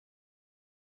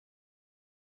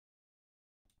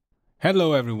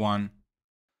Hello everyone.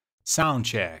 Sound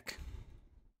check.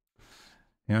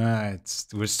 Yeah,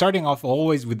 we're starting off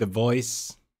always with the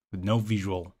voice, with no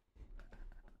visual.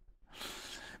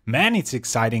 Man, it's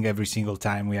exciting every single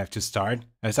time we have to start.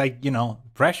 It's like,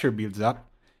 pressure builds up.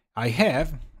 I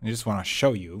just want to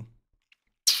show you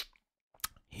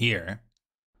here.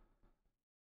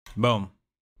 Boom.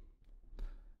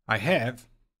 I have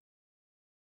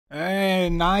a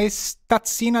nice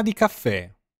tazzina di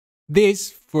caffè.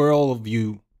 This, for all of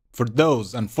you, for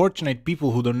those unfortunate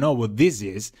people who don't know what this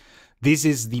is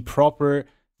the proper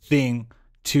thing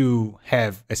to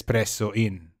have espresso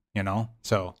in,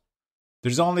 So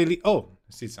there's only, I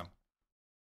see some.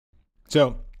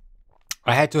 So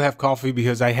I had to have coffee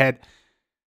because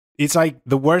it's like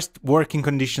the worst working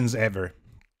conditions ever.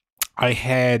 I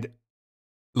had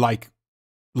like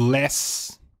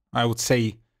less, I would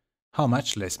say, how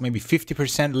much less? Maybe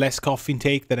 50% less coffee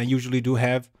intake than I usually do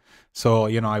have. So,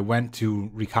 I went to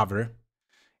recover.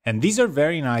 And these are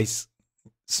very nice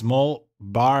small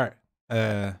bar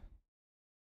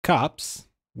cups,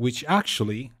 which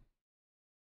actually...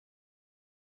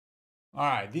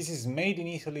 Alright, this is made in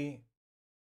Italy.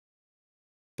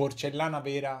 Porcellana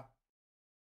vera.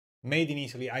 Made in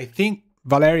Italy. I think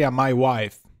Valeria, my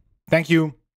wife, thank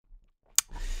you.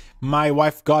 My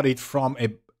wife got it from a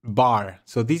bar.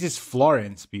 So this is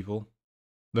Florence, people.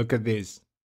 Look at this.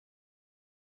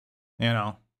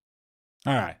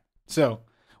 Alright, so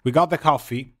we got the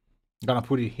coffee. I'm gonna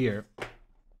put it here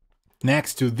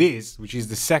next to this, which is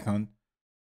the second.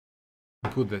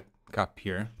 Put the cup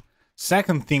here.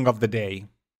 Second thing of the day,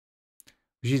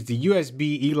 which is the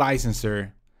USB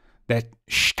e-licenser that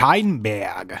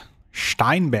Steinberg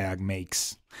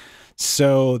makes.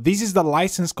 So this is the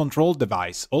license control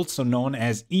device, also known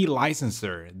as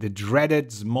e-licenser, the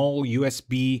dreaded small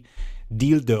USB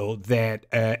dildo that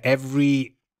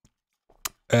every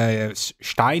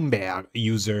Steinberg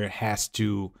user has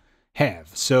to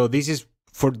have. So this is,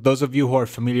 for those of you who are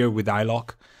familiar with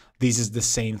iLok, this is the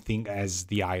same thing as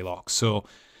the iLok. So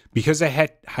because I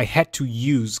had to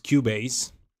use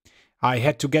Cubase, I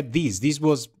had to get these. This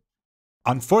was,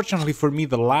 unfortunately for me,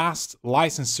 the last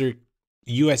licenser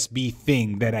USB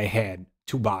thing that I had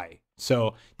to buy.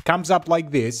 So it comes up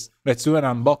like this. Let's do an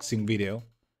unboxing video.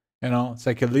 It's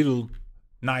like a little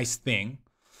nice thing.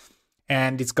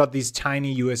 And it's got this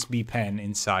tiny USB pen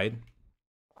inside.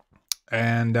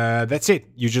 And that's it.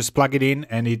 You just plug it in,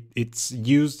 and it's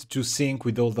used to sync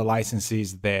with all the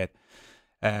licenses that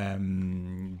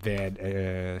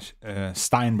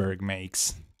Steinberg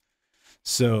makes.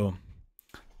 So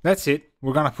that's it.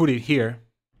 We're gonna put it here,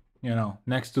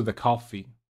 next to the coffee.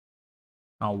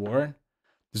 Now, Warren,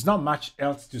 there's not much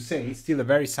else to say. It's still a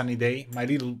very sunny day. My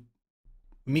little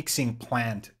mixing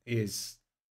plant is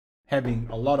having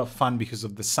a lot of fun because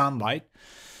of the sunlight.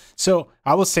 So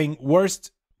I was saying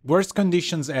worst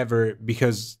conditions ever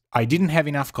because I didn't have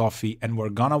enough coffee, and we're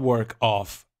gonna work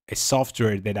off a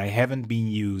software that I haven't been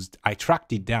used. I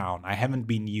tracked it down. I haven't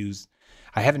used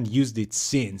it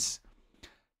since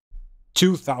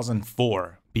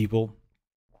 2004, people.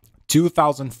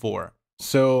 2004.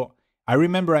 So I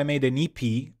remember I made an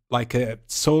EP, like a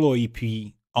solo EP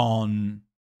in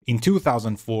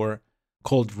 2004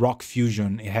 called Rock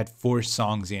Fusion. It had 4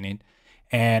 songs in it,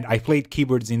 and I played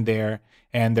keyboards in there,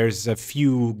 and there's a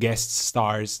few guest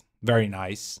stars. Very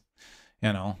nice,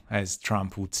 as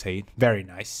Trump would say, very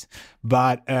nice.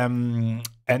 But and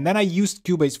then I used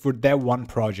Cubase for that one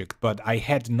project, but I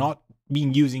had not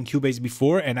been using Cubase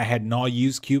before, and I had not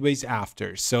used Cubase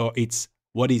after. So it's,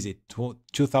 what is it,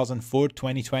 2004,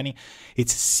 2020?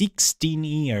 It's 16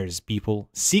 years, people.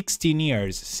 16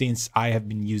 years since I have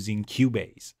been using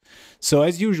Cubase. So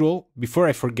as usual, before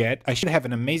I forget, I should have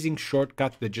an amazing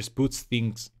shortcut that just puts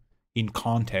things in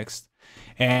context.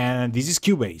 And this is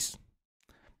Cubase.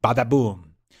 Bada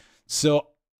boom. So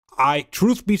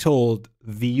truth be told,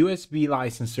 the USB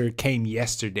licenser came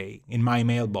yesterday in my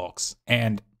mailbox,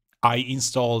 and I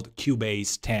installed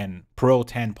Cubase 10 Pro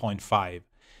 10.5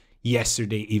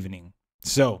 yesterday evening.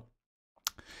 So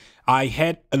I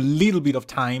had a little bit of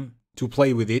time to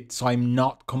play with it, so I'm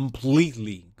not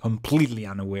completely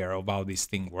unaware of how this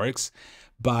thing works,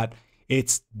 but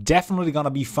it's definitely gonna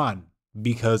be fun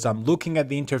because I'm looking at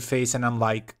the interface and I'm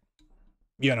like,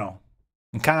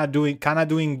 I'm kind of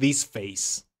doing this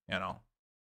face,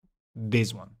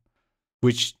 this one,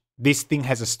 which this thing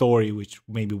has a story, which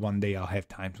maybe one day I'll have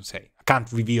time to say. I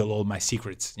can't reveal all my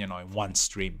secrets, in one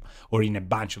stream or in a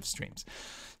bunch of streams.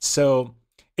 So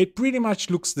it pretty much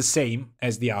looks the same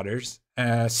as the others,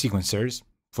 sequencers,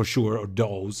 for sure, or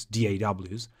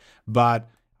DAWs, but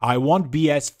I won't be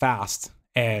as fast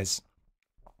as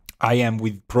I am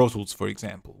with Pro Tools, for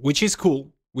example, which is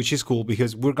cool. Which is cool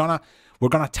because we're gonna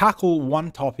tackle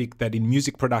one topic that in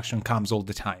music production comes all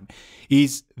the time.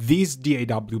 Is this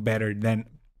DAW better than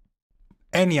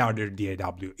any other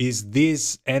DAW? Is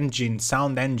this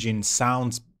sound engine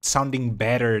sounding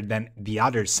better than the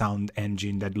other sound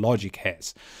engine that Logic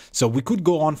has? So we could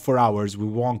go on for hours, we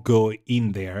won't go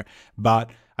in there, but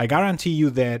I guarantee you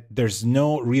that there's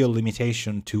no real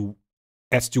limitation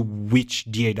as to which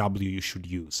DAW you should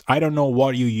use. I don't know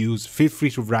what you use. Feel free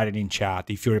to write it in chat.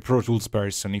 If you're a Pro Tools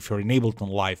person, if you're an Ableton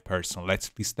Live person,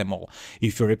 let's list them all.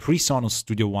 If you're a PreSonus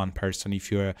Studio One person,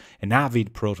 if you're an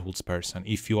Avid Pro Tools person,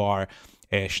 if you are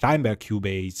a Steinberg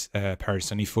Cubase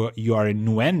person, if you are a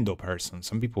Nuendo person,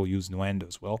 some people use Nuendo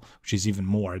as well, which is even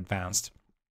more advanced.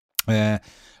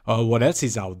 What else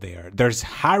is out there? There's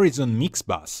Horizon Mix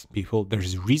Bus, people.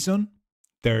 There's Reason.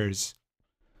 There's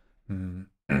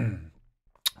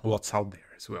what's out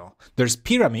there as well? There's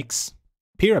Pyramix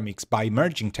by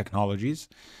Merging Technologies.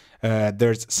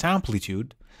 There's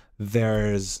Samplitude.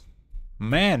 There's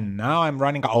now I'm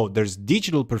running. Oh, there's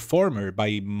Digital Performer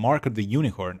by Mark of the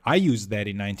Unicorn. I used that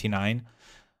in '99.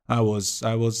 I was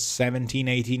 17,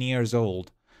 18 years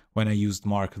old when I used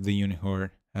Mark of the Unicorn.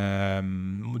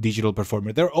 Digital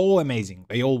Performer. They're all amazing.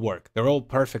 They all work. They're all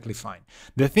perfectly fine.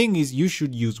 The thing is, you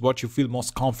should use what you feel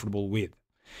most comfortable with,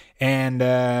 and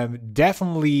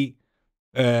definitely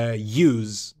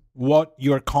use what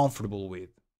you're comfortable with.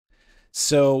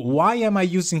 So why am I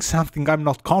using something I'm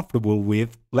not comfortable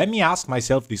with? Let me ask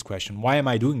myself this question. Why am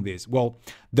I doing this? Well,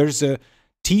 there's a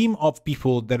team of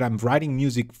people that I'm writing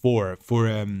music for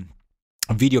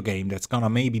a video game that's gonna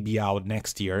maybe be out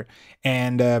next year,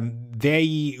 and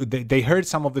they heard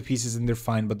some of the pieces and they're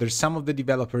fine, but there's some of the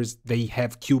developers, they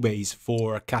have Cubase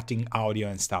for cutting audio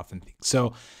and stuff and things.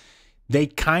 So they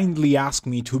kindly asked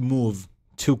me to move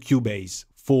to Cubase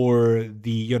for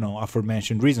the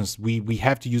aforementioned reasons. We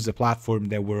have to use a platform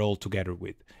that we're all together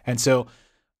with, and so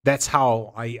that's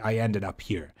how I ended up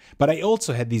here. But I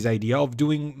also had this idea of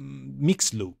doing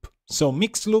mix loop. So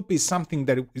mix loop is something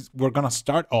that we're gonna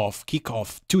kick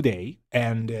off today,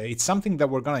 and it's something that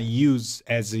we're gonna use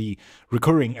as a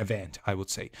recurring event, I would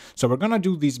say. So we're gonna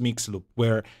do this mix loop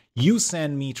where you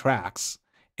send me tracks,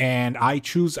 and I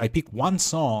pick one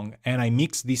song and I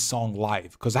mix this song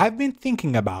live, because I've been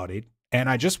thinking about it, and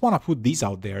I just want to put this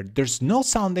out there. There's no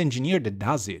sound engineer that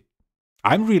does it.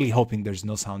 I'm really hoping there's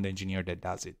no sound engineer that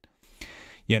does it.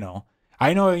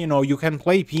 I know, you can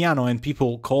play piano and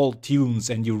people call tunes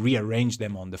and you rearrange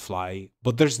them on the fly,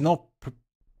 but there's no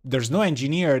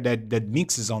engineer that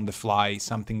mixes on the fly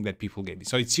something that people gave me.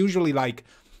 So it's usually like,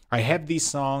 I have this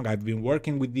song, I've been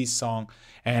working with this song,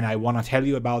 and I want to tell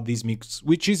you about this mix,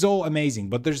 which is all amazing,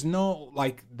 but there's no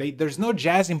there's no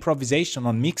jazz improvisation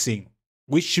on mixing.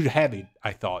 We should have it,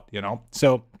 I thought,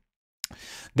 So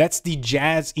that's the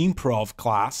jazz improv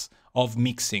class of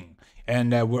mixing.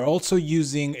 And we're also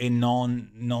using a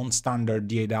non-standard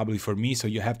DAW for me, so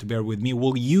you have to bear with me.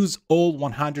 We'll use all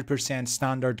 100%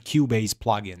 standard Cubase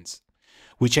plugins,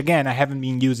 which again, I haven't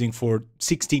been using for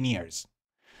 16 years.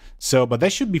 So, but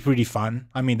that should be pretty fun.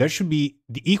 I mean, the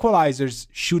equalizers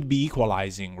should be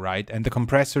equalizing, right? And the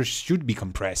compressors should be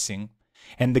compressing,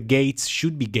 and the gates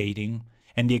should be gating,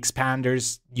 and the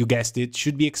expanders, you guessed it,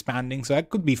 should be expanding. So that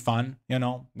could be fun,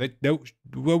 that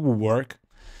will work.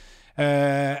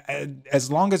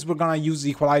 As long as we're gonna use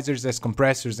equalizers as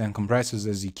compressors and compressors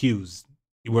as EQs,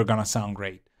 we're gonna sound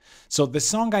great. So the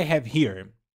song I have here,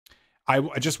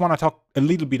 I just want to talk a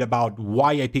little bit about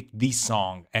why I picked this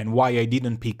song and why I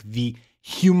didn't pick the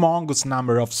humongous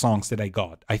number of songs that I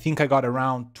got. I think I got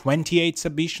around 28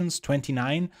 submissions,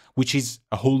 29, which is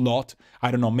a whole lot. I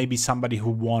don't know, maybe somebody who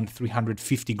won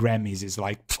 350 Grammys is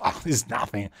like, it's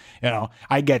nothing.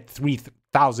 I get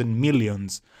 3,000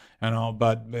 millions,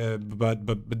 but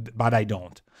I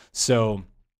don't. So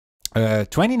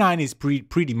 29 is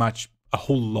pretty much a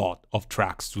whole lot of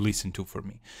tracks to listen to for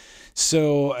me.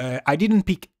 So I didn't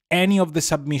pick any of the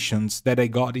submissions that I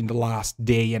got in the last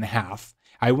day and a half.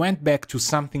 I went back to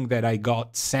something that I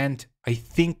got sent, I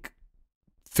think,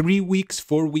 4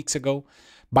 weeks ago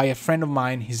by a friend of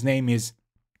mine. His name is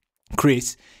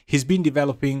Chris. He's been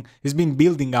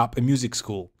building up a music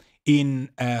school in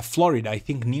Florida, I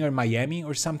think near Miami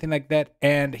or something like that.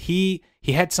 And he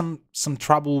had some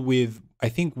trouble with, I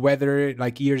think, weather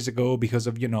like years ago because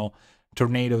of,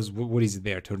 tornadoes. What is it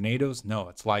there? Tornadoes? No,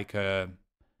 it's like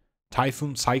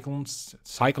typhoon, cyclones,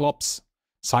 cyclops.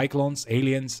 cyclones,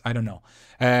 aliens, I don't know.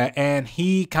 And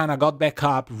he kind of got back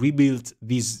up, rebuilt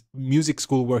this music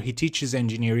school where he teaches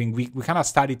engineering. We kind of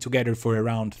studied together for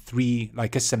around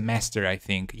like a semester, I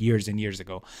think, years and years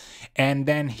ago. And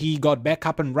then he got back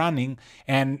up and running.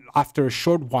 And after a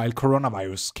short while,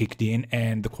 coronavirus kicked in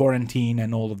and the quarantine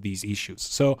and all of these issues.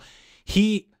 So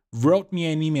he wrote me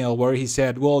an email where he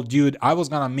said, well, dude, I was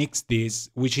gonna mix this,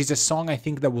 which is a song I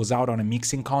think that was out on a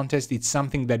mixing contest. It's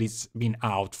something that it's been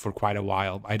out for quite a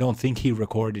while. I don't think he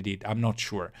recorded it. I'm not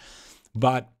sure.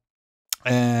 But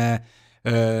I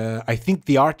think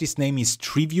the artist name is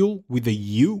Trivial with a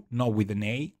U, not with an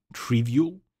A,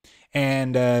 Trivial.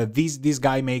 And this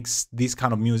guy makes this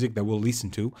kind of music that we'll listen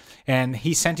to. And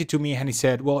he sent it to me and he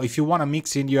said, well, if you want to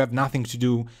mix it, you have nothing to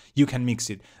do, you can mix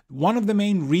it. One of the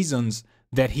main reasons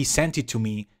that he sent it to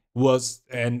me was,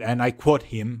 and I quote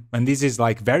him, and this is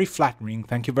like very flattering,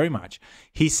 thank you very much.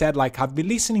 He said, like, I've been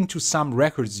listening to some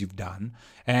records you've done,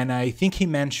 and I think he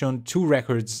mentioned 2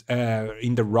 records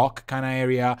in the rock kind of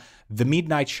area, The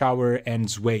Midnight Shower and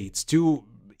Sway. It's 2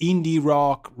 indie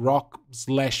rock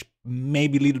slash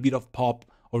maybe a little bit of pop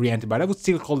oriented, but I would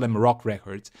still call them rock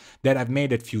records that I've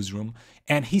made at Fuseroom.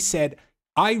 And he said,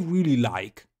 I really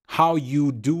like how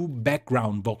you do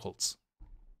background vocals.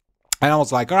 And I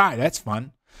was like, all right, that's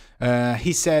fun.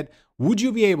 He said, would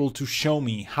you be able to show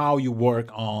me how you work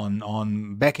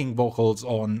on backing vocals,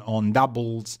 on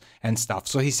doubles and stuff?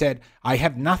 So he said, I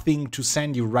have nothing to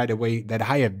send you right away that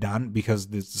I have done because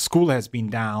the school has been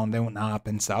down, then up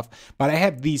and stuff. But I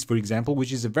have these, for example,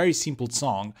 which is a very simple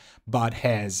song, but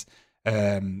has,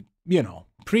 you know,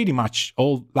 pretty much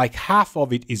all, like half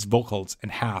of it is vocals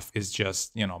and half is just,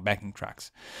 you know, backing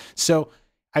tracks. So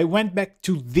I went back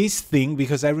to this thing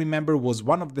because I remember was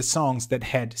one of the songs that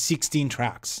had 16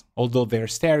 tracks, although they're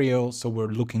stereo, so we're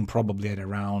looking probably at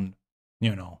around,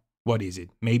 you know, what is it?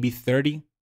 Maybe 30,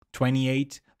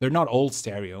 28. They're not all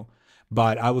stereo,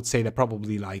 but I would say they're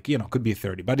probably like, you know, could be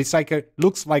 30. But it's like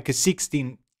looks like a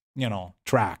 16, you know,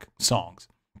 track song.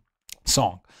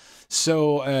 So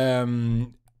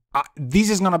this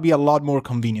is going to be a lot more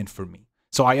convenient for me.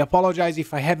 So I apologize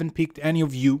if I haven't picked any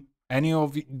of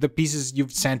the pieces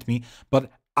you've sent me,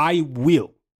 but we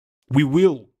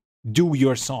will do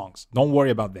your songs. Don't worry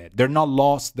about that. They're not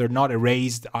lost. They're not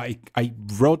erased. I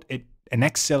wrote an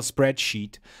Excel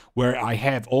spreadsheet where I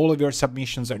have all of your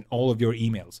submissions and all of your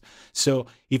emails. So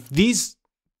if this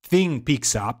thing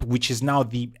picks up, which is now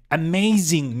the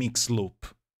amazing mix loop,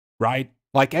 right?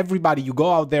 Like everybody, you go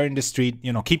out there in the street,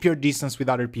 you know, keep your distance with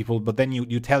other people, but then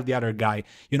you tell the other guy,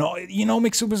 you know,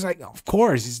 Mix Loop is like, of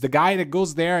course, it's the guy that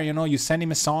goes there, you know, you send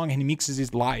him a song and he mixes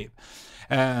it live.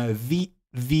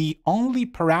 The only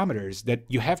parameters that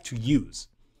you have to use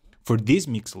for this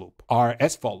mix loop are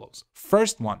as follows.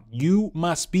 First one, you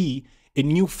must be a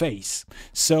new face.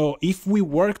 So if we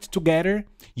worked together,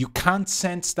 you can't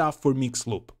send stuff for mix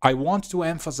loop. I want to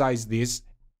emphasize this.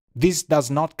 This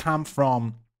does not come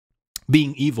from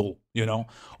being evil, you know,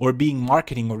 or being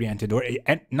marketing oriented or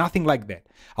nothing like that.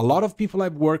 A lot of people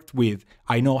I've worked with,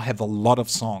 I know have a lot of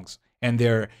songs and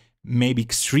they're maybe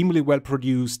extremely well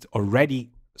produced,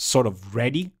 already sort of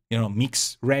ready, you know,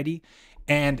 mix ready.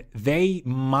 And they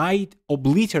might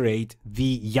obliterate the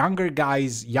younger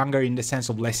guys, younger in the sense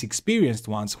of less experienced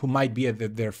ones, who might be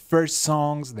at their first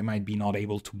songs. They might be not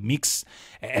able to mix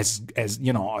as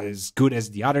you know, as good as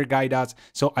the other guy does.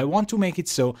 So I want to make it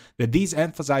so that this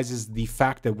emphasizes the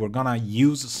fact that we're gonna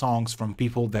use songs from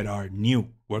people that are new.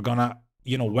 We're gonna,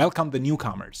 you know, welcome the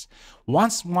newcomers.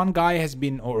 Once one guy has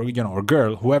been, or, you know, or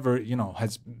girl, whoever, you know,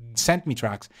 has sent me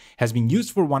tracks, has been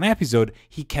used for one episode,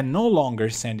 he can no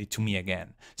longer send it to me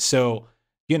again. So,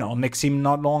 you know, makes him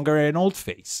no longer an old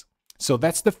face. So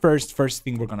that's the first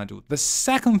thing we're gonna do. The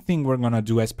second thing we're gonna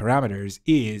do as parameters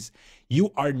is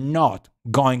you are not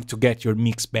going to get your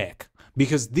mix back,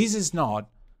 because this is not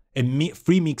a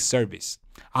free mix service.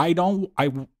 I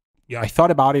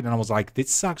thought about it and I was like,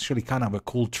 this is actually kind of a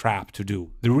cool trap to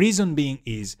do. The reason being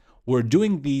is we're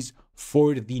doing these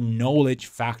for the knowledge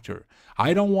factor.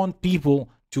 I don't want people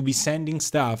to be sending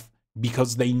stuff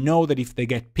because they know that if they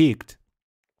get picked,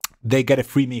 they get a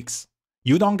free mix.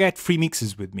 You don't get free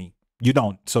mixes with me. You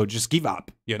don't. So just give up,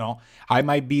 you know. I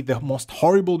might be the most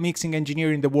horrible mixing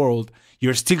engineer in the world.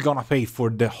 You're still gonna pay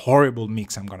for the horrible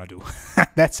mix I'm gonna do.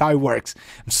 That's how it works.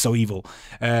 I'm so evil.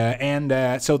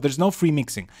 So there's no free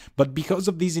mixing. But because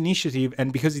of this initiative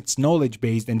and because it's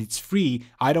knowledge-based and it's free,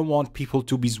 I don't want people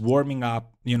to be swarming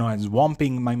up, you know, and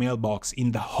swamping my mailbox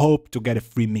in the hope to get a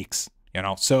free mix, you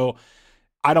know. So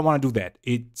I don't want to do that.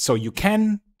 So you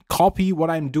can copy what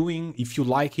I'm doing. If you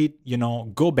like it, you know,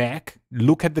 go back,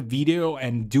 look at the video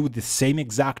and do the same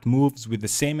exact moves with the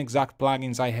same exact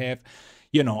plugins I have.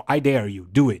 you know, I dare you,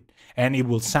 do it. And it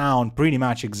will sound pretty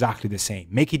much exactly the same.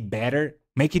 Make it better.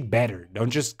 Make it better. Don't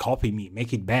just copy me.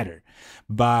 Make it better.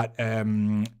 But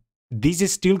this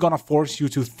is still gonna force you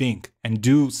to think and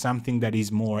do something that is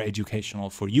more educational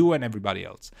for you and everybody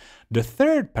else. The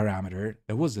third parameter,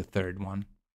 there was the third one.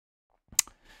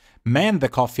 Man, the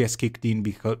coffee has kicked in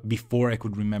before I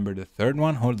could remember the third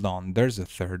one. Hold on, there's a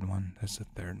third one. There's a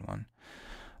third one.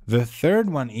 The third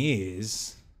one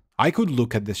is, I could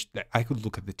look at this. I could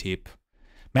look at the tip.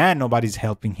 Man, nobody's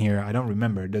helping here. I don't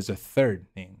remember. There's a third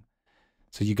thing.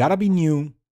 So you gotta be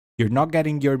new. You're not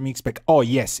getting your mix back. Oh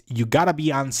yes, you gotta be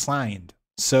unsigned.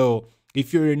 So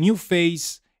if you're a new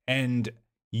face and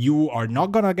you are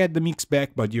not gonna get the mix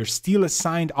back, but you're still a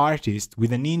signed artist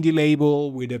with an indie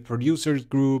label, with a producers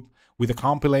group, with a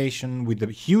compilation, with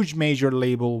a huge major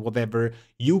label, whatever,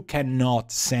 you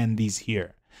cannot send these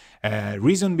here.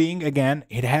 Reason being, again,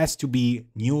 it has to be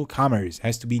newcomers,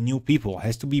 has to be new people,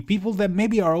 has to be people that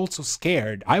maybe are also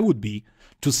scared. I would be,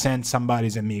 to send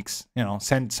somebody's a mix, you know,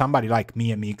 send somebody like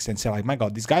me a mix and say like, my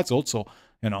God, this guy's also,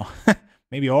 you know,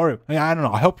 maybe, or I don't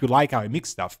know, I hope you like how I mix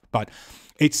stuff, but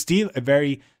it's still a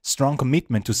very strong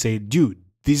commitment to say, dude,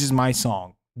 this is my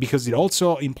song, because it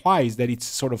also implies that it's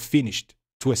sort of finished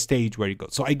to a stage where it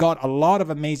goes. So I got a lot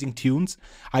of amazing tunes.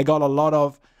 I got a lot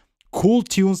of cool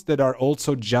tunes that are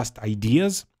also just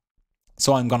ideas.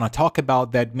 So I'm gonna talk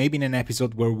about that maybe in an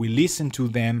episode where we listen to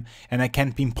them and I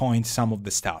can pinpoint some of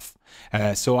the stuff.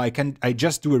 So I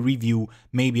just do a review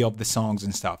maybe of the songs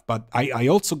and stuff. But I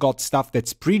also got stuff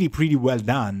that's pretty well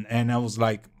done, and I was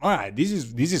like, all right, this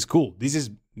is cool. This is,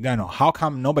 I don't know, how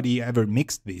come nobody ever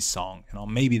mixed this song? You know,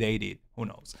 maybe they did. Who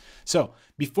knows? So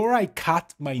before I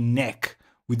cut my neck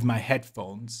with my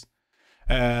headphones,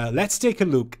 let's take a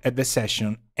look at the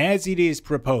session as it is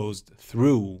proposed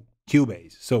through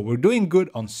Cubase. So we're doing good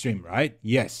on stream, right?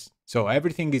 Yes. So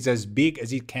everything is as big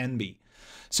as it can be.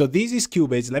 So this is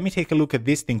Cubase. Let me take a look at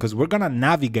this thing, because we're gonna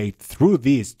navigate through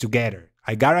this together.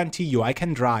 I guarantee you I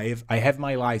can drive. I have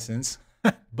my license,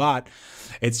 but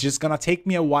it's just gonna take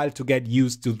me a while to get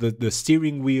used to the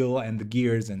steering wheel and the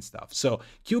gears and stuff. So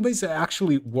Cubase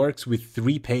actually works with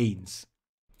 3 panes,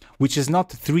 which is not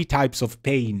 3 types of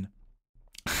pane.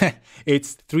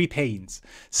 It's 3 panes.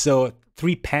 So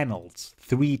 3 panels,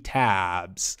 3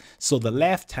 tabs. So the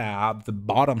left tab, the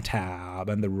bottom tab,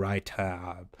 and the right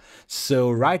tab.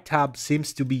 So right tab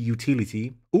seems to be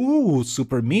utility. Ooh,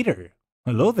 super meter.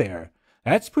 Hello there.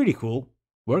 That's pretty cool.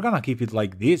 We're gonna keep it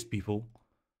like this, people.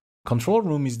 Control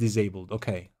room is disabled.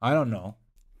 Okay, I don't know.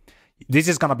 This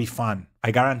is gonna be fun. I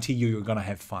guarantee you, you're gonna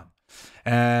have fun.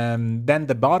 Then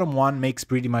the bottom one makes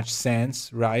pretty much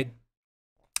sense, right?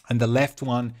 And the left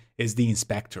one is the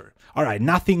inspector. All right,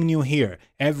 nothing new here.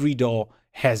 Every DAW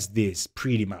has this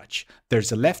pretty much.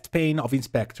 There's a left pane of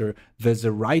inspector, there's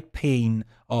a right pane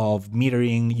of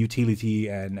metering, utility,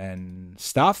 and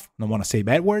stuff. I don't want to say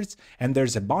bad words. And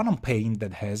there's a bottom pane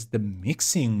that has the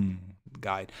mixing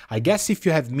guide. I guess if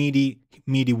you have MIDI,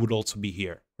 MIDI would also be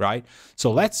here, right?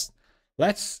 So let's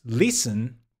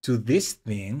listen to this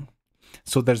thing.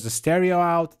 So there's the stereo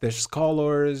out, there's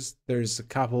colors, there's a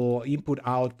couple input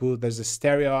output, there's a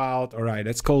stereo out. All right,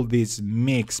 let's call this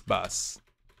mix bus.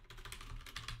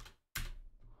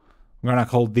 We're gonna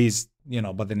call this, you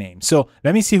know, by the name. So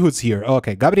let me see who's here.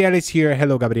 Okay, Gabriele is here.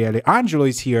 Hello, Gabriele. Angelo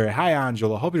is here. Hi,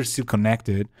 Angelo. Hope you're still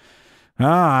connected.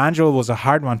 Ah, Angelo was a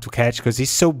hard one to catch because he's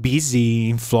so busy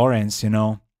in Florence, you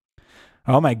know.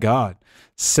 Oh my God.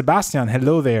 Sebastian,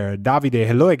 hello there. Davide,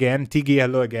 hello again. Tiggy,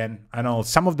 hello again. I know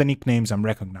some of the nicknames I'm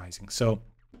recognizing. So,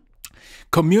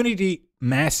 community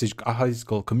message, how is it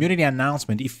called? Community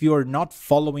announcement. If you're not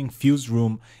following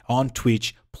Fuseroom on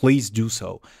Twitch, please do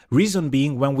so. Reason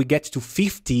being, when we get to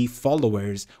 50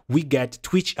 followers, we get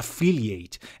Twitch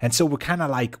affiliate. And so we're kind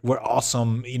of like, we're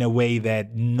awesome in a way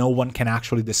that no one can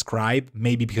actually describe,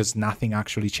 maybe because nothing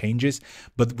actually changes.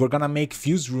 But we're going to make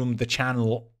Fuseroom, the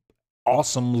channel,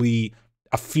 awesomely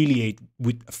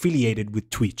affiliated with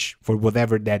Twitch, for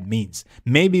whatever that means.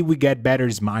 Maybe we get better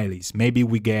smileys. Maybe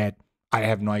we get, I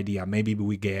have no idea. Maybe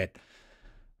we get,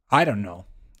 I don't know.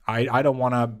 I don't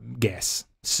want to guess.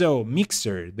 So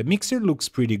mixer, the mixer looks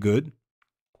pretty good.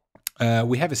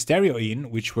 We have a stereo in,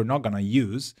 which we're not gonna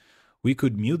use. We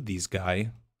could mute this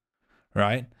guy,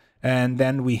 right? And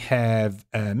then we have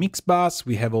a mix bus.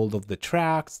 We have all of the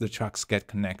tracks. The tracks get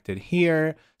connected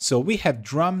here. So we have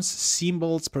drums,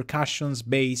 cymbals, percussions,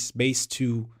 bass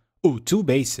 2. Oh, 2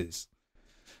 basses.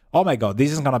 Oh my God,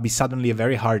 this is gonna be suddenly a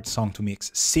very hard song to mix.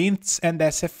 Synths and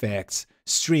SFX,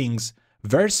 strings,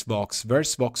 verse vox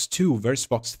 2, verse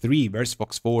vox 3, verse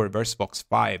vox 4, verse vox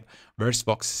 5, verse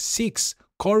vox 6,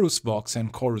 chorus vox,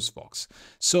 and chorus vox.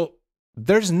 So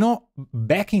there's no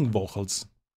backing vocals.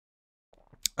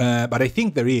 But I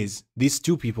think there is. These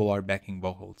two people are backing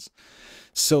vocals.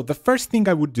 So the first thing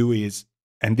I would do is,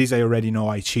 and this I already know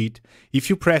I cheat, if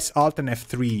you press Alt and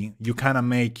F3, you kind of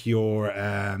make your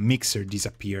mixer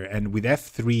disappear. And with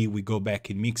F3, we go back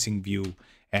in mixing view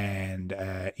and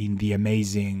in the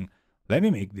amazing... Let me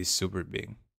make this super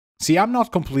big. See, I'm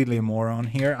not completely a moron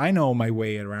here. I know my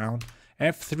way around.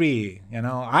 F3, you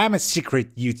know, I'm a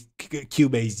secret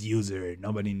Cubase user.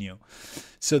 Nobody knew.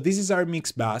 So this is our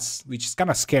mix bus, which is kind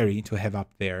of scary to have up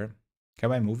there.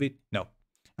 Can I move it? No.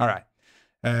 All right.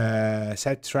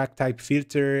 Set track type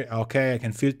filter. Okay, I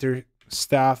can filter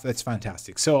stuff. That's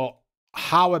fantastic. So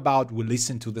how about we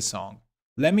listen to the song?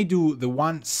 Let me do the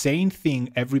one sane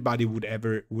thing everybody would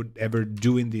ever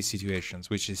do in these situations,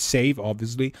 which is save,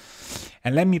 obviously.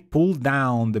 And let me pull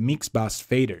down the mix bus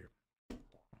fader.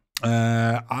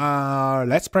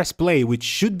 Let's press play, which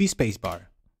should be spacebar.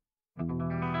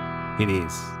 It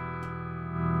is.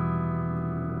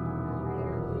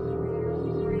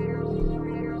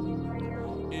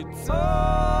 It's alright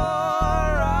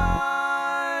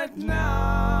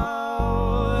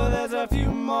now. There's a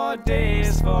few more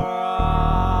days for us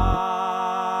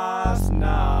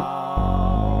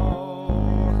now.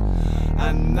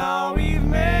 And now we've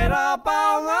made up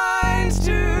our minds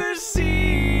to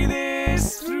see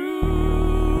this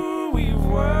through. We've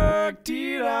worked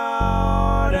it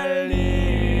out a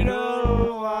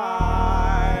little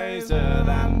wiser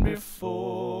than before.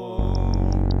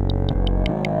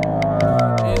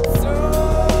 It's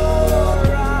alright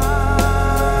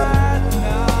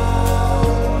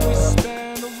now. We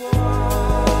spend a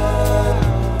while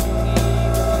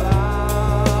beneath the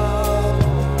cloud.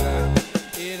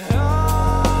 It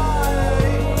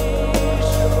hardly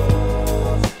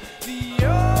shows the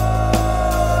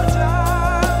old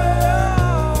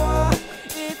time.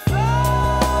 It's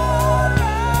alright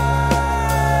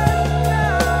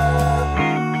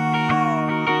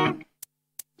now.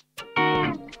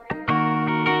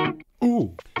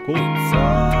 Ooh, cool. It's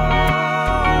alright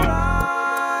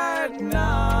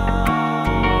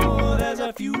now. There's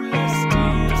a few less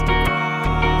tears to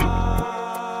cry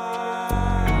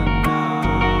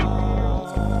now.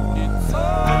 It's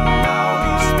alright. And now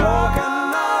we've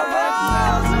spoken of it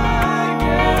now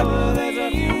together. There's a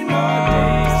few more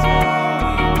days for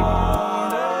we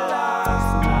won't last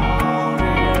now.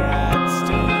 Regrets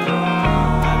to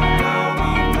die. And now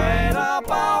we've made up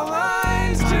our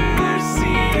minds to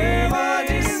see if I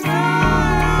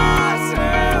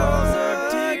ourselves up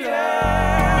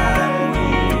together. We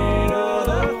know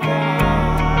the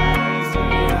things we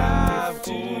have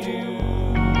to do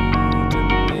to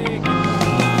make it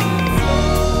right.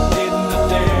 Didn't I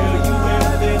tell you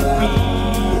everything we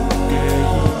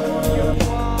gave?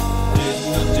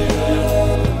 Didn't I tell you?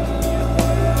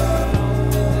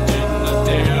 Didn't I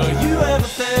tell you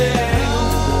everything?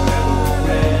 We'll never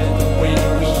forget the way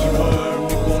we were.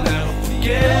 We won't ever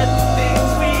forget the things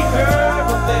we heard,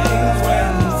 the things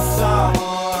when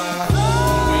someone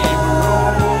we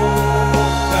were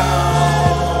all down.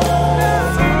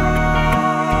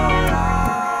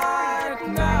 Right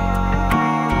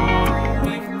now,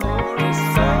 we've more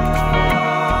respect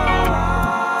for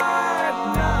right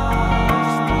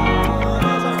now.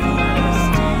 There's a few less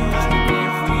tears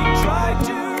if we try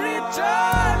to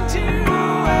return to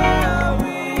where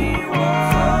we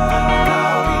were. And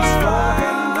now we've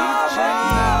spoken of it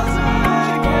now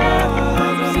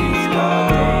together. These more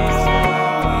days for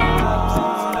we ups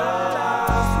and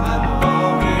downs. And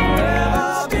though we've never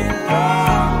been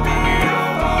wrong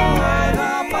before, made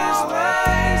up our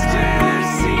ways to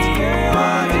see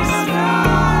what is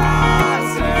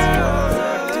ourselves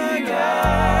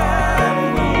together.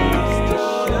 We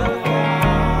still the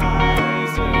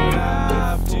things we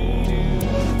have to do.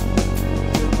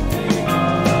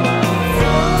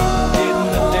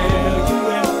 Didn't I tell you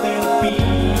everything we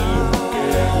gave?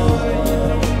 Didn't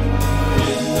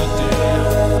I tell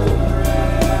you?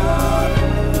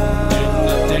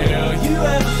 Didn't I tell you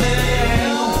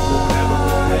everything? We'll never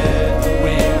forget where we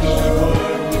were.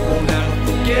 We will never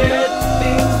forget the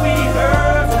things we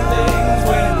heard, the things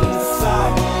when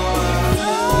someone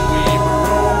we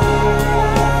were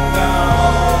all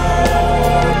down.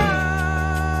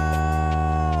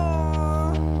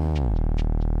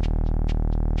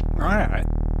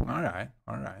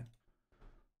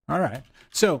 All right.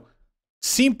 So,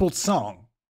 simple song.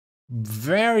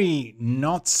 Very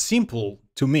not simple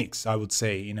to mix, I would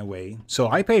say, in a way. So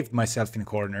I paved myself in a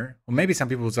corner. Or maybe some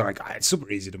people would say, like, it's super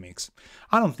easy to mix.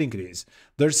 I don't think it is.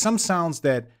 There's some sounds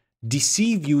that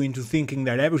deceive you into thinking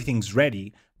that everything's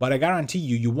ready, but I guarantee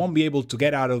you, you won't be able to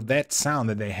get out of that sound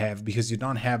that they have because you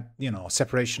don't have, you know,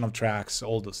 separation of tracks,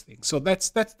 all those things. So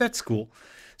that's cool.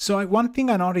 So one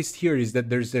thing I noticed here is that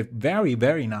there's a very,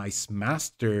 very nice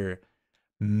master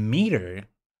meter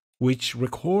which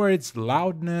records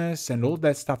loudness and all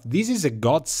that stuff. This is a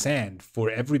godsend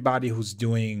for everybody who's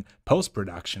doing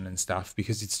post-production and stuff,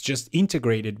 because it's just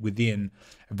integrated within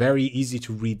very easy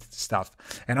to read stuff.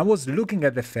 And I was looking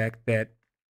at the fact that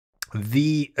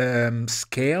the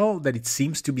scale that it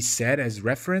seems to be set as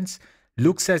reference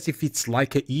looks as if it's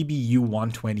like a EBU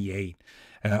 128,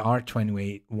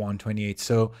 R28 128.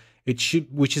 So it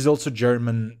should, which is also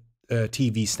German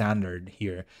TV standard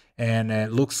here. And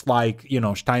it looks like, you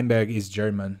know, Steinberg is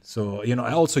German. So, you know,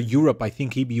 also Europe, I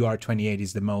think EBU R28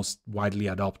 is the most widely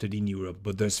adopted in Europe.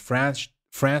 But there's France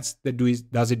that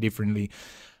does it differently.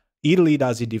 Italy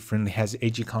does it differently, has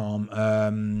AGCOM.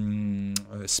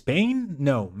 Spain?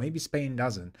 No, maybe Spain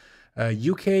doesn't.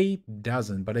 UK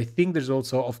doesn't, but I think there's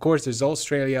also, of course, there's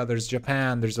Australia, there's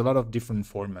Japan, there's a lot of different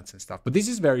formats and stuff. But this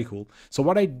is very cool. So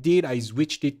what I did, I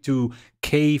switched it to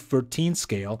K13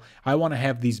 scale. I want to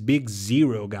have this big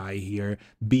 0 guy here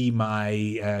be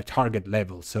my target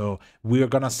level. So we're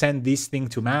gonna send this thing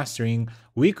to mastering.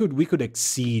 We could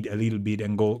exceed a little bit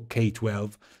and go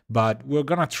K12, but we're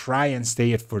gonna try and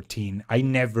stay at 14. I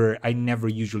never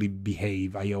usually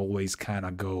behave. I always kind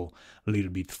of go a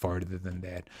little bit farther than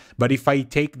that. But if I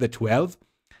take the 12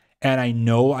 and I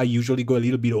know I usually go a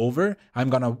little bit over, I'm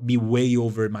gonna be way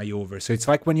over my over. So it's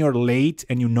like when you're late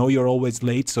and you know you're always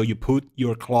late, so you put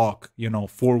your clock, you know,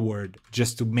 forward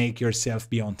just to make yourself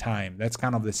be on time. That's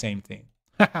kind of the same thing.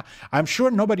 I'm sure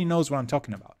nobody knows what I'm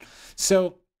talking about.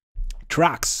 So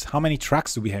tracks, how many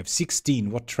tracks do we have?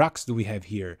 16. What tracks do we have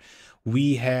here?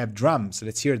 We have drums.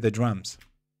 Let's hear the drums.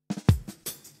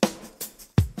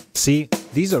 See,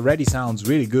 these already sounds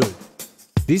really good.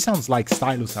 This sounds like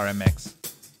Stylus RMX.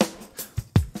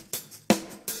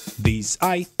 This,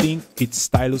 I think it's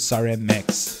Stylus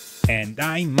RMX, and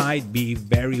I might be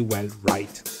very well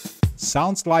right.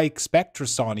 Sounds like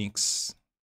Spectrasonics.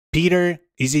 Peter,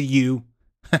 is it you?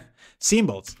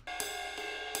 Cymbals.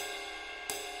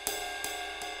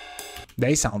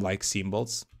 They sound like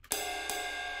cymbals.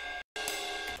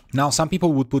 Now, some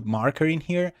people would put marker in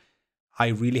here. I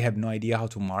really have no idea how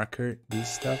to marker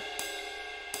this stuff,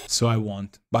 so I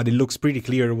won't. But it looks pretty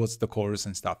clear what's the chorus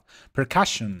and stuff.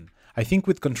 Percussion. I think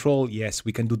with control, yes,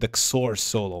 we can do the XOR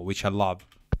solo, which I love.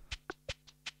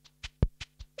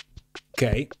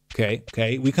 Okay.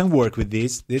 We can work with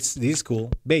this. This is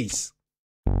cool. Bass.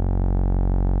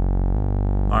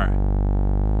 Alright.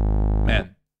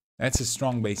 Man, that's a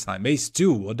strong bass line. Bass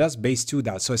 2. What does bass 2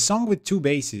 do? So a song with 2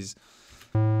 basses.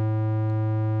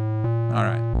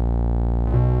 Alright.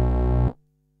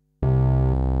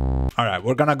 Alright,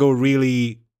 we're gonna go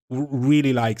really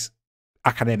like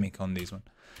academic on this one.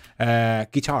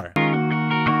 Guitar.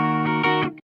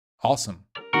 Awesome.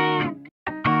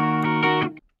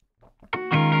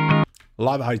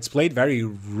 Love how it's played. Very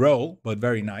raw, but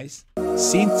very nice.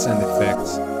 Synths and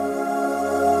effects.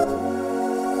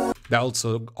 They're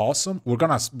also awesome. We're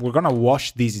gonna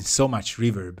wash these in so much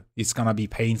reverb. It's gonna be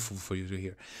painful for you to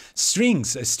hear.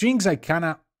 Strings. Strings, I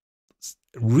kinda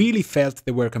really felt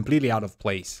they were completely out of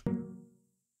place.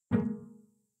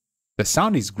 The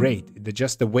sound is great.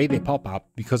 Just the way they pop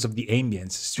up because of the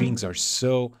ambience. Strings are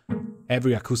so,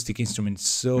 every acoustic instrument is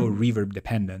so reverb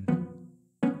dependent.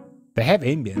 They have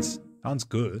ambience. Sounds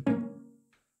good.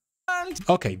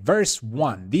 Okay, verse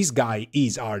 1. This guy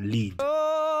is our lead.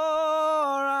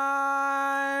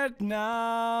 Right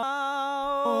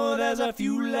now, there's a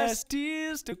few less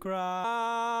tears to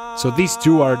cry. So these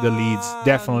two are the leads.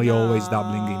 Definitely always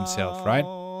doubling himself, right?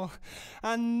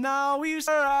 And now we're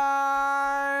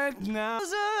right now.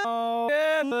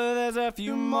 There's a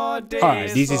few more days.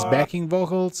 Alright, this is backing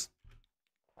vocals.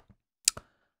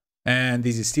 And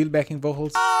this is still backing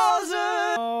vocals.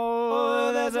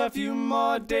 There's a few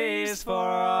more days for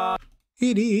us.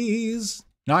 It is.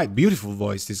 Nice, beautiful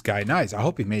voice, this guy. Nice. I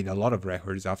hope he made a lot of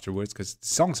records afterwards because the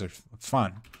songs are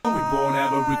fun. We won't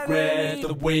ever regret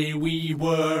the way we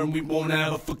were, and we won't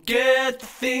ever forget the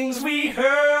things we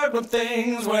heard when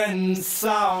things went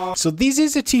south. So this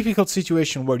is a typical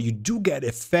situation where you do get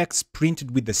effects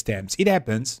printed with the stems. It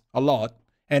happens a lot.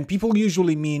 And people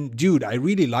usually mean, dude, I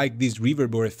really like this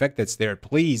reverb or effect that's there.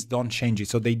 Please don't change it.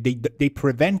 So they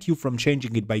prevent you from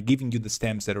changing it by giving you the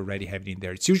stems that already have it in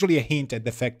there. It's usually a hint at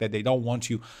the fact that they don't want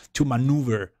you to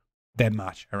maneuver that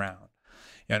much around,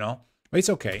 you know? But it's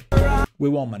okay. We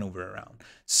won't maneuver around.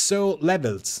 So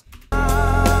levels.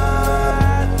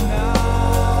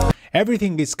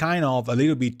 Everything is kind of a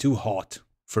little bit too hot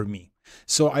for me.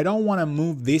 So I don't want to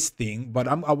move this thing, but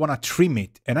I want to trim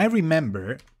it. And I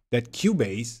remember that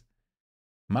Cubase,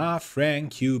 my friend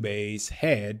Cubase,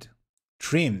 had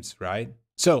trims, right?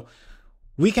 So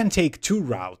we can take two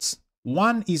routes.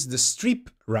 One is the strip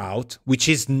route, which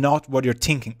is not what you're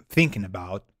thinking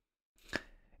about.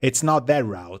 It's not that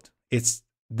route. It's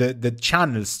the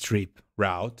channel strip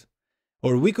route.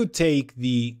 Or we could take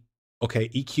the, okay,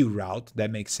 EQ route.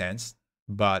 That makes sense.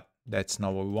 But that's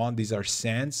not what we want. These are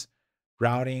sends,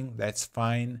 routing. That's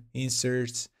fine.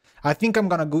 Inserts. I think I'm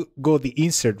going to go the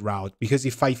insert route, because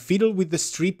if I fiddle with the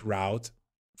strip route,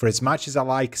 for as much as I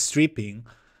like stripping,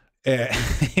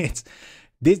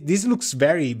 this looks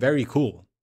very, very cool.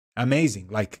 Amazing.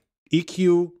 Like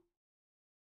EQ,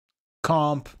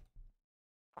 comp,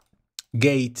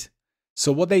 gate.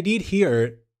 So what they did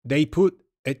here, they put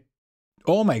it,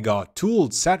 oh my god,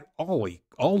 tools set, holy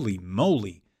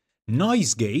moly.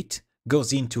 Noise gate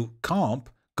goes into comp,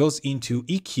 goes into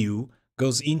EQ,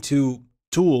 goes into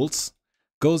tools,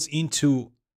 goes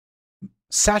into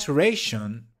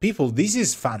saturation. People, this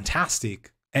is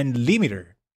fantastic. And limiter.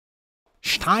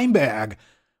 Steinberg,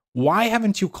 why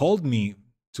haven't you called me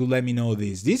to let me know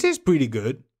this? This is pretty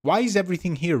good. Why is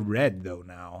everything here red though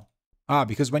now? Ah,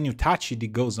 because when you touch it, it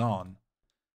goes on.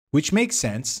 Which makes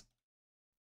sense,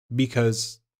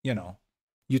 because, you know,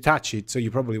 you touch it, so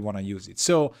you probably want to use it.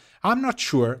 So I'm not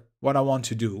sure what I want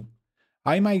to do.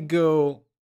 I might go,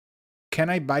 can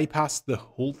I bypass the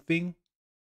whole thing?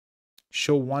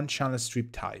 Show one channel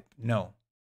strip type. No.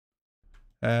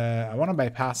 I want to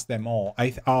bypass them all.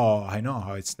 I know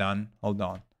how it's done. Hold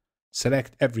on.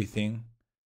 Select everything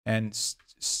and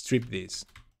strip this.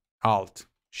 Alt,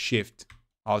 Shift,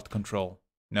 Alt, Control.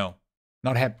 No,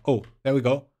 not have. Oh, there we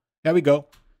go. There we go.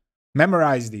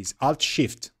 Memorize these. Alt,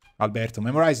 Shift. Alberto,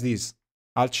 memorize these.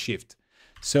 Alt, Shift.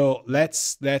 So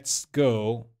let's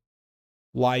go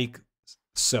like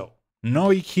so. No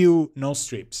EQ, no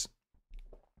strips.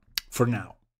 For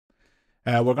now.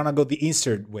 We're gonna go the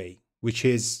insert way, which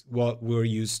is what we're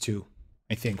used to,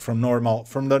 I think, from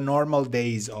the normal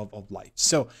days of life.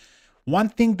 So one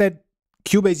thing that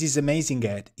Cubase is amazing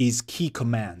at is key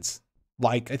commands,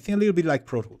 like I think a little bit like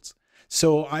Pro Tools.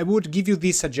 So I would give you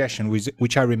this suggestion,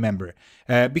 which I remember,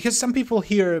 because some people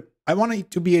here, I want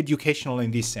it to be educational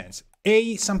in this sense.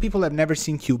 Some people have never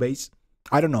seen Cubase.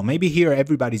 I don't know, maybe here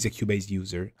everybody's a Cubase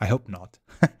user. I hope not.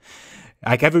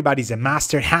 Like everybody's a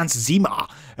master Hans Zimmer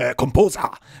composer.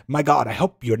 My God, I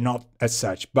hope you're not as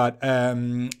such. But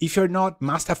if you're not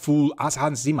masterful as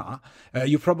Hans Zimmer,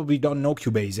 you probably don't know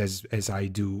Cubase as I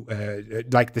do,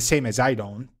 like the same as I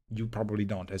don't. You probably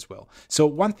don't as well. So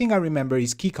one thing I remember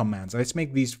is key commands. Let's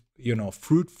make these, you know,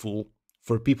 fruitful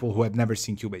for people who have never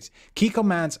seen Cubase. Key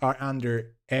commands are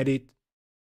under Edit,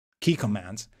 Key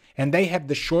Commands, and they have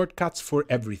the shortcuts for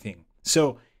everything.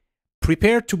 So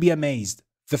prepare to be amazed.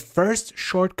 The first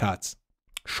shortcut,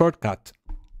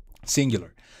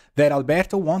 singular, that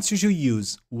Alberto wants you to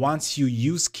use once you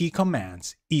use key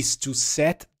commands is to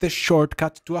set the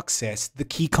shortcut to access the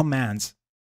key commands.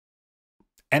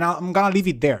 And I'm gonna leave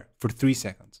it there for 3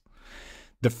 seconds.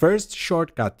 The first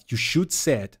shortcut you should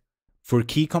set for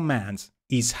key commands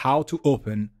is how to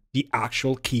open the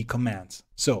actual key commands.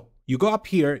 So you go up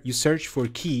here, you search for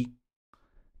key.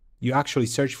 You actually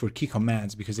search for key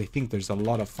commands, because I think there's a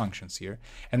lot of functions here.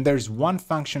 And there's one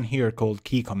function here called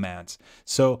key commands.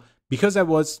 So because I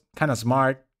was kind of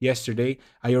smart yesterday,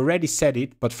 I already said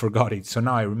it, but forgot it. So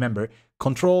now I remember.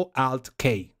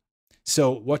 Control-Alt-K.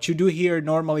 So what you do here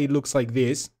normally looks like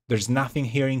this. There's nothing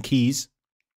here in keys.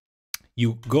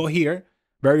 You go here,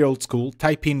 very old school,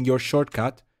 type in your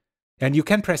shortcut, and you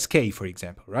can press K, for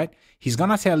example, right? He's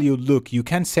gonna tell you, look, you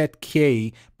can set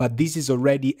K, but this is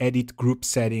already edit group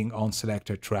setting on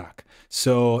selector track.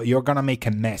 So you're gonna make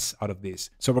a mess out of this.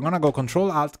 So we're gonna go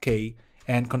Control-Alt-K,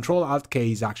 and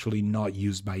Control-Alt-K is actually not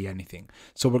used by anything.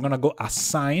 So we're gonna go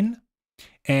Assign,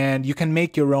 and you can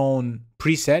make your own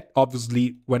preset.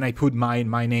 Obviously, when I put mine,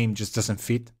 my name just doesn't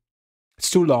fit. It's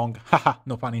too long. Haha,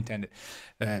 no pun intended.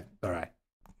 All right.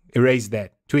 Erase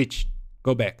that. Twitch,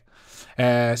 go back.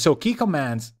 So key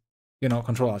commands, you know,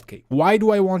 Control-Alt-K. Why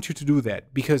do I want you to do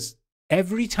that? Because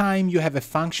every time you have a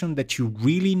function that you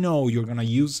really know you're going to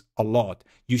use a lot,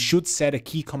 you should set a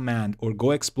key command or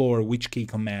go explore which key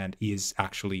command is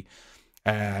actually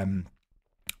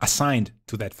assigned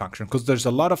to that function, because there's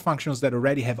a lot of functions that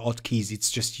already have hotkeys. It's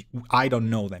just I don't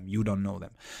know them, you don't know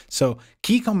them. So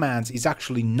key commands is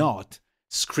actually not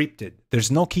scripted. There's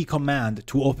no key command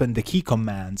to open the key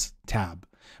commands tab,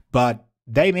 but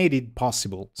they made it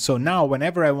possible. So now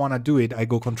whenever I want to do it, I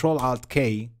go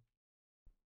Control-Alt-K.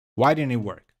 Why didn't it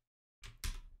work?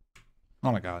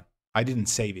 Oh my God, I didn't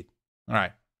save it. All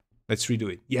right, Let's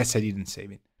redo it. Yes, I didn't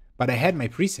save it. But I had my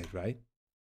preset, right?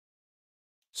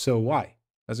 So why?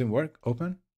 Doesn't work?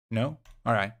 Open? No?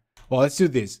 All right. Well, let's do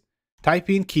this. Type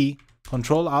in key,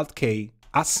 Control-Alt-K,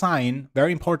 assign.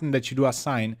 Very important that you do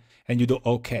assign, and you do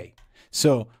OK.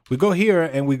 So we go here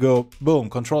and we go, boom,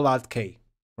 Control-Alt-K,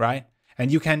 right? And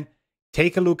you can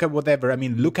take a look at whatever. I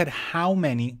mean, look at how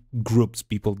many groups,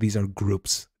 people. These are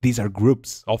groups. These are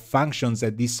groups of functions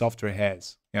that this software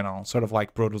has. You know, sort of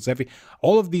like Pro Tools.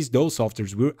 All of these DAW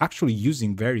softwares, we're actually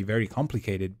using very, very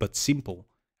complicated but simple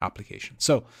applications.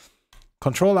 So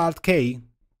Control-Alt-K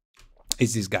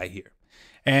is this guy here.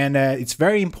 And it's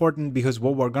very important because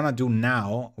what we're going to do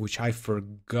now, which I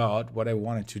forgot what I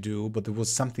wanted to do, but there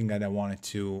was something that I wanted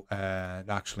to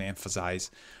actually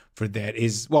emphasize for that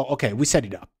is, well, okay, we set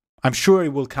it up. I'm sure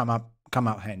it will come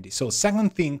out handy. So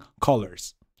second thing,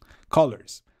 colors.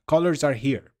 Colors are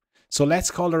here. So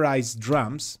let's colorize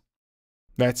drums.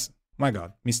 My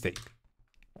God, mistake.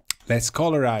 Let's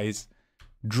colorize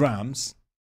drums.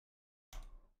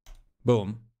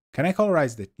 Boom. Can I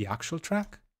colorize the actual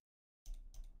track?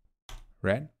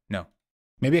 Red? No.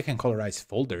 Maybe I can colorize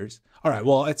folders. All right,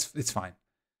 well, it's fine.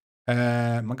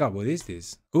 My God, what is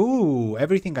this? Ooh,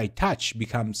 everything I touch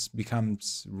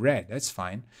becomes red. That's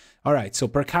fine. All right, so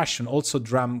percussion, also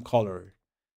drum color.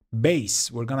 Bass,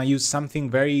 we're gonna use something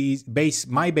very bass.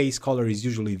 My bass color is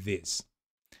usually this.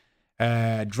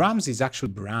 Drums is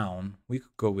actually brown. We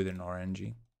could go with an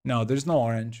orangey. No, there's no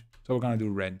orange, so we're gonna do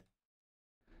red.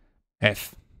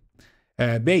 F.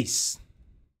 Bass.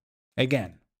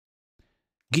 Again.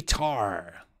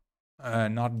 Guitar.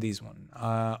 Not this one.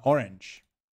 Orange.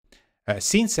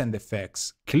 Synths and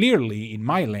effects. Clearly, in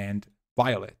my land,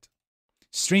 violet.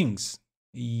 Strings.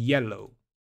 Yellow.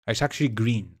 It's actually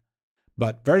green.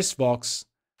 But VerseVox,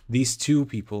 these two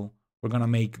people, we're going to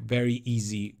make very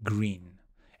easy green.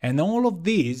 And all of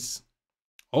these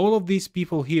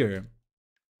people here,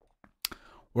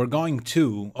 we're going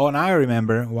to, oh, and I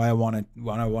remember why I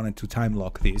wanted to time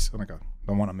lock this. Oh my God, I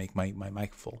don't want to make my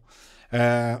mic full.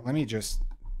 Let me just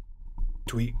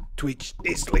twitch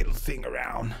this little thing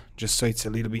around just so it's a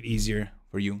little bit easier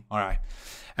for you. All right.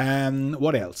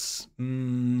 What else?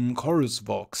 Chorus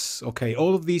Vox. Okay,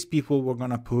 all of these people we're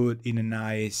gonna put in a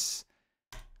nice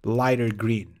lighter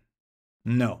green.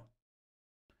 No.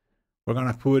 We're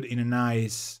gonna put in a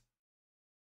nice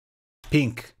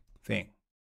pink thing.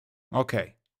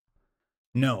 Okay.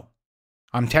 No.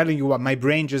 I'm telling you what, my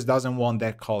brain just doesn't want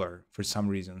that color for some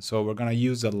reason. So we're gonna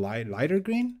use a lighter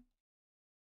green.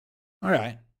 All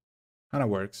right. Kinda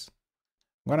works.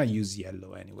 I'm gonna use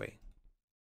yellow anyway.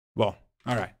 Well,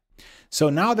 all right. So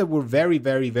now that we're very,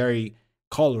 very, very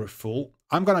colorful,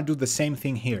 I'm going to do the same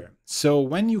thing here. So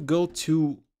when you go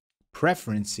to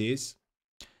preferences,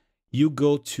 you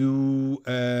go to,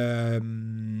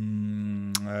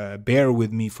 bear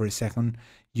with me for a second.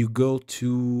 You go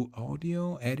to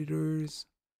audio, editors,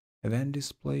 event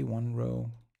display, one row.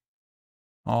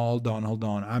 Hold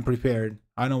on. I'm prepared.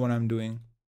 I know what I'm doing.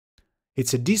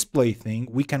 It's a display thing.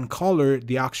 We can color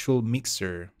the actual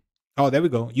mixer. Oh, there we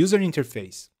go. User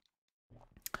interface.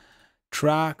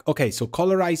 Track. Okay, so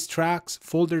colorize tracks,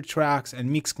 folder tracks,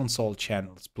 and mix console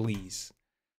channels, please.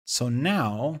 So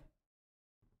now,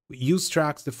 use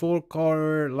tracks, default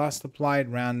color, last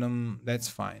applied, random. That's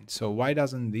fine. So why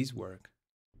doesn't this work?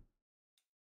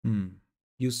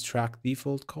 Use track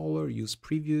default color, use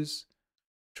previous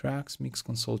tracks, mix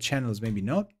console channels. Maybe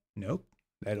not. Nope.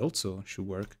 That also should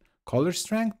work. Color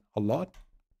strength, a lot.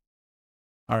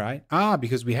 All right. Ah,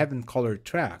 because we haven't colored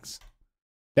tracks.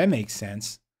 That makes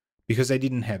sense. Because I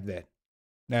didn't have that.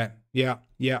 Yeah.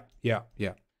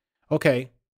 Okay.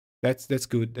 That's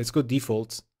good. Let's go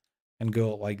defaults and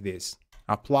go like this.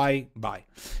 Apply, buy.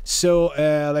 So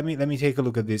let me take a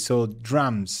look at this. So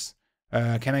drums.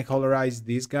 Can I colorize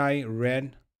this guy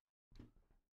red?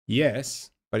 Yes,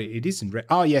 but it isn't red.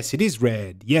 Oh yes, it is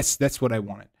red. Yes, that's what I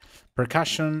wanted.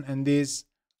 Percussion and this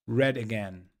red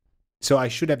again. So I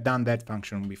should have done that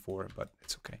function before, but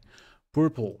it's okay.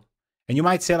 Purple. And you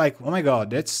might say like, oh my God,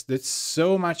 that's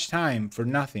so much time for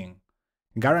nothing.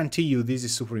 Guarantee you this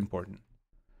is super important.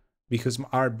 Because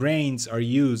our brains are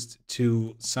used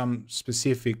to some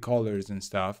specific colors and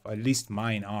stuff. At least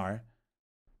mine are.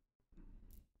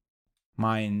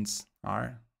 Mines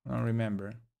are. I don't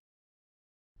remember.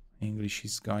 English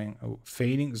is going,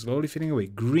 fading, slowly fading away.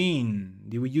 Green.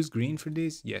 Did we use green for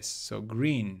this? Yes. So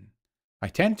green. I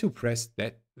tend to press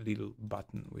that little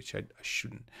button, which I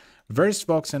shouldn't.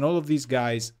 VerseVox and all of these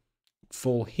guys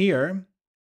fall here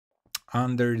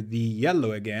under the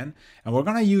yellow again. And we're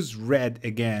going to use red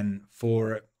again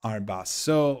for our bass.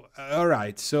 So, all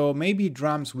right. So maybe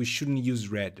drums, we shouldn't use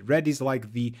red. Red is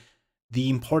like the the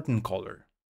important color.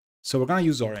 So we're gonna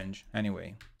use orange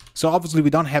anyway. So obviously we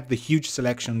don't have the huge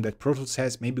selection that Pro Tools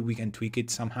has. Maybe we can tweak it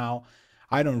somehow.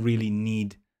 I don't really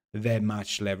need that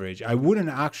much leverage. I wouldn't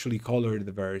actually color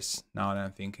the verse now that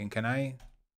I'm thinking. Can I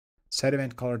set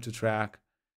event color to track?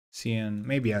 Cyan,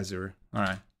 maybe Azure. All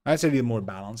right, that's a little more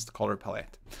balanced color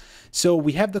palette. So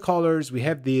we have the colors, we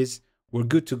have this, we're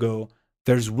good to go.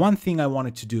 There's one thing I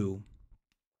wanted to do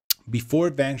before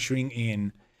venturing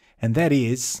in, and that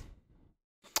is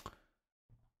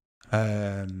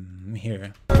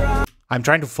here. I'm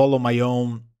trying to follow my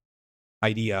own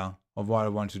idea of what I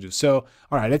want to do. So,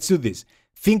 all right, let's do this.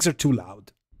 Things are too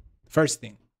loud. First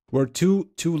thing, we're too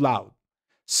loud.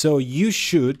 So you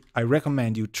should, I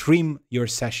recommend you trim your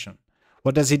session.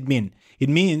 What does it mean? It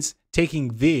means taking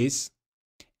this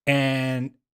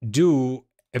and do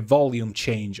a volume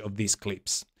change of these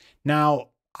clips. Now,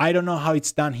 I don't know how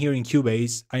it's done here in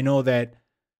Cubase. I know that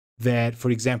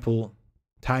for example,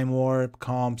 time warp,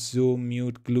 comp, zoom,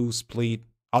 mute, glue, split.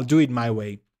 I'll do it my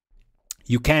way.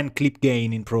 You can clip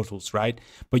gain in Pro Tools, right?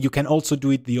 But you can also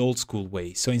do it the old school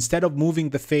way. So instead of moving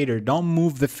the fader, don't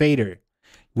move the fader.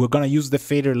 We're gonna use the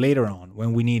fader later on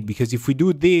when we need, because if we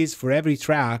do this for every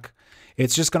track,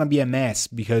 it's just gonna be a mess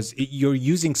because you're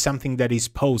using something that is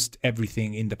post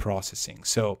everything in the processing.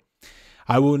 So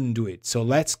I wouldn't do it. So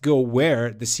let's go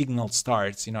where the signal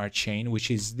starts in our chain, which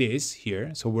is this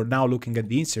here. So we're now looking at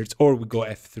the inserts, or we go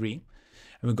F3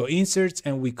 and we go inserts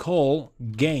and we call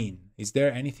gain. Is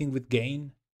there anything with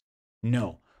gain?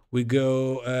 No. We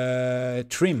go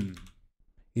trim.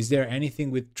 Is there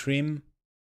anything with trim?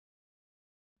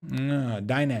 No.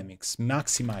 Dynamics,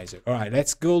 maximizer. All right,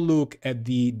 let's go look at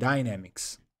the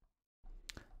dynamics.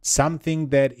 Something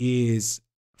that is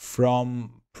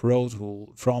from Pro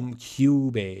Tools, from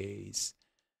Cubase.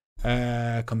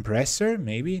 Compressor,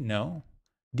 maybe? No.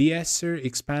 De-esser,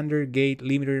 expander, gate,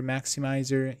 limiter,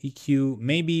 maximizer, EQ,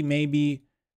 maybe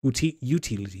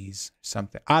utilities,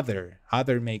 something.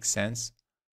 Other makes sense.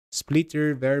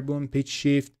 Splitter, verbum, pitch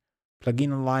shift,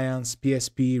 plugin alliance,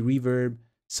 PSP, reverb,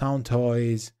 sound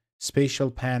toys, spatial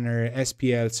panner,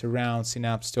 SPL, surround,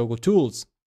 synapse, toggle, tools.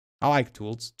 I like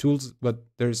tools, but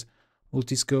there's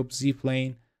multiscope,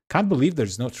 Z-plane. Can't believe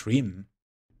there's no trim.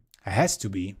 It has to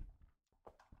be.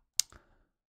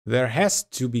 There has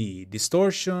to be.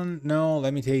 Distortion, no.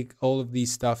 Let me take all of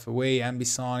these stuff away.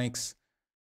 Ambisonics,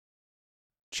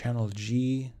 channel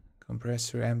G,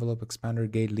 compressor, envelope, expander,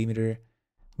 gate, limiter,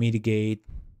 mitigate.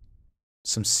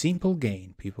 Some simple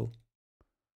gain, people.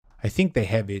 I think they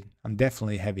have it. I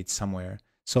definitely have it somewhere.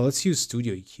 So let's use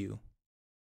Studio EQ.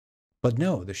 But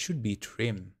no, there should be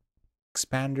trim.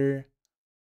 Expander,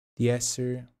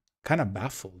 de-esser. Kind of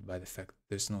baffled by the fact that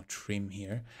there's no trim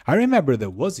here. I remember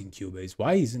there was in Cubase.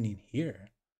 Why isn't it here?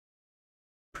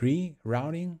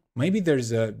 Pre-routing? Maybe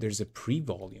there's a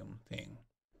pre-volume thing.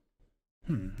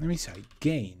 Let me see.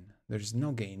 Gain. There's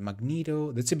no gain.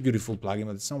 Magneto. That's a beautiful plugin,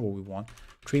 but that's not what we want.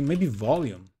 Trim. Maybe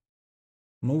volume.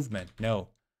 Movement. No.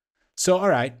 So all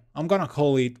right, I'm gonna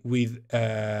call it with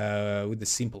the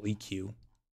simple EQ.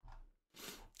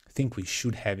 I think we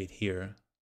should have it here.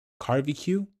 Carve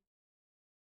EQ.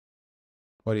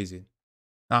 What is it?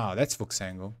 Ah, that's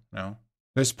Voxango. No.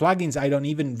 There's plugins I don't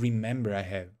even remember I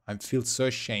have. I feel so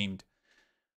ashamed.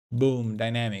 Boom,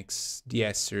 dynamics,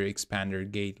 de-esser, expander,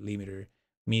 gate, limiter,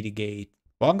 mitigate.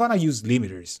 Well, I'm gonna use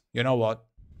limiters. You know what?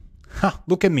 Ha,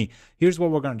 look at me. Here's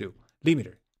what we're gonna do.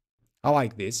 Limiter. I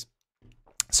like this.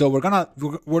 So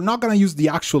we're not gonna use the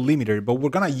actual limiter, but we're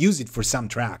gonna use it for some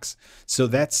tracks. So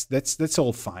that's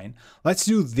all fine. Let's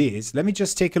do this. Let me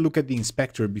just take a look at the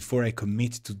inspector before I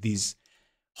commit to this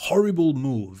horrible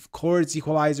move. Chords,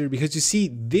 equalizer, because you see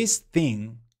this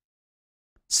thing.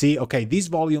 See, okay, this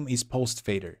volume is post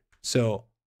fader, so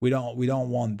we don't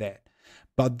want that.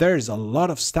 But there's a lot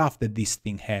of stuff that this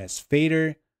thing has.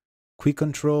 Fader, quick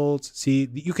controls. See,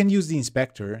 you can use the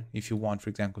inspector if you want, for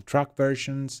example, track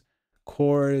versions,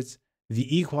 chords,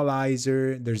 the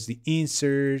equalizer, there's the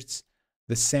inserts,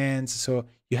 the sends. So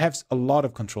you have a lot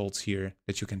of controls here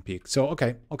that you can pick. So,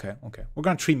 okay. We're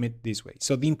gonna trim it this way.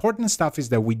 So the important stuff is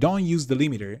that we don't use the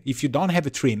limiter. If you don't have a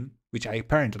trim, which I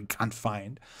apparently can't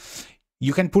find,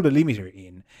 you can put a limiter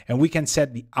in and we can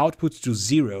set the output to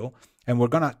 0 and we're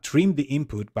gonna trim the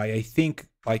input by, I think,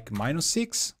 like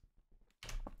 -6.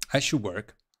 That should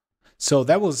work. So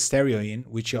that was stereo in,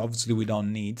 which obviously we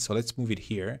don't need. So let's move it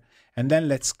here and then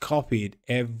let's copy it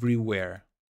everywhere.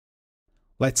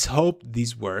 Let's hope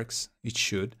this works. It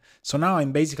should. So now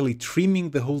I'm basically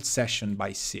trimming the whole session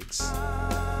by 6.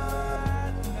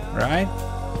 Right?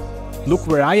 Look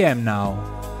where I am now.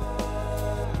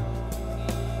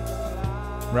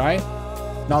 Right?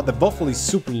 Now the vocal is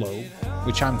super low.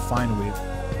 which I'm fine with.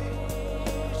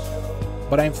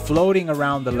 But I'm floating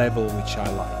around the level which I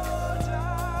like.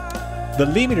 The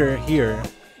limiter here,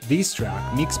 this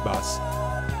track, mix bus,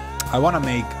 I want to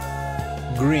make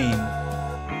green.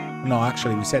 No,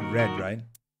 actually we said red, right?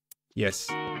 Yes.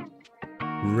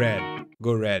 Red.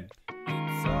 Go red.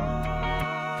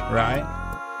 Right?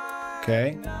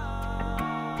 Okay.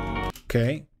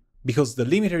 Okay. Because the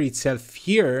limiter itself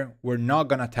here, we're not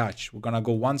gonna touch. We're gonna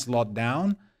go one slot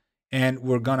down and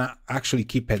we're gonna actually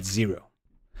keep at 0.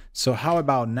 So how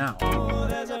about now?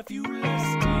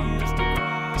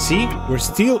 See, we're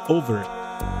still over.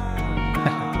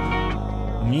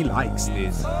 Me likes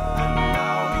this.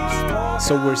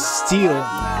 So we're still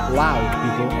loud,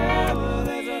 people.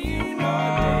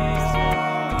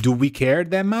 Do we care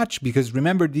that much? Because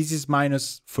remember, this is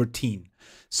minus 14.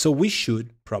 So we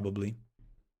should probably.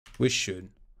 We should.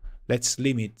 Let's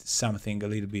limit something a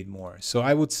little bit more. So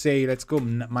I would say let's go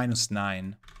minus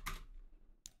 9.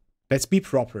 Let's be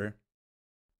proper.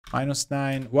 Minus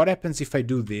 9. What happens if I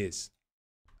do this?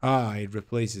 Ah, it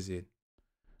replaces it.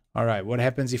 All right, what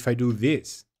happens if I do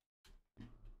this?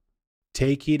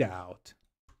 Take it out.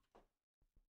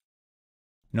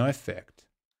 No effect.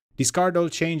 Discard all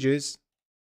changes.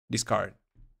 Discard.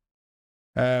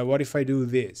 What if I do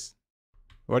this?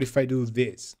 What if I do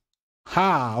this?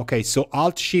 Ha, okay, so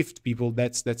Alt-Shift, people,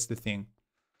 that's the thing.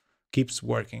 Keeps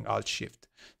working, Alt-Shift.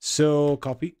 So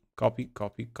copy, copy,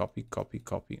 copy, copy, copy,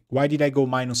 copy. Why did I go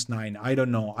minus 9? I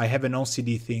don't know. I have an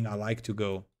OCD thing I like to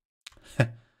go.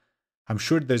 I'm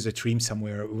sure there's a trim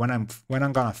somewhere. When I'm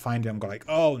gonna find it, I'm gonna like,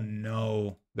 oh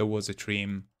no, there was a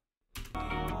trim.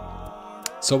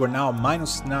 So we're now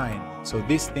minus 9. So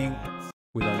this thing,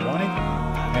 we don't want it.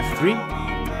 F3.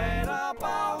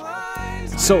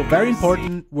 So very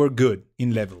important, we're good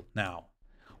in level now.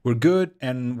 We're good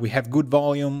and we have good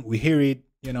volume. We hear it,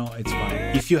 you know, it's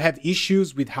fine. If you have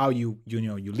issues with how you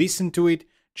listen to it,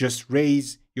 just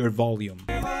raise your volume.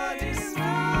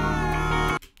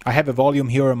 I have a volume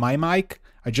here on my mic.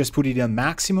 I just put it on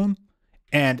maximum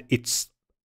and it's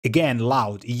again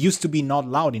loud. It used to be not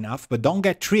loud enough, but don't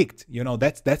get tricked. You know,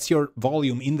 that's your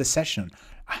volume in the session.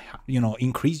 You know,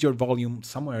 increase your volume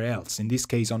somewhere else. In this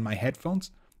case, on my headphones.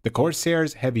 The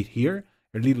Corsairs have it here,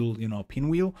 a little, you know,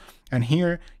 pinwheel, and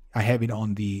here I have it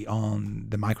on the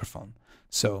microphone.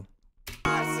 So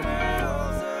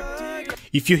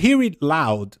if you hear it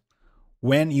loud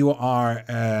when you are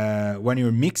when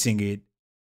you're mixing it,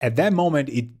 at that moment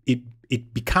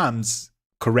it becomes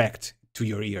correct to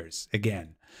your ears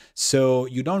again. So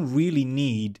you don't really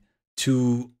need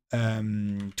to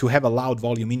have a loud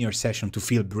volume in your session to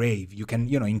feel brave. You can,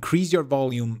 you know, increase your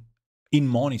volume in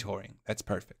monitoring. That's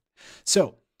perfect.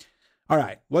 So, all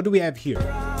right, what do we have here?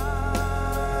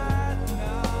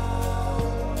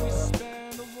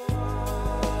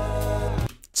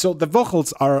 So the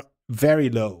vocals are very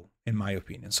low in my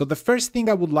opinion. So the first thing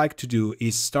I would like to do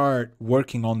is start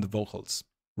working on the vocals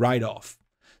right off.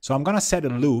 So I'm gonna set a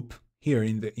loop here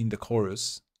in the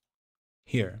chorus.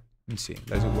 Here, let me see,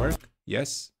 does it work?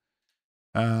 Yes.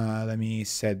 Let me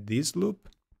set this loop.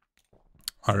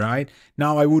 All right.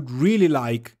 Now I would really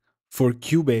like for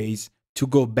Cubase to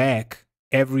go back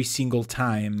every single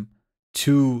time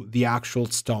to the actual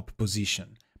stop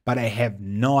position, but I have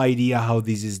no idea how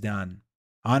this is done,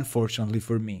 unfortunately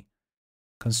for me.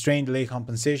 Constraint delay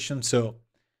compensation. So,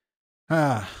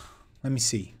 let me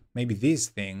see. Maybe this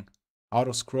thing,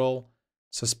 auto scroll,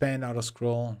 suspend auto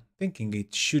scroll. Thinking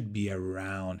it should be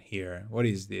around here. What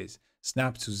is this?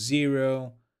 Snap to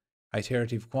 0,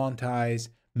 iterative quantize.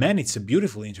 Man, it's a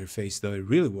beautiful interface though. It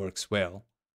really works well.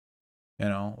 You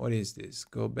know, what is this?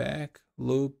 Go back,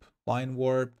 loop, line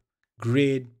warp,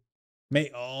 grid.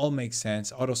 All make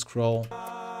sense. Auto scroll.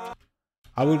 I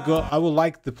would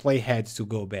like the playhead to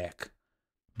go back.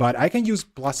 But I can use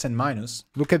plus and minus.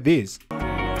 Look at this. You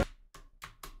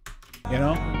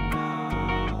know?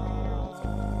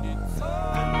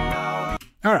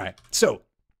 All right. So,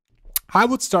 I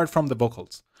would start from the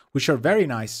vocals, which are very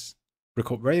nice.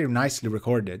 Very nicely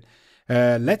recorded.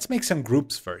 Let's make some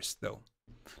groups first, though.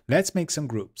 Let's make some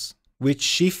groups,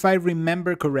 which, if I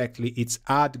remember correctly, it's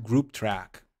add group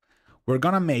track. We're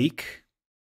gonna make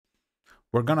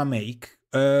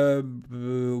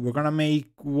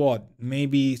what?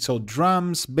 Maybe so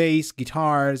drums, bass,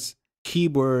 guitars,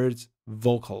 keyboards,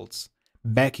 vocals,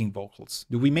 backing vocals.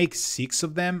 Do we make 6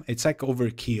 of them? It's like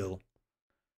overkill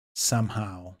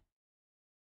somehow.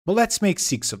 But let's make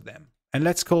 6 of them. And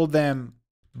let's call them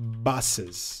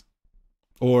buses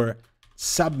or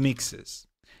submixes.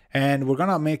 And we're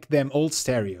gonna make them all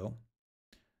stereo.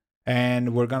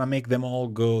 And we're gonna make them all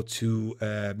go to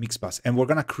mix bus. And we're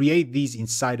gonna create these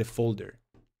inside a folder.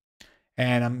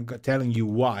 And I'm telling you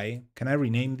why. Can I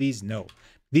rename these? No.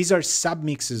 These are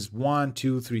submixes 1,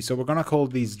 2, 3. So we're gonna call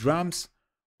these drums.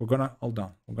 We're gonna hold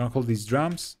on. We're gonna call these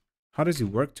drums. How does it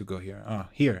work to go here? Ah,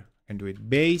 here. I can do it.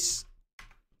 Bass,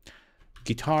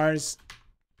 guitars,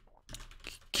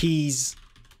 keys,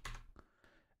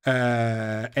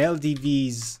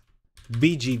 LDVs,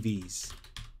 BGVs.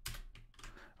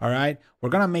 All right, we're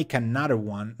gonna make another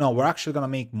one. No, we're actually gonna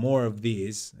make more of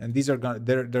these, and these are gonna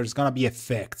there's gonna be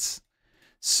effects.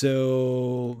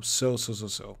 So.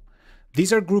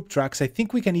 These are group tracks. I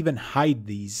think we can even hide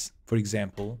these, for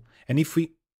example. And if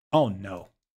we, oh no,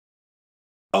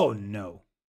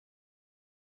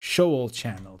 show all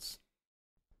channels.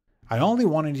 I only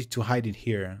wanted it to hide it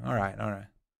here. All right.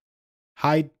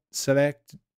 Hide,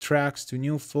 select tracks to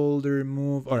new folder,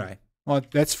 move. All right. Well,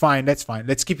 that's fine.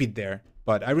 Let's keep it there.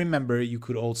 But I remember you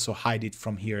could also hide it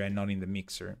from here and not in the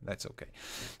mixer. That's okay.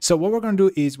 So what we're going to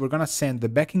do is we're going to send the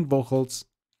backing vocals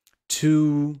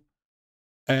to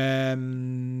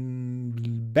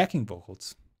backing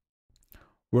vocals.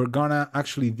 We're gonna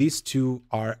actually, these two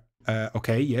are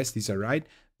okay, yes, these are right.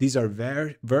 These are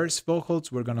verse vocals.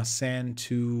 We're gonna send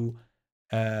to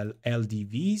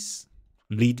LDVs,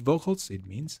 lead vocals, it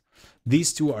means.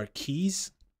 These two are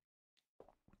keys,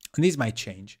 and these might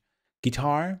change.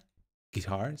 Guitars,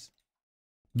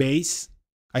 bass.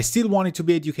 I still want it to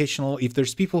be educational. If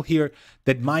there's people here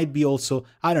that might be also,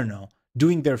 I don't know,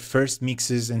 doing their first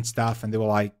mixes and stuff, and they were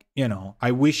like, you know,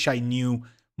 I wish I knew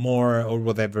more or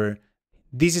whatever.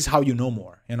 This is how you know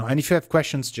more, you know. And if you have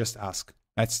questions, just ask.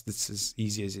 That's as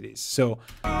easy as it is. So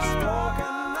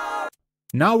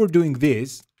now we're doing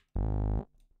this.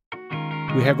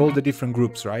 We have all the different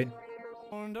groups, right?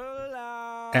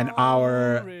 And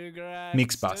our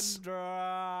mix bus.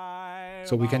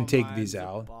 So we can take these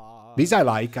out. These I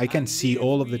like. I can see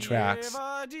all of the tracks.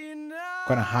 I'm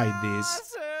gonna hide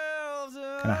this.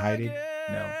 Can I hide it?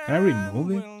 No. Can I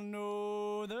remove it?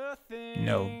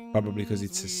 No, probably because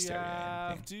it's a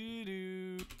stereo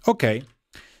thing. Okay,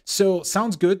 so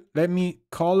sounds good. Let me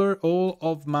color all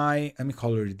of my, let me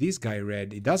color this guy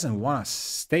red. It doesn't want to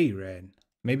stay red.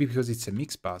 Maybe because it's a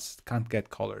mix bus, it can't get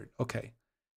colored. Okay,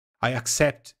 I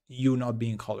accept you not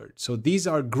being colored. So these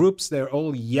are groups, they're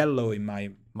all yellow in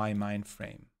my mind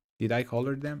frame. Did I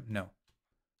color them? No.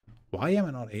 Why am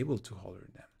I not able to color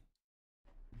them?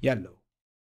 Yellow.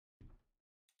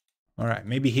 All right,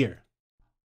 maybe here.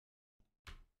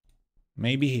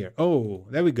 Maybe here. Oh,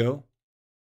 there we go.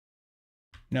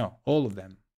 No, all of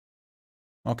them.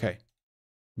 Okay.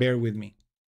 Bear with me.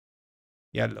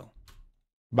 Yellow.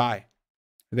 Bye.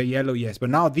 The yellow, yes.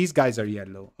 But now these guys are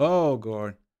yellow. Oh,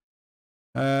 God.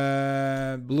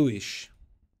 Bluish.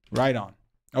 Right on.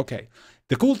 Okay.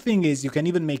 The cool thing is you can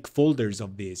even make folders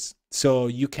of this. So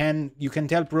you can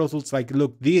tell Pro Tools, like,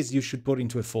 look, this you should put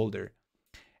into a folder.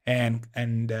 And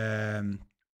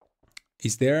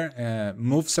is there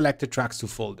move selected tracks to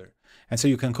folder, and so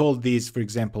you can call these, for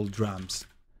example, drums,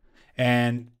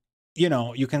 and you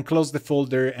know, you can close the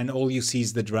folder and all you see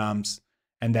is the drums,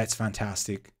 and that's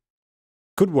fantastic.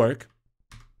 Could work.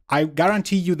 I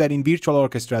guarantee you that in virtual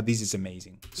orchestra this is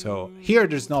amazing. So here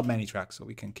there's not many tracks, so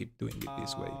we can keep doing it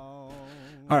this way.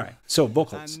 All right, so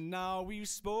vocals.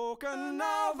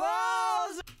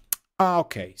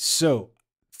 Okay, so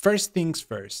first things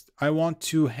first, I want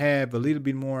to have a little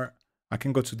bit more. I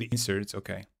can go to the inserts.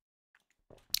 Okay.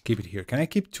 Keep it here. Can I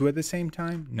keep two at the same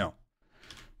time? No.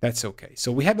 That's okay.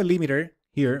 So we have a limiter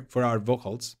here for our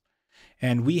vocals.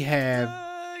 And we have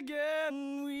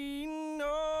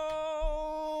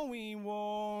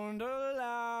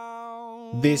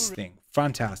this thing.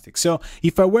 Fantastic. So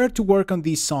if I were to work on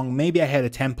this song, maybe I had a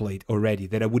template already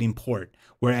that I would import,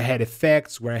 where I had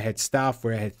effects, where I had stuff,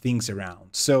 where I had things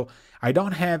around. So I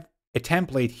don't have a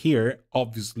template here,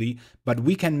 obviously, but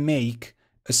we can make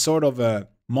a sort of a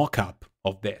mock-up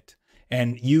of that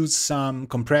and use some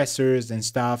compressors and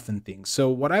stuff and things. So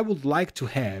what I would like to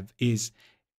have is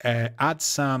add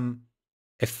some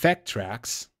effect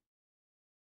tracks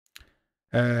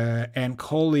and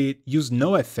call it, use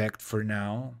no effect for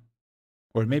now,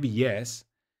 or maybe yes.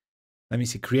 Let me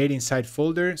see, create inside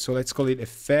folder. So let's call it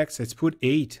effects. Let's put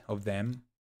 8 of them.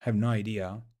 I have no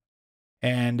idea.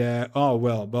 And oh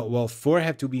well, but 4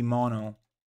 have to be mono,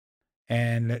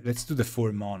 and let's do the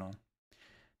 4 mono.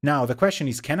 Now the question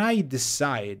is, can I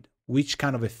decide which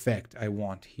kind of effect I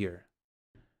want here?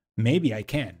 Maybe I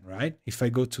can, right? If I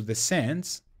go to the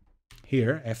sense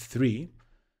here, F3,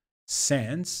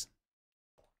 sense,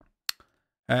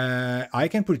 I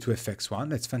can put it to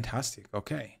FX1. That's fantastic.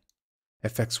 Okay,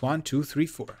 FX1, 2, 3,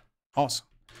 4. Awesome.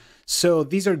 So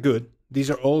these are good.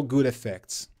 These are all good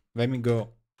effects. Let me go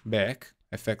back,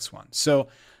 FX1. So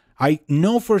I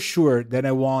know for sure that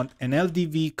I want an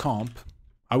LDV comp.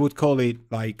 I would call it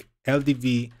like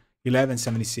LDV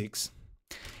 1176.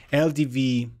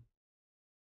 LDV,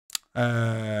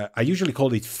 I usually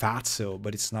call it Fatso,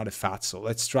 but it's not a Fatso.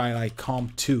 Let's try like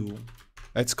comp 2.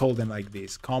 Let's call them like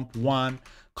this. Comp 1,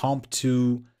 comp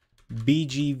 2,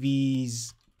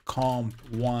 BGVs, comp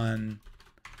 1,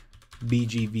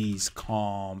 BGVs,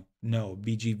 comp, no,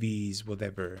 BGVs,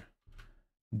 whatever.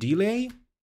 Delay,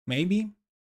 maybe?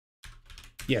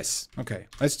 Yes, okay.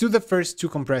 Let's do the first 2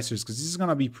 compressors because this is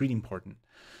gonna be pretty important.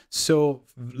 So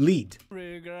lead. So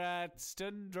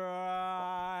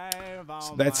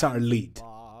that's our lead.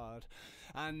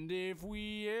 And if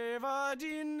we ever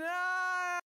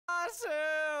deny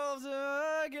ourselves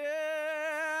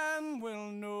again,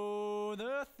 we'll know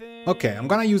the thing. Okay, I'm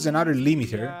gonna use another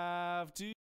limiter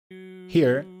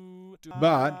here,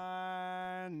 but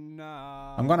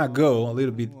I'm gonna go a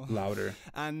little bit louder.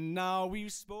 And now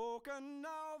we've spoken.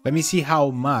 Let me see how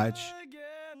much.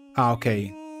 Ah,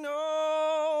 okay.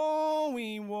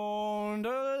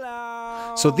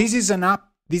 So this is an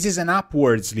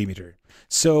upwards limiter.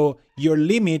 So your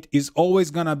limit is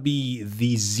always gonna be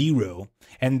the 0,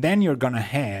 and then you're gonna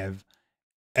have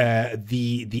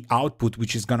the output,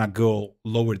 which is gonna go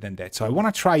lower than that. So I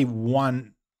wanna try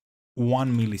one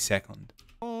millisecond.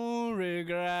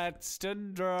 Regrets to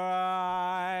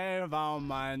drive our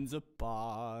minds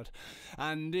apart,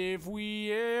 and if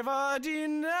we ever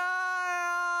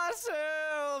deny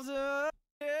ourselves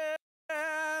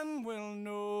again, we'll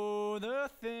know the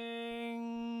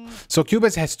thing. So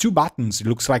Cubase has 2 buttons. It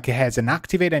looks like it has an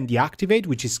activate and deactivate,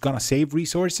 which is gonna save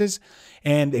resources,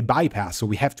 and a bypass. So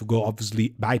we have to go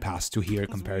obviously bypass to hear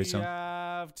comparison. We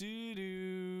have to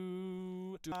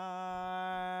do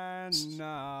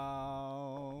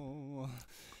now.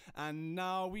 And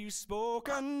now we've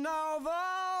spoken our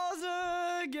vows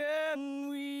again.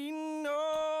 We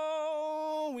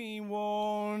know we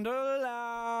won't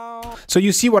allow. So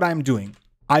you see what I'm doing.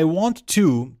 I want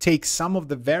to take some of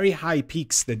the very high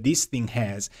peaks that this thing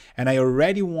has, and I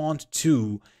already want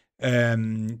to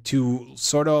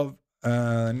sort of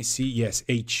let me see. Yes,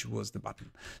 H was the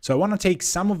button. So I want to take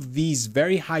some of these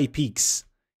very high peaks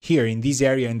here in this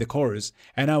area in the chorus,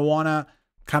 and I want to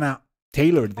kind of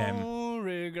tailor them.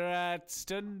 Regrets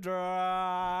to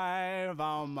drive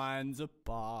our minds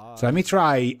apart. So let me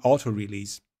try auto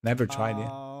release. Never tried it.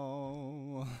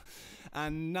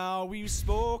 And now we've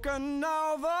spoken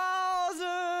our vows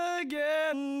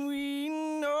again. We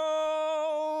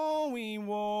know we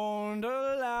won't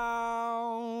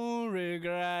allow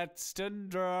regrets to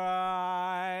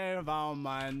drive our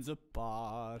minds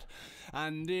apart.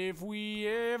 And if we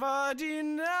ever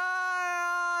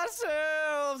deny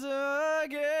ourselves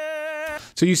again.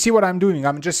 So you see what I'm doing?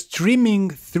 I'm just trimming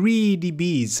 3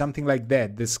 dBs, something like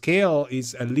that. The scale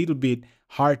is a little bit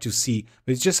hard to see,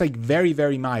 but it's just like very,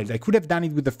 very mild. I could have done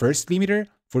it with the first limiter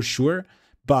for sure,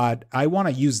 but I want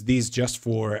to use this just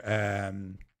for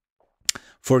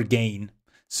gain.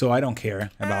 So I don't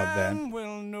care about that.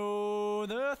 We'll know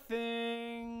the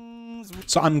things.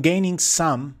 So I'm gaining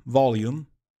some volume,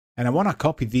 and I want to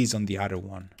copy these on the other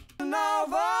one. Now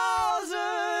vows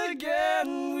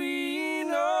again, we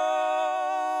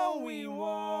know we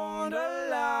won't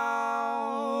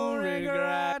allow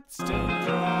regrets to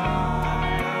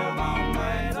drive our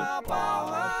minds apart.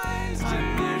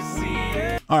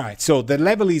 All right, so the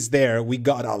level is there. We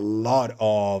got a lot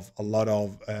of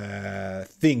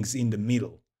things in the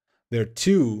middle. There are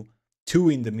two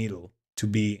in the middle to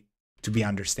be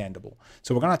understandable.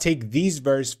 So we're gonna take these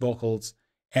verse vocals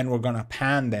and we're gonna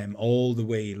pan them all the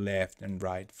way left and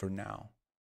right for now.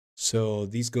 So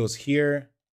this goes here,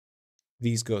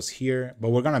 these goes here,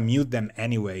 but we're gonna mute them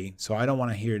anyway, so I don't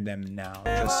want to hear them now.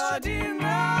 Just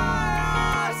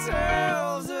deny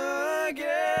ourselves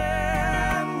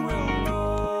again, we'll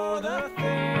know the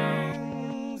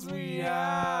things we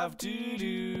have to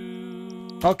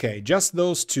do. okay, just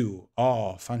those 2.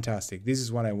 Oh, fantastic! This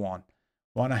is what I want.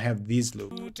 Want to have this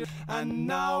loop. And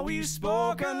now we've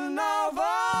spoken our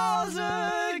vows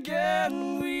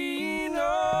again. We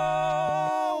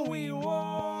know we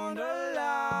won't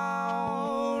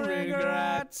allow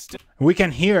regrets to. We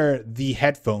can hear the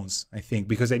headphones, I think,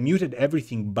 because I muted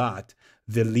everything but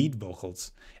the lead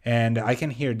vocals, and I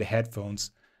can hear the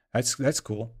headphones. That's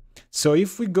cool. So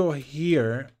if we go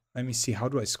here, let me see. How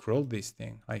do I scroll this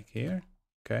thing? Like here?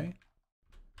 Okay.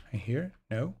 Here?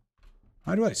 No.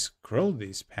 How do I scroll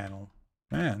this panel?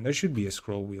 Man, there should be a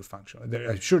scroll wheel function.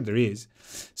 I'm sure there is.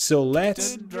 So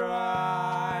let's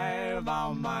drive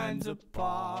our minds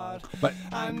apart. But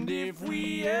and if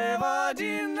we ever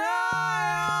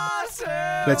deny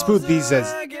ourselves, let's put these as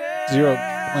 0.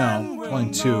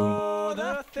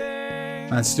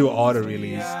 0.2. Let's do auto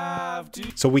release.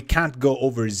 So we can't go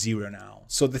over 0 now.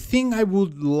 So the thing I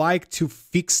would like to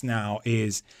fix now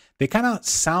is they kind of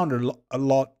sound a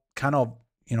lot kind of,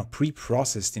 you know,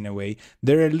 pre-processed in a way.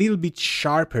 They're a little bit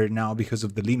sharper now because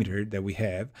of the limiter that we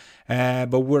have,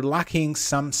 but we're lacking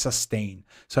some sustain.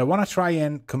 So I want to try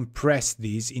and compress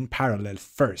these in parallel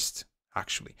first,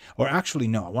 actually. Or actually,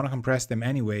 no, I want to compress them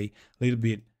anyway, a little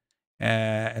bit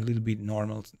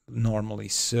normally.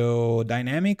 So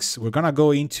dynamics, we're gonna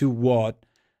go into what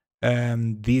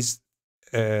this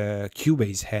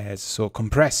Cubase has. So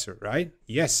compressor, right?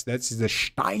 Yes, that's the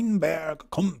Steinberg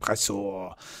compressor.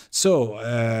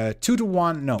 So 2 to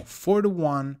 1, no, 4 to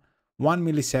 1, 1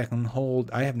 millisecond hold,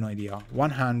 I have no idea,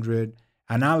 100,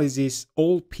 analysis,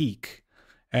 all peak,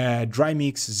 dry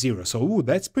mix 0. So ooh,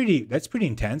 that's pretty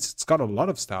intense. It's got a lot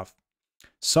of stuff.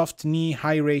 Soft knee,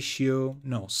 high ratio,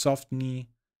 no, soft knee,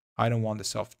 I don't want the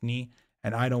soft knee,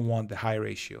 and I don't want the high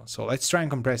ratio. So let's try and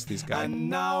compress this guy. And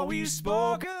now we've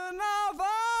spoken of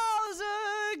ours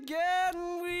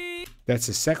again. That's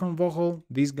the second vocal,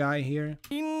 this guy here.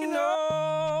 We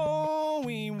know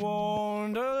we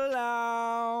won't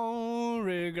allow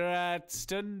regrets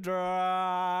to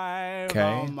drive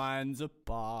our minds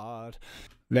apart.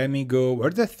 Let me go.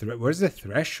 Where's the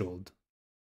threshold?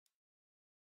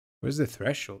 Where's the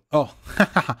threshold? Oh,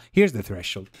 here's the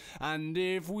threshold. And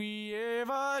if we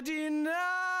ever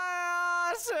deny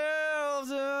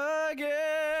ourselves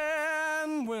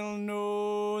again, we'll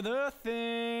know the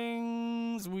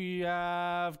things we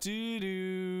have to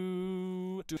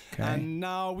do. And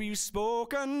now we've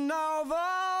spoken of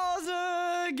ours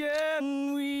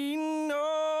again. We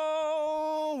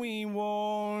know we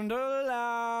won't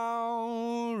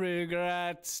allow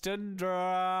regrets to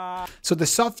drive. So the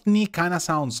soft knee kind of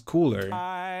sounds cooler.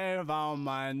 Our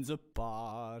minds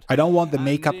apart. I don't want the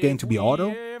makeup gain to be auto.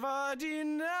 Ever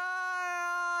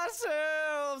deny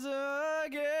ourselves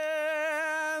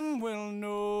again, we'll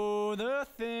know the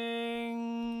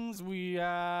things we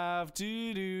have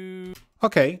to do.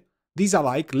 Okay, these I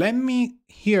like. Let me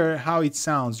hear how it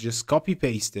sounds, just copy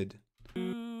pasted.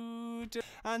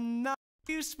 And now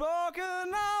you've spoken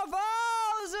of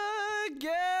ours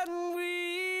again,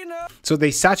 we know. So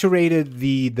they saturated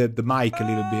the mic a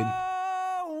little bit.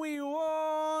 We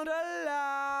won't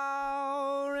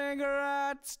allow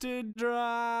regrets to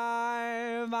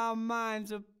drive our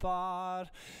minds apart.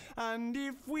 And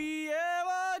if we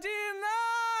ever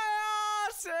deny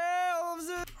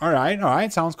ourselves, All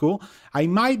right, sounds cool. I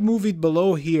might move it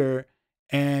below here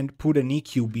and put an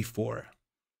EQ before,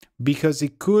 because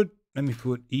it could. Let me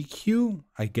put EQ.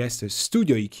 I guess the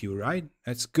studio EQ, right?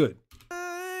 That's good.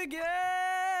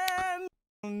 again,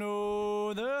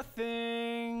 know the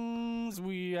things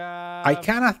we have. I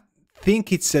kind of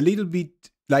think it's a little bit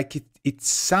like it's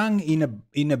sung in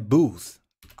a booth.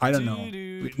 I don't know.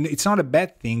 It's not a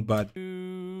bad thing, but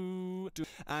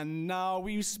and now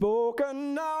we've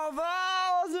spoken of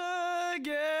ours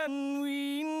again.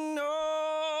 We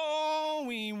know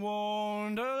we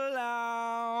won't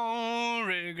allow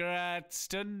regrets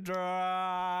to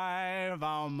drive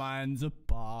our minds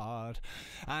apart.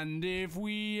 And if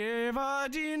we ever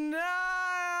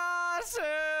deny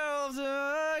ourselves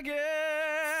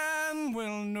again,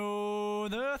 we'll know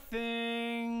the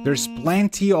things. there's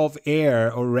plenty of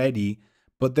air already,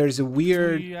 but there's a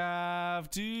weird. We have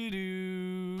to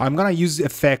do. I'm gonna use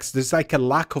effects. There's like a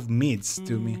lack of mids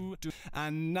to me.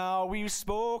 And now we've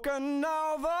spoken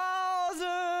of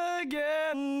ours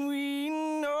again. We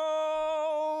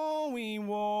know we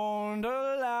won't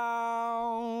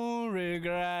allow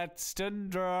regrets to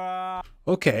drive.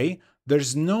 Okay,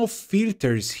 there's no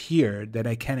filters here that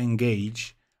I can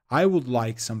engage. I would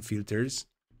like some filters,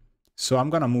 so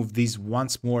I'm gonna move these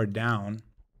once more down.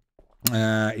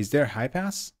 Is there high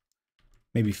pass?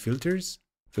 Maybe filters?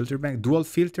 Filter bank? Dual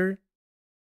filter?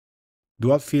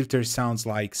 Dual filter sounds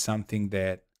like something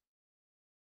that,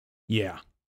 yeah,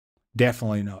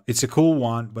 definitely not. It's a cool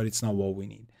one, but it's not what we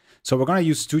need. So we're gonna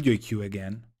use Studio EQ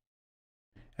again,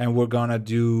 and we're gonna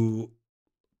do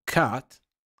cut,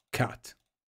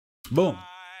 boom.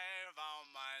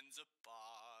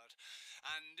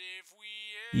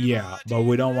 Yeah, but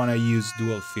we don't want to use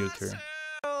dual filter.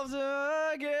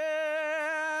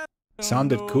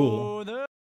 Sounded cool.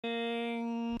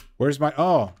 Where's my,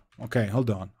 oh, okay, hold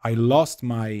on. I lost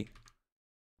my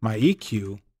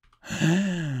EQ.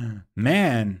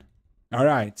 Man. All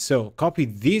right, so copy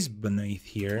this beneath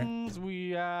here and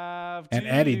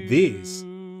edit this.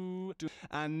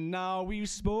 And now we've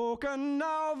spoken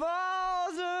of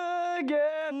ours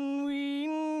again. We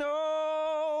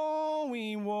know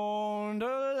we won't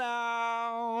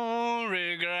allow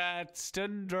regrets regrets to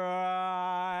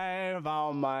drive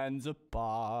our minds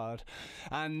apart.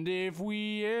 And if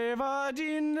we ever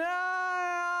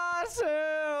deny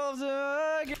ourselves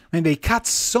again. I mean, they cut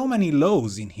so many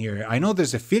lows in here. I know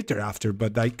there's a filter after,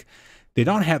 but like they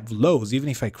don't have lows even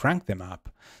if I crank them up.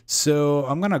 So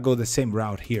I'm gonna go the same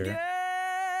route here.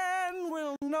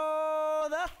 We'll know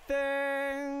the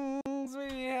things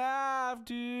we have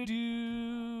to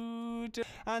do.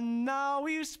 And now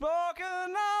we've spoken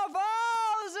our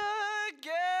vows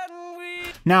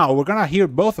again. Now we're gonna hear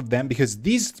both of them because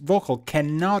this vocal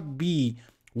cannot be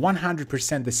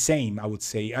 100% the same, I would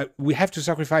say. We have to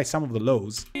sacrifice some of the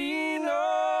lows. We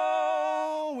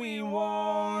know we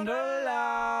won't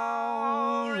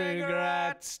allow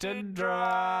regrets to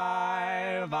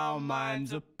drive our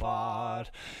minds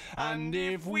apart. And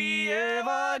if we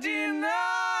ever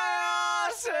deny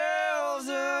ourselves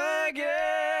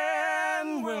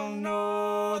again, we'll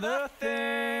know the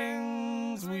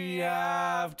things we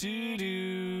have to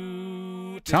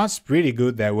do. Sounds pretty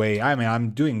good that way. I mean,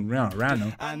 I'm doing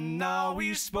random. And now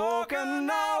we've spoken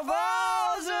our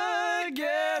vows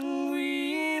again,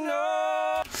 we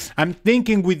know. I'm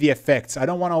thinking with the effects. I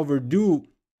don't want to overdo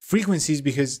frequencies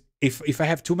because if I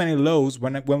have too many lows,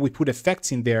 when we put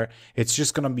effects in there, it's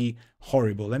just gonna be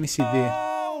horrible. Let me see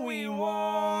the. We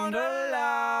won't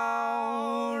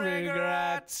allow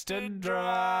regrets to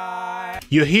drive.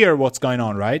 You hear what's going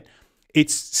on, right?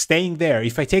 It's staying there.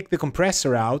 If I take the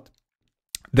compressor out,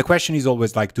 the question is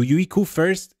always like, do you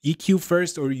EQ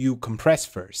first, or you compress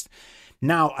first?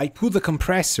 Now I put the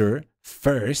compressor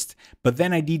first, but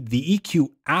then I did the EQ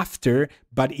after,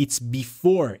 but it's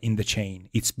before in the chain.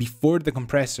 It's before the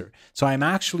compressor. So I'm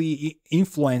actually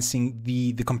influencing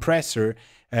the compressor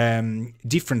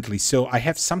differently. So I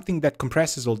have something that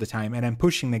compresses all the time and I'm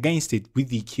pushing against it with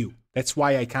the EQ. That's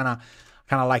why I kind of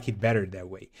like it better that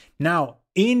way. Now,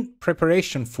 in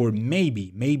preparation for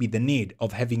maybe the need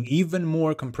of having even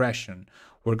more compression,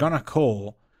 we're gonna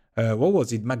call, what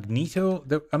was it, Magneto?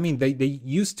 I mean, they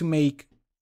used to make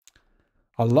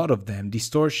a lot of them.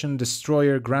 Distortion,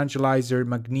 Destroyer, Granulizer,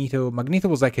 Magneto. Magneto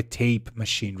was like a tape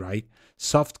machine, right?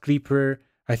 Soft Creeper.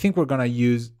 I think we're gonna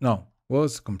use, no, what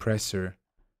was compressor?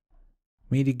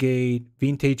 Mitigate,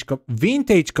 vintage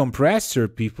compressor,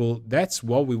 people. That's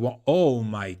what we want. Oh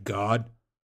my God.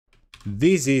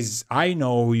 This is, I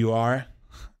know who you are.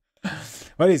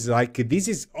 What is like, this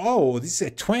is a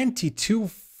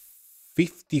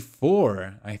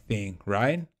 2254, I think,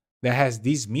 right? That has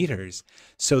these meters.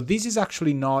 So this is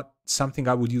actually not something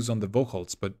I would use on the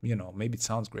vocals, but you know, maybe it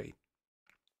sounds great.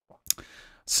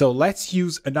 So let's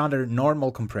use another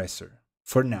normal compressor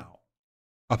for now.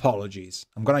 Apologies.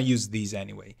 I'm gonna use these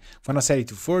anyway. I'm gonna set it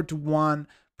to 4 to 1,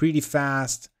 pretty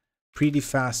fast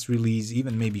release,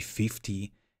 even maybe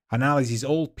 50. Analysis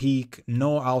all peak,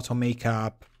 no auto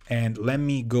makeup, and let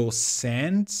me go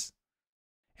sends,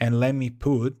 and let me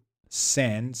put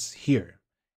sends here,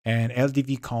 and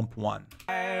LDV comp 1.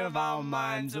 Our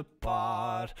minds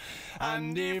apart,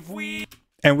 and if we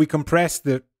compress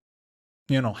the,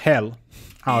 you know, hell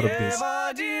out of this.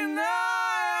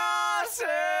 deny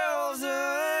ourselves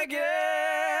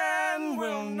again,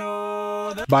 we'll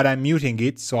know But I'm muting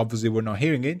it, so obviously we're not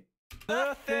hearing it.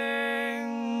 the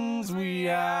things we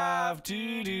have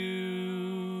to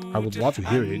do. I would love to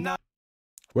hear it.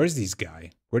 Where's this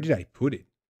guy? Where did I put it?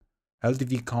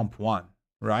 LDV comp 1,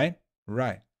 right?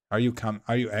 Right. Are you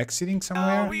exiting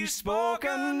somewhere? We've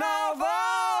spoken our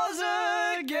vows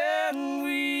again,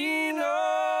 we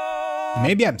know.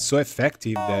 Maybe I'm so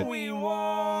effective that. We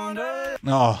won't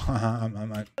Oh,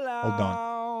 hold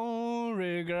on.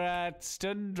 regrets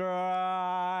to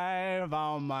drive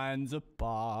our minds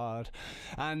apart.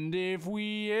 And if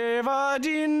we ever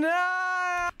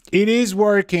deny It is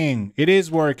working. It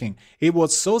is working. It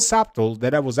was so subtle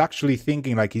that I was actually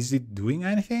thinking, like, is it doing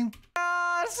anything?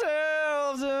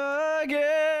 ourselves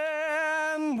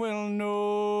again, we'll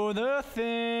know the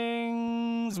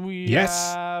things we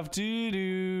Yes. have to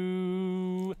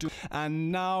do.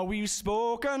 And now we've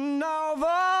spoken our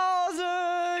vows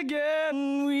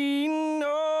again, we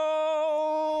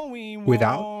know we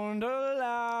Without? won't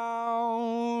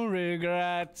allow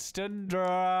regrets to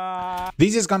drive.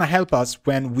 This is gonna help us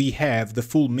when we have the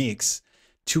full mix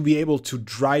to be able to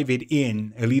drive it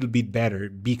in a little bit better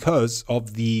because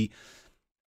of the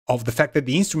fact that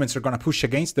the instruments are gonna push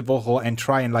against the vocal and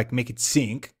try and like make it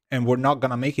sync, and we're not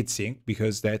gonna make it sync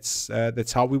because that's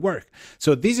how we work.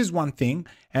 So this is one thing,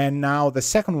 and now the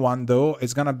second one though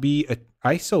is gonna be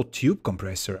I saw tube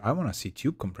compressor. I want to see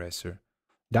tube compressor,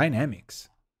 dynamics,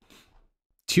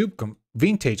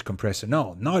 vintage compressor.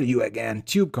 No, not you again.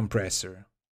 Tube compressor.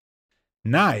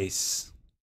 Nice.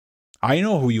 I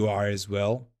know who you are as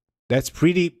well. That's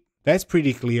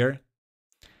pretty clear.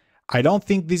 I don't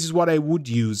think this is what I would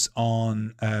use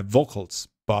on vocals,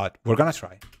 but we're gonna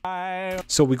try.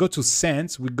 So we go to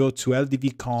Sense, we go to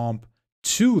LDV Comp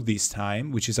 2 this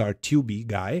time, which is our Tubi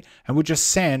guy, and we just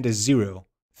send a 0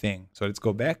 thing. So let's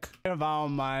go back. Our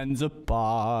minds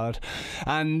apart,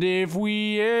 and if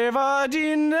we ever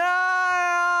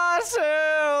deny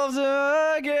ourselves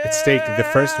again, Let's take the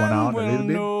first one out a we'll little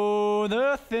bit. know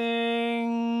the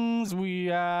things we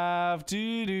have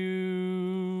to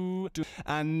do.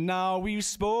 And now we've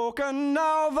spoken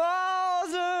our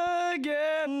vows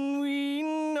again. We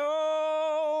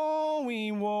know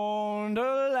we won't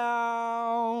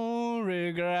allow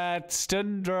regrets to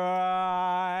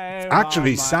drive.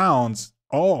 Actually sounds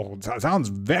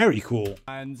very cool.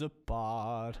 Minds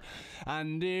apart,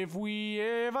 and if we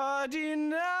ever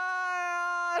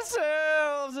deny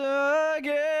ourselves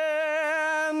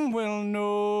again, we'll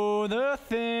know the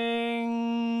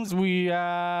things we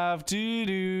have to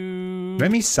do.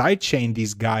 Let me sidechain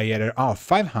this guy at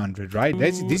 500, right?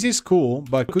 This is cool,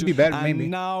 but could be better maybe.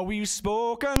 And now we've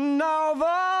spoken our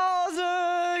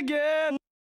vows again.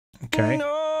 Okay.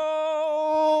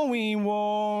 No, we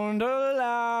won't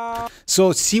allow.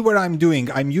 So see what I'm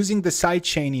doing. I'm using the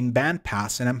sidechain in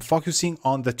bandpass and I'm focusing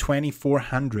on the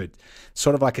 2400,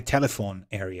 sort of like a telephone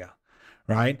area,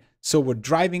 right? So we're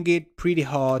driving it pretty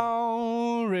hard.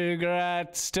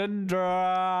 Regrets to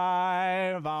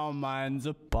drive our minds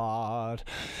apart,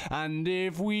 and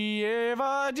if we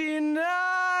ever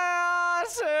deny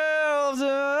ourselves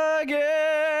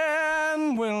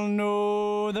again, we'll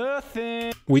know the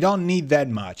thing. We don't need that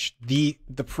much. The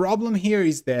problem here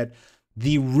is that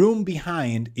the room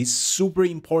behind is super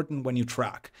important when you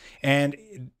track, and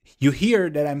you hear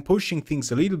that I'm pushing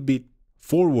things a little bit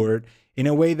forward in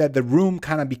a way that the room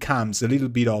kind of becomes a little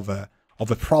bit of a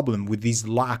problem with this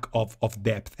lack of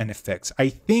depth and effects. I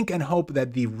think and hope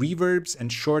that the reverbs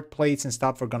and short plates and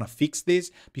stuff are gonna fix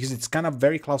this, because it's kind of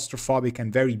very claustrophobic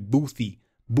and very booty,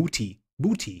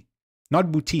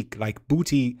 not boutique, like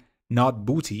booty, not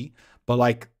booty, but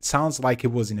like sounds like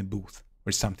it was in a booth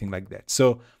or something like that.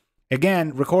 So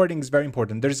again, recording is very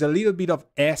important. There's a little bit of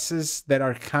S's that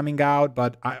are coming out,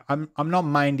 but I'm not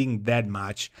minding that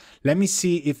much. Let me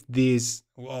see if this,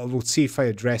 well, we'll see if I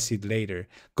address it later.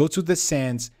 Go to the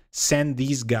Sense, send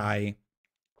this guy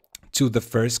to the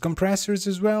first compressors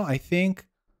as well, I think.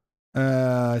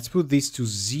 Let's put this to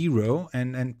 0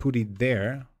 and put it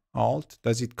there. Alt,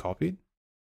 does it copy it?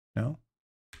 No?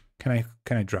 Can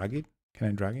I drag it? Can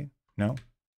I drag it? No?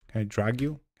 Can I drag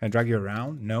you? Can I drag you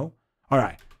around? No? All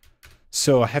right.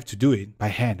 So I have to do it by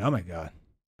hand. Oh my god.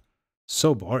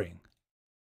 So boring.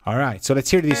 All right, so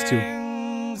let's hear these two.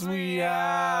 Things we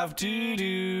have to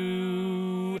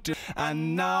do,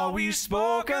 and now we've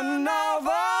spoken our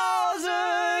vows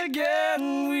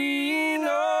again, we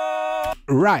know.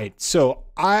 Right, so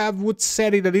I would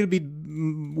set it a little bit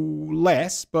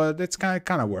less, but that's kind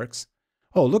of works.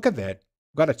 Oh, look at that.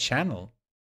 Got a channel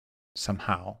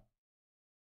somehow.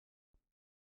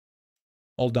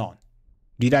 Hold on.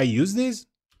 Did I use this?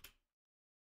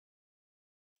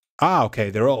 Ah,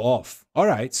 okay, they're all off. All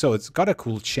right, so it's got a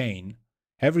cool chain.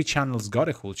 Every channel's got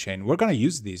a cool chain. We're gonna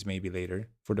use these maybe later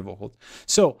for the vocals.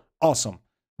 So, awesome.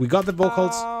 We got the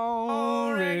vocals.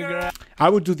 I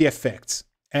would do the effects.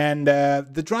 And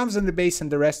the drums and the bass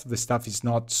and the rest of the stuff is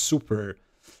not super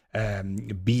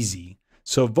busy.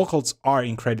 So vocals are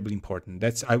incredibly important.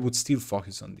 I would still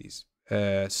focus on these.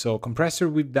 So compressor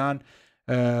we've done.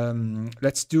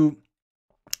 Let's do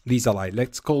these alike.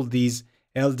 Let's call these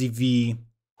LDV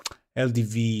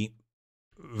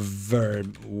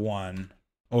verb 1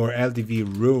 or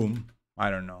LDV room.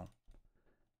 I don't know,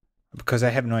 because I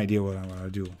have no idea what I'm gonna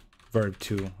do. Verb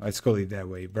 2. Let's call it that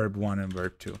way. Verb 1 and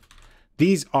verb 2.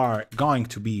 These are going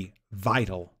to be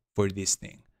vital for this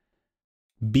thing,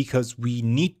 because we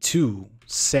need to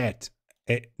set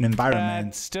an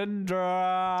environment,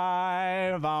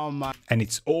 and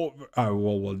it's over.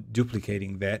 Well,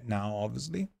 duplicating that now,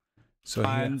 obviously. So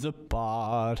minds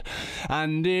apart,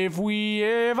 and if we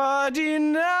ever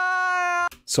deny.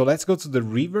 So let's go to the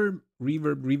reverb.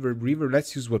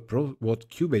 Let's use what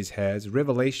Cubase has.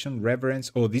 Revelation,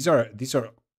 reverence. Oh, these are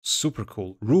super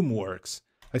cool. Roomworks.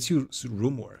 Let's use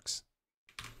Roomworks.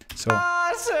 So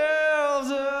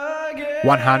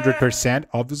 100%,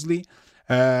 obviously.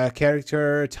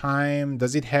 Character time.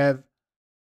 Does it have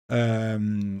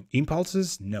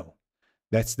impulses? No.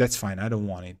 That's fine. I don't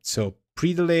want it. So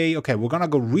pre-delay. Okay, we're gonna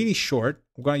go really short.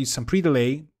 We're gonna use some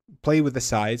pre-delay. Play with the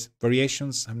size.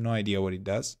 Variations. I have no idea what it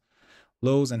does.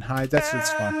 Lows and highs.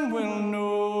 That's fun. We'll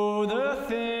know the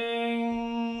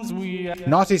things we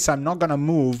Notice I'm not gonna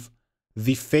move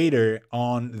the fader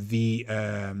on the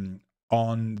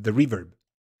reverb.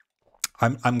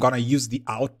 I'm gonna use the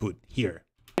output here.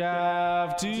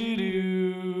 Have to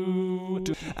do,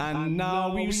 and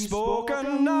now we've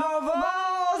spoken of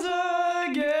ours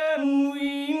again.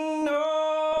 We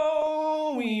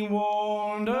know we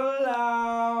won't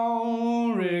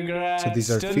allow regrets. So these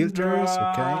are filters,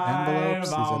 okay, envelopes.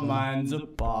 These our are minds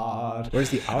apart. Where's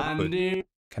the output?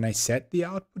 Can I set the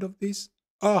output of this?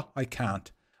 Oh, I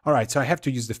can't. All right, so I have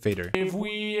to use the fader. If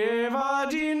we ever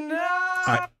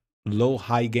deny low,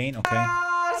 high gain, okay.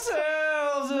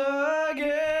 ourselves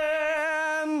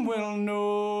again, we'll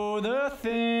know the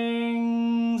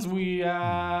things we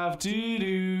have to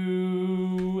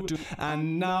do.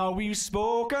 And now we've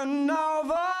spoken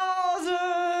of ours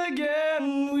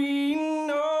again, we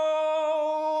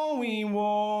know we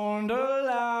won't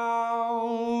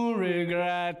allow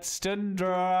regrets to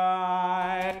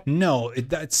dry. No,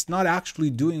 it's not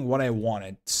actually doing what I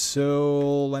wanted.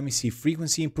 So let me see,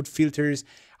 frequency input filters.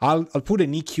 I'll put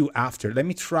an EQ after. Let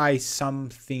me try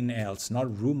something else, not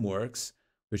Roomworks,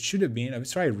 which should have been.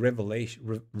 Let's try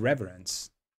reverence.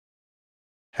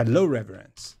 Hello,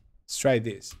 reverence. Let's try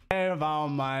this. Our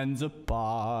minds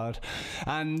apart,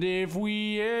 and if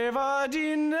we ever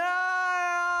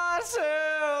deny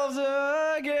ourselves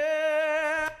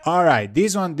again. All right,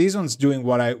 this one's doing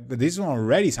what this one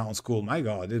already sounds cool. My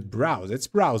God, let's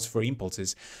browse for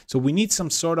impulses. So we need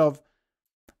some sort of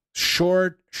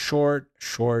short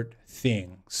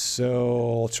thing.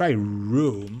 So I'll try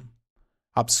room,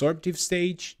 absorptive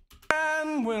stage.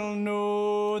 And we'll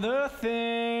know the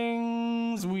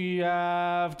things we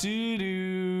have to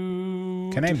do.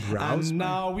 Can I browse? And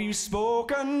now we've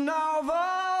spoken of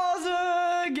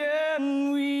ours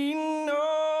again. We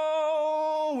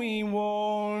know we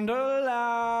won't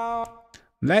allow.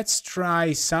 Let's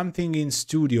try something in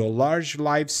studio, large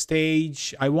live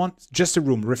stage. I want just a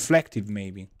room, reflective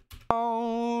maybe.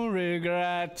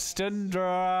 Regrets to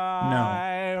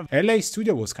drive. No. LA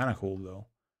studio was kind of cool though.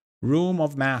 Room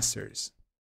of masters.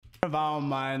 Our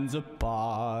minds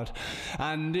apart,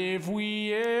 and if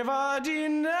we ever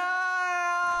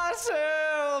deny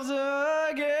ourselves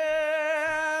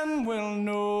again, we'll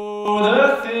know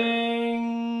the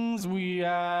things we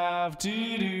have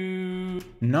to do.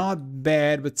 Not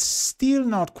bad, but still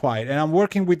not quite. And I'm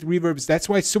working with reverbs. That's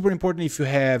why it's super important if you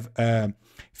have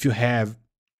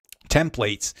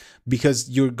templates, because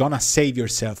you're gonna save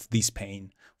yourself this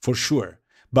pain for sure.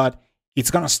 But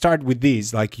it's gonna start with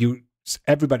this, like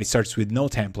everybody starts with no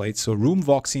templates. So room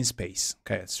vox in space.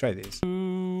 Okay, let's try this.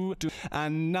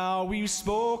 And now we've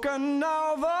spoken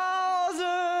of ours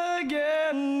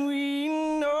again. We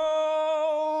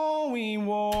know we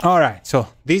won't. All right, so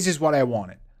this is what I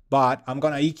wanted, but I'm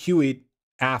gonna EQ it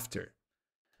after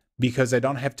because I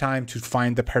don't have time to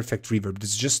find the perfect reverb.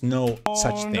 There's just no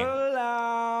such thing.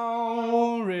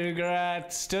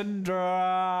 Regrets to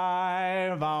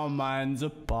drive our minds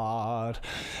apart,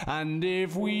 and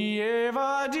if we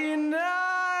ever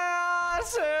deny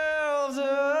ourselves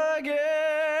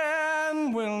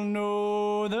again, we'll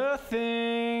know the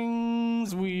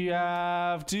things we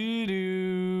have to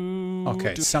do.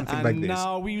 Okay, something like this. And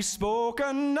now we've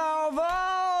spoken of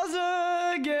ours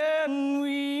again.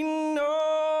 We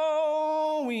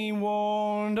know we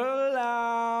won't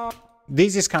allow.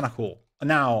 This is kind of cool.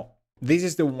 Now, this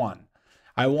is the one.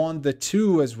 I want the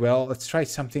two as well. Let's try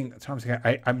something.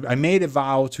 I made a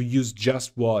vow to use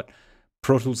just what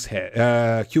Pro Tools has,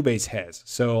 Cubase has.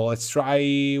 So let's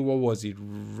try, what was it?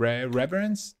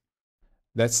 Reverence?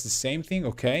 That's the same thing,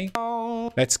 okay.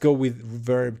 Let's go with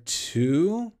Verb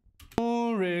 2.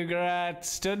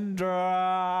 Regrets to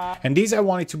drive. And this I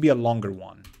want it to be a longer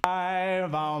one.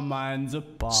 Our minds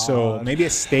apart. So maybe a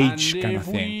stage kind of if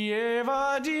thing. we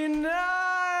ever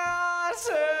deny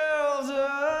ourselves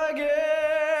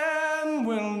again,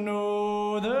 we'll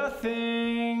know the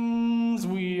things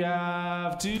we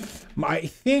have to. I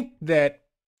think that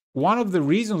one of the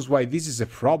reasons why this is a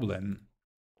problem,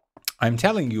 I'm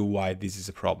telling you why this is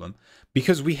a problem,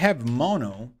 because we have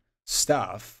mono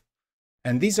stuff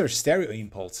and these are stereo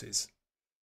impulses.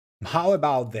 How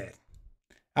about that?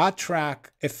 Add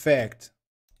track, effect,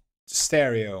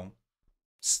 stereo.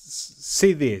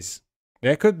 See this.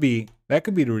 That could be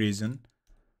the reason.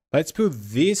 Let's put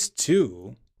these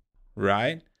two,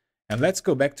 right? And let's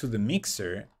go back to the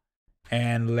mixer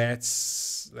and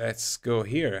let's go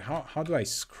here. How do I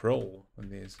scroll with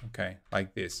this? Okay,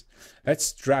 like this.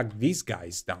 Let's drag these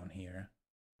guys down here.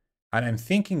 And I'm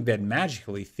thinking that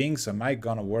magically things might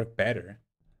gonna work better.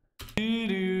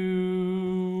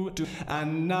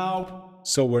 And now,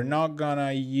 so we're not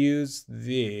gonna use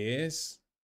this,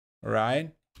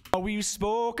 right? We've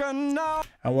spoken now.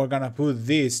 And we're gonna put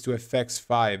this to effects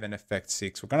 5 and effects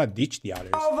 6. We're gonna ditch the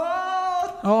others.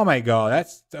 Oh my god,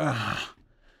 that's...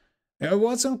 it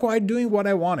wasn't quite doing what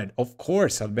I wanted. Of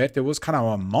course, Alberto, it was kind of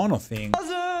a mono thing.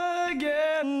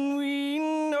 Again, we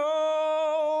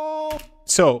know.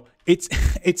 So,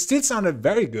 it still sounded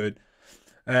very good,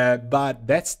 but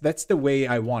that's the way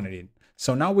I wanted it.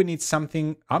 So now we need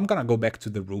something... I'm gonna go back to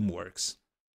the Roomworks.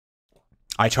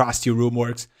 I trust you,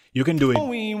 Roomworks. You can do it.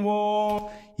 We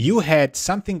won't. You had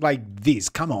something like this.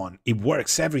 Come on, it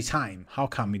works every time. How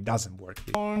come it doesn't work?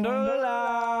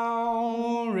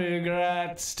 Allow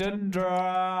regrets to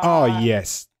drive Oh,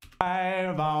 yes.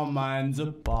 our minds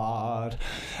apart.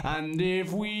 And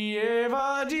if we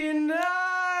ever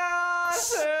deny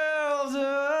ourselves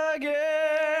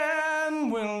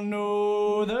again, we'll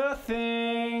know the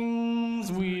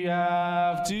things we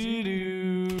have to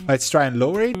do. Let's try and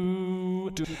lower it.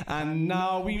 And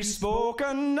now we've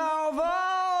spoken our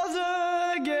vows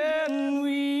again,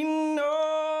 we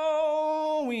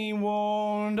know we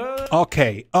won't.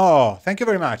 Okay. Oh, thank you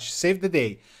very much. Save the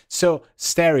day. So,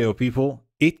 stereo, people,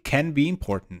 it can be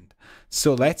important.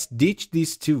 So let's ditch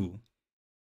these two.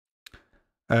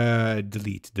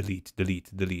 Delete.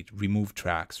 Remove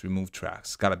tracks.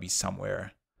 Gotta be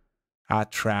somewhere.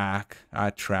 Add track,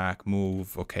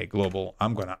 move. Okay, global.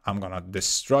 I'm gonna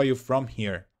destroy you from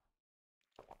here.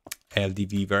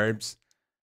 LDV verbs.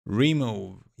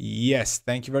 Remove. Yes,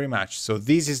 thank you very much. So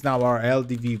this is now our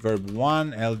LDV verb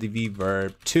 1, LDV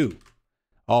verb 2.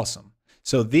 Awesome.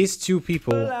 So these two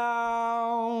people...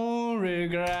 Allow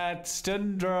regrets to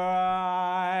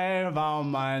drive our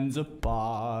minds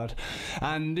apart.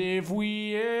 And if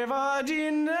we ever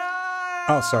deny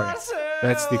Oh, sorry.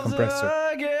 That's the compressor.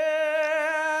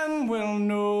 again, we'll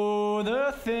know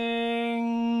the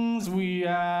things we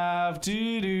have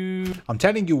to do. I'm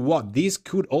telling you what, these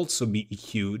could also be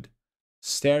EQ'd.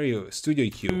 Stereo, studio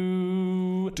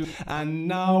EQ. And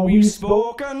now we've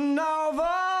spoken our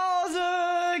vows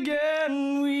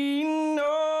again, we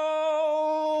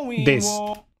know we This.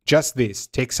 won't Just this.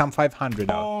 Take some 500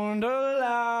 out.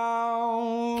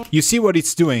 allow. You see what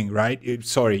it's doing, right?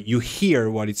 Sorry, you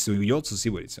hear what it's doing. You also see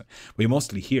what it's doing. But you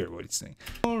mostly hear what it's doing.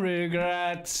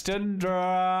 Regrets to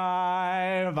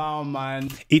drive our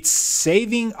minds. It's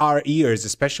saving our ears,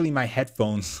 especially my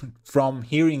headphones, from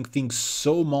hearing things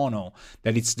so mono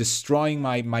that it's destroying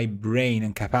my brain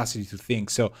and capacity to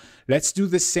think. So let's do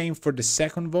the same for the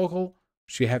second vocal.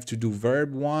 So you have to do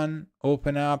verb 1,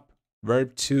 open up,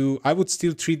 verb 2. I would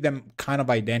still treat them kind of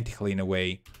identically in a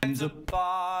way.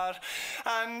 Apart.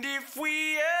 And if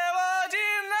we ever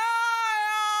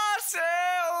deny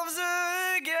ourselves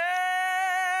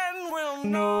again, we'll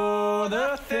know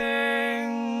the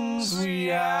things we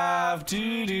have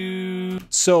to do.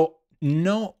 So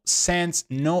no sense,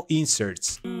 no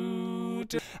inserts.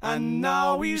 And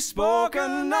now we've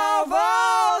spoken our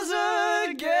vows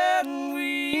again,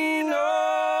 we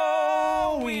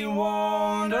know we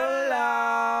won't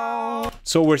allow.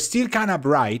 So we're still kind of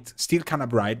bright,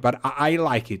 but I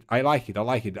like it. I like it.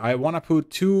 I want to put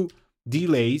 2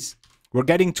 delays. We're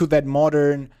getting to that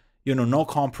modern, you know, no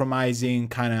compromising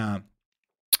kind of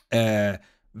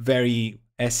very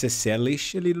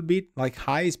SSL-ish a little bit, like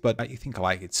highs, but I think I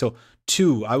like it. So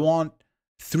 2, I want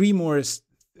 3 more,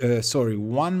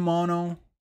 1 mono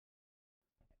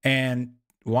and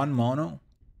 1 mono,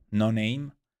 no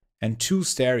name, and 2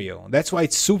 stereo. That's why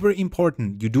it's super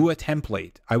important. You do a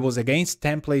template. I was against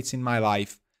templates in my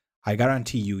life. I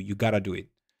guarantee you, you gotta do it.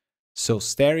 So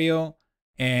stereo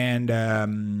and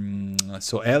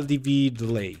so LDV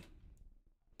delay.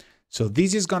 So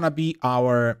this is gonna be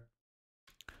our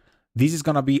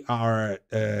LDV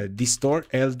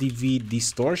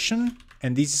distortion,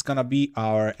 and this is gonna be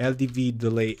our LDV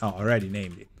delay. Oh, I already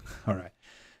named it. All right,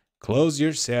 close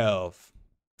yourself,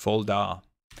 folder.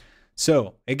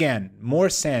 So again, more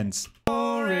sense.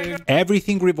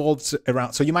 Everything revolves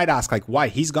around. So you might ask, like, why?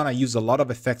 He's gonna use a lot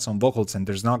of effects on vocals, and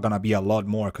there's not gonna be a lot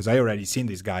more, because I already seen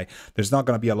this guy. There's not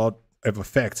gonna be a lot of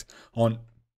effects on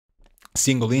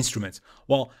single instruments.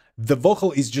 Well, the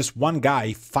vocal is just one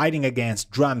guy fighting against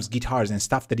drums, guitars, and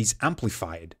stuff that is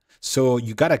amplified. So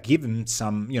you gotta give him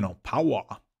some, you know, power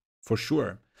for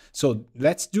sure. So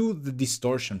let's do the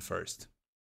distortion first.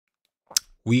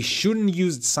 We shouldn't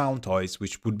use sound toys,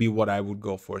 which would be what I would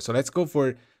go for. So let's go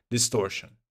for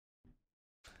distortion.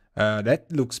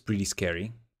 That looks pretty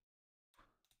scary.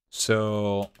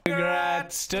 So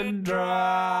Regrets to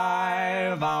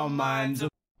drive our minds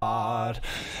apart.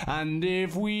 And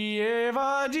if we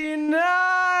ever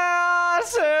deny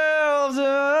ourselves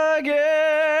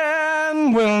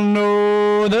again, we'll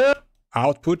know the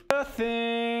output.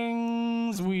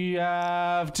 things we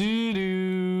have to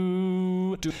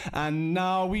do. And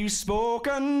now we've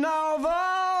spoken our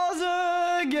vows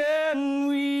again.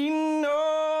 We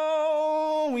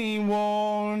know we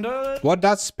won't. What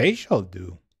does spatial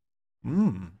do?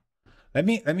 Let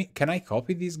me, can I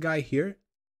copy this guy here?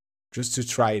 Just to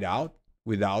try it out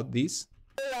without this?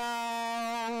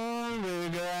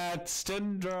 Regrets to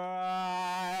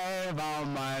drive our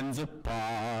minds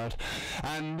apart.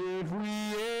 And if we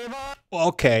ever...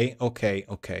 Okay.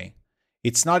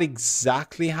 It's not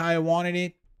exactly how I wanted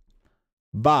it,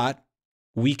 but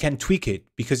we can tweak it.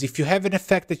 Because if you have an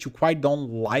effect that you quite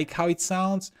don't like how it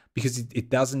sounds, because it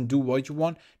doesn't do what you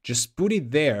want, just put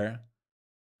it there.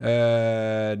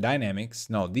 Dynamics,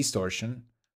 no, distortion.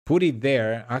 Put it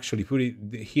there. Actually, put it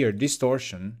here,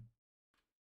 distortion.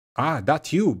 Ah, that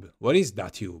tube. What is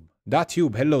that tube? That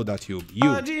tube. Hello, that tube.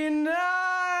 You.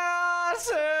 Deny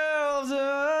ourselves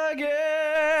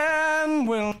again.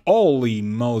 We'll Holy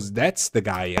Mose, that's the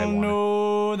guy I wanted.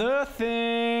 know the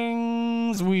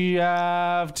things we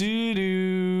have to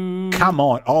do. Come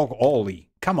on, Ollie.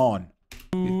 Come on.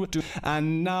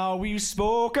 And now we've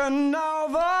spoken our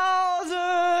vows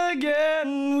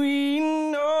again. We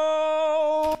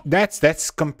know.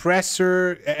 That's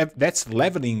compressor. That's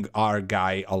leveling our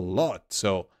guy a lot.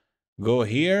 So go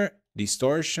here,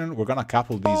 distortion. We're gonna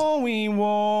couple these. Oh, we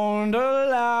won't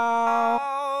allow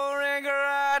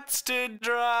regrets to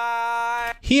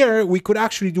drive Here we could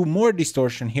actually do more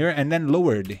distortion here and then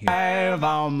lower it here.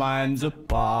 our minds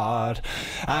apart.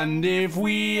 And if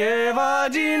we ever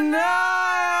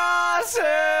deny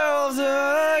ourselves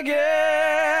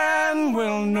again,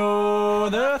 we'll know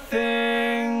the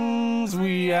things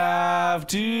we have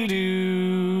to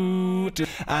do.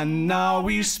 And now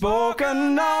we've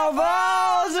spoken our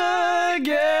vows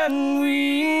again.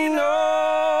 We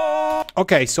know.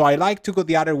 Okay, so I like to go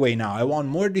the other way now. I want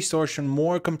more distortion,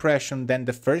 more compression than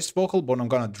the first vocal, but I'm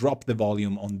gonna drop the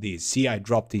volume on this. See, I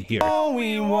dropped it here. Oh,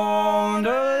 we won't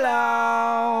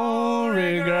allow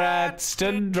regrets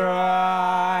to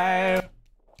drive.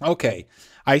 Okay,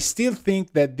 I still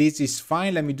think that this is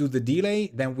fine. Let me do the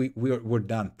delay, then we're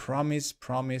done. Promise.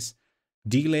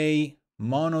 Delay,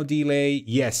 mono delay.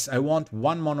 Yes, I want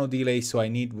one mono delay, so I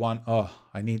need one.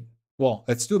 Well,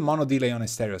 let's do mono delay on a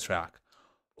stereo track.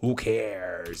 Who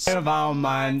cares? Of our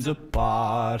minds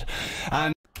apart.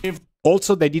 And if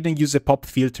Also, they didn't use a pop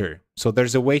filter, so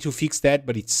there's a way to fix that,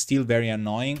 but it's still very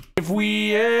annoying.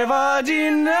 we ever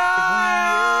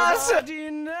deny us,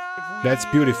 That's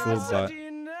beautiful, but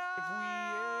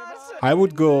I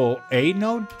would go A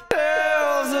note.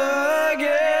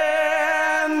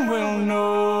 again, we'll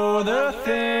know the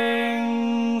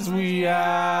things we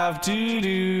have to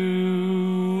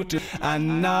do.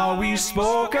 And now we've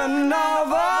spoken our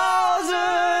vows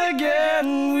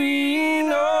again. We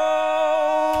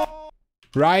know.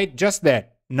 Right, just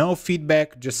that. No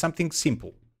feedback, just something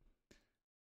simple.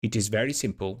 It is very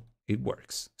simple. It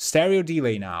works. Stereo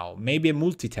delay now. Maybe a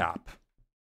multi-tap.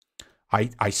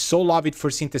 I so love it for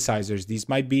synthesizers. This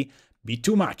might be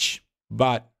too much.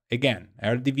 But again,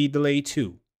 RDV delay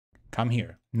too. Come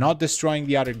here. Not destroying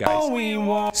the other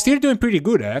guys. Still doing pretty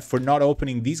good, for not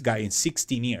opening this guy in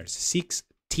 16 years.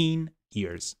 16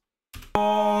 years.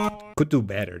 Could do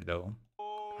better though.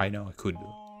 I know I could do.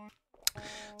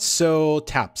 So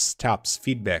taps,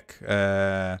 feedback.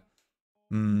 This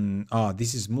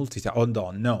is multi-tap. Hold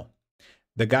on, no.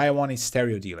 The guy I want is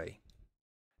stereo delay.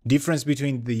 Difference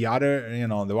between the other,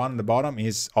 the one on the bottom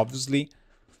is obviously,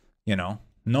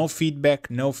 no feedback,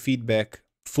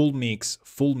 full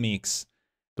mix.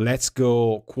 Let's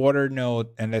go quarter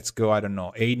note and let's go, I don't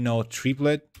know, 8-note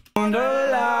triplet. Don't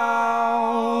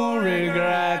allow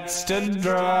regrets to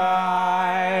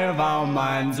drive our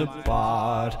minds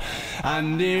apart.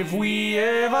 And if we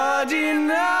ever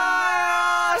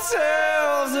deny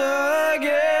ourselves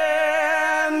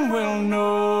again, we'll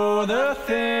know the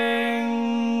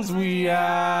things we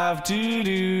have to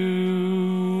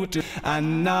do.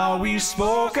 And now we've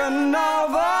spoken our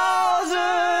vows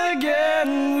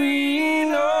again, we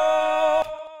know.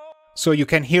 So you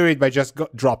can hear it by just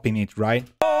dropping it, right?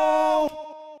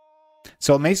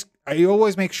 So I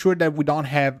always make sure that we don't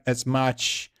have as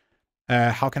much,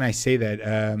 how can I say that?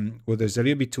 Well, there's a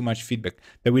little bit too much feedback.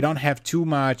 That we don't have too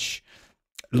much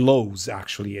lows,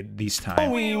 actually, at this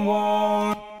time. We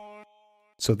won't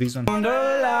So this one...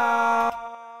 allow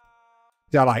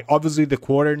Yeah, like, obviously the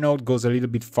quarter note goes a little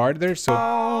bit farther, so...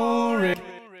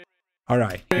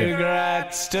 Alright, here.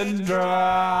 regrets to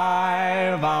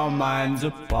drive our minds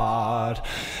apart.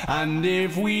 And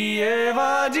if we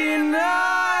ever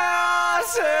deny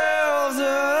ourselves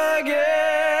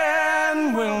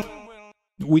again, we'll...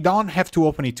 We don't have to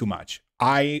open it too much.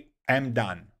 I I'm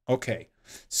done. Okay.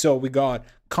 So we got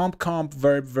comp,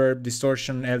 verb,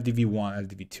 distortion, LDV1,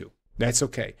 LDV2. That's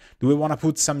okay. Do we want to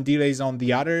put some delays on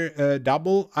the other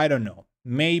double? I don't know.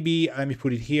 Maybe let me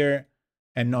put it here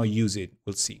and not use it.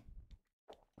 We'll see.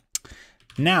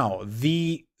 Now,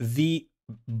 the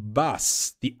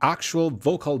bus, the actual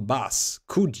vocal bus,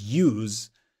 could use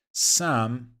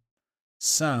some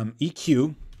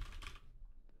EQ.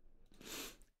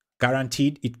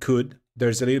 Guaranteed it could.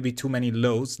 There's a little bit too many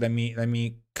lows. Let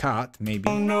me cut maybe.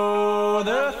 Know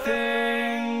the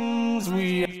things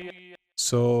we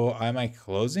So am I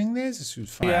closing this? This should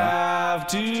fine. have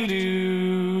to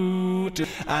do,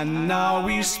 and now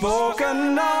we've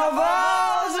spoken of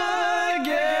ours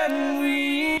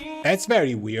again. That's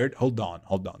very weird. Hold on.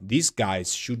 These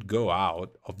guys should go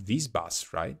out of this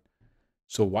bus, right?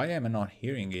 So why am I not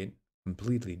hearing it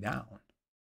completely down?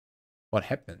 What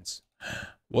happens?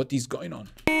 What is going on?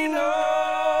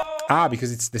 Ah,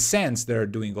 because it's the sense that are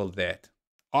doing all that.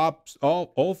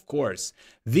 Of course.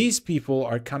 These people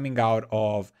are coming out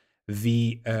of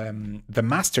the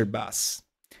master bus.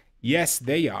 Yes,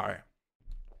 they are.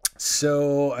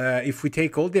 So if we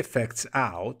take all the effects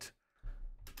out,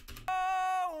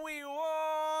 We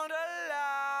won't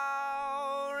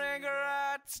allow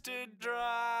regrets to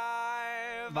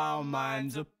drive our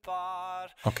minds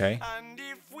apart. okay. And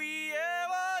if we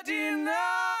ever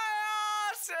deny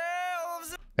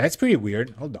ourselves That's pretty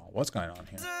weird. Hold on, what's going on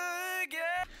here?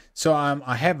 again, So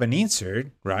I have an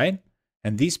insert, right?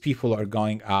 And these people are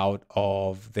going out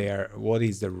of their, what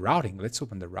is the routing? Let's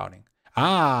open the routing.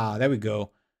 Ah, there we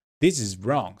go. This is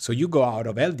wrong. So you go out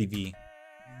of LDV,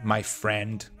 my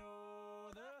friend.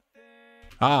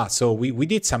 Ah, so we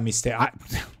did some mistake.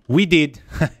 We did.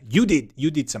 You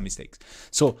did some mistakes.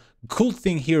 So cool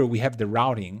thing here, we have the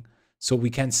routing. So we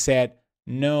can set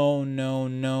no.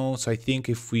 So I think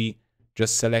if we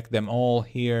just select them all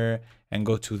here and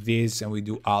go to this and we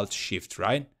do Alt Shift,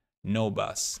 right? No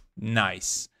bus.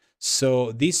 Nice.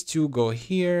 So these two go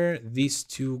here. These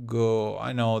two go.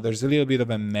 I know there's a little bit of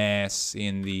a mess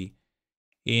in the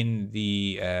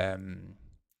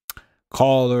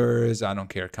colors. I don't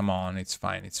care. Come on, it's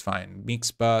fine. It's fine.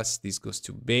 Mix bus. This goes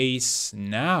to bass.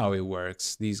 Now it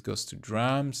works. This goes to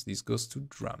drums. This goes to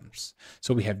drums.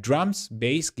 So we have drums,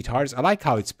 bass, guitars. I like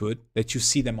how it's put that you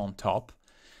see them on top.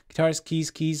 Guitars,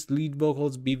 keys, lead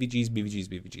vocals,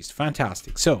 BVGs.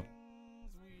 Fantastic. So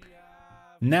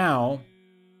now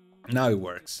it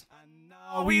works.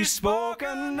 now we've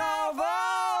spoken of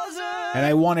ours And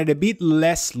I wanted a bit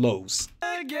less lows.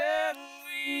 again.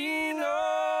 We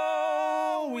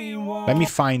know we won't Let me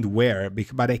find where,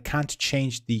 but I can't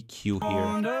change the EQ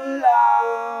here.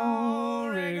 allow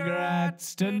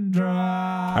regrets to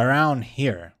drive Around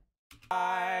here.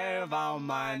 our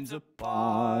minds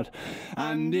apart.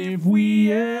 And if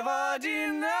we ever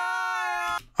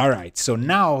deny, All right, so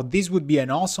now this would be an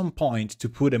awesome point to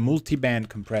put a multi-band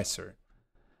compressor.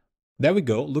 There we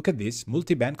go. Look at this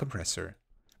multi-band compressor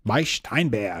by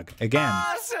Steinberg again.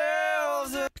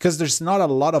 ourselves Because there's not a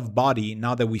lot of body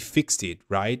now that we fixed it,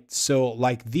 right? So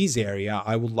like this area,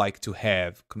 I would like to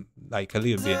have like a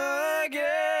little bit.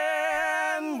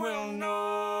 again, we'll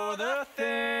know the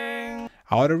thing.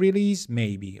 Auto release,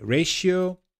 maybe.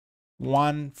 Ratio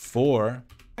 1:4.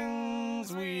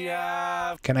 We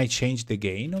have Can I change the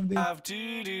gain of this?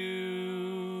 to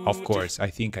do. Of course, I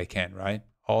think I can, right?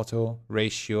 Auto,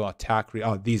 ratio, attack.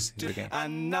 Oh, this is the gain.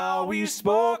 And now we've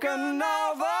spoken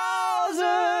of ours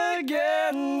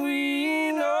again.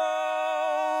 We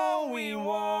know we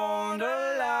won't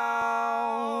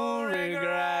allow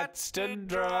regrets to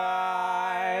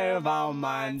drive our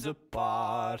minds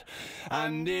apart.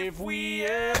 And if we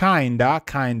ever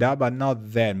Kinda, but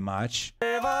not that much.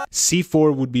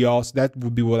 C4 would be also, that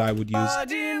would be what I would use.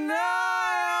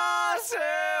 deny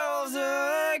ourselves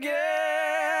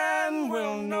again,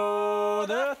 we'll know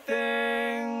the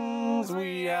things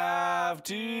we have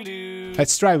to do.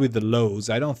 Let's try with the lows.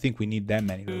 I don't think we need that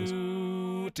many lows.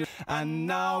 And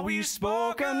now we've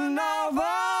spoken of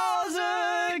ours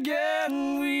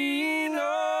again. We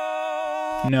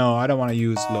know No, I don't want to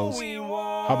use lows. we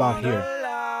won't How about here?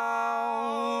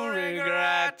 allow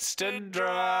regrets to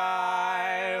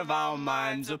drive our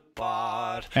minds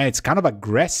apart. And it's kind of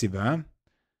aggressive, huh?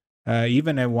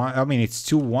 Even at one, I mean, it's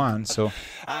 2-1, so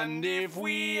And if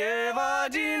we ever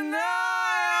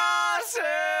deny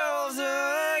ourselves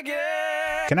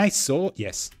again, can I solo?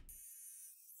 Yes.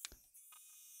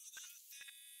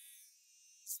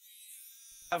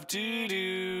 have to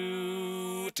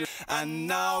do. And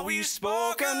now we've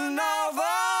spoken of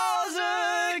ours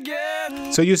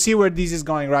again. So you see where this is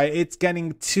going, right? It's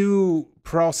getting too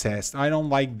processed. I don't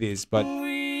like this, but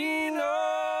We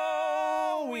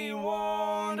know we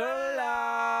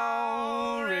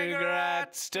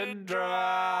regrets to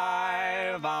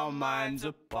drive our minds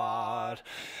apart.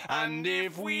 And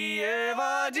if we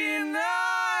ever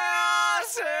deny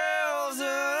ourselves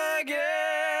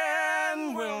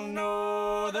again, we'll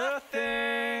know the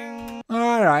thing.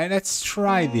 All right, let's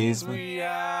try this. We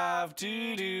have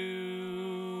to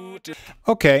do.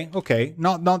 Okay,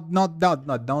 not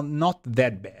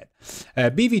that bad.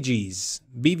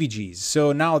 BVGs.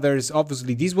 So now there's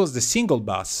obviously this was the single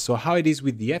bus. So how it is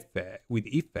with the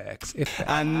effects.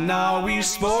 And now we've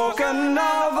spoken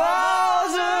of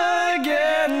ours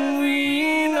again.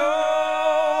 We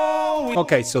know.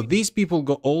 Okay, so these people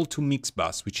go all to mix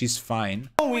bus, which is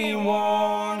fine. We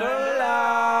won't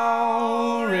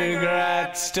allow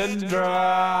regrets to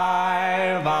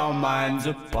drive our minds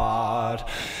apart.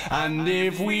 And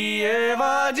if we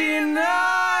ever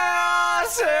deny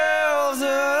ourselves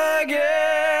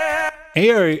again.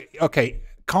 Here, okay,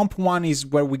 comp 1 is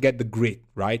where we get the grit,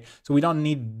 right? So we don't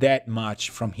need that much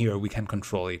from here. We can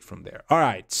control it from there. All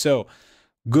right, so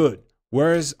good.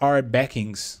 Where's our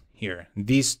backings here?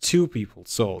 These two people.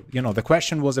 So, you know, the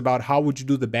question was about how would you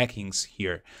do the backings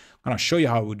here. I'm gonna show you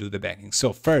how we do the backings.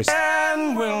 So first,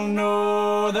 and we'll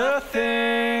know the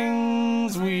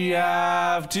things we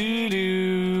have to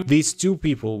do. These two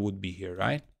people would be here,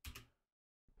 right?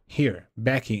 Here,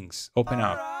 backings, open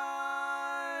up.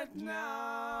 Right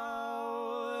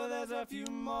now, there's a few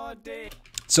more days.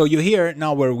 So you hear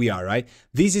now where we are, right?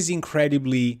 This is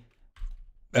incredibly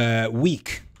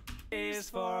weak.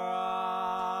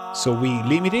 So we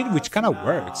limit it, which kind of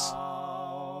works.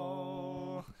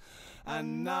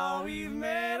 And now we've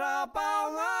made up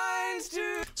our minds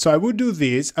to So I would do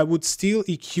this. I would still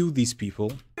EQ these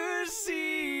people.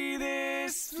 see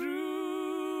this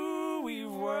through. We've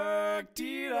worked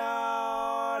it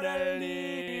out a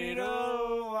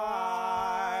little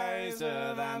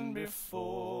wiser than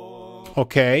before.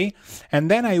 Okay.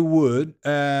 And then I would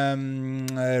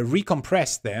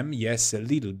recompress them. Yes, a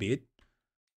little bit.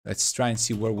 Let's try and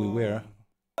see where we were.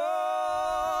 Right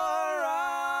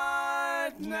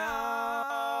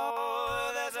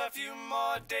now, there's a few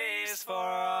more days for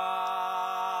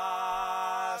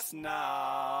us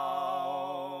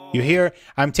now. You hear,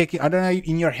 I'm taking, I don't know,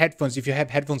 in your headphones, if you have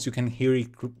headphones, you can hear it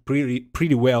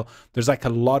pretty well. There's like a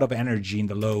lot of energy in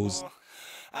the lows.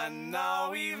 And now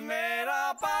we've made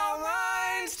up our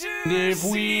minds to if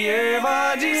we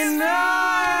ever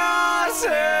deny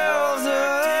ourselves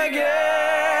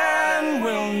again,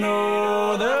 we'll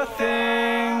know the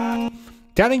thing.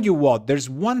 Telling you what, there's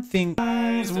one thing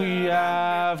We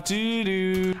have to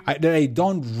do. that I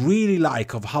don't really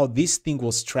like of how this thing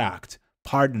was tracked.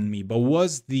 Pardon me, but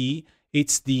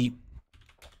it's the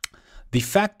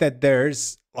fact that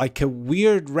there's like a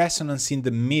weird resonance in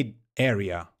the mid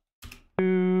area.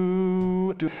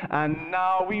 And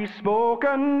now we've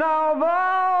spoken of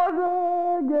ours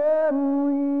again.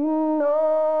 We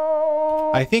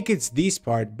know. I think it's this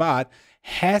part, but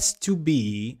has to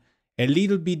be a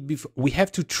little bit before. We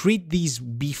have to treat these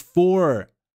before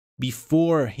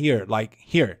here, like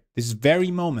here, this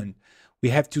very moment. We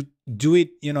have to do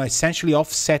it, you know, essentially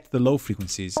offset the low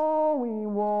frequencies. We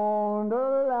won't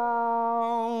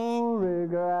allow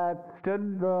regrets to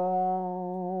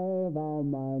drive our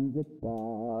minds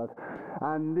apart.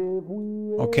 And if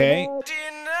we Okay.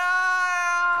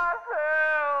 deny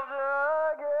ourselves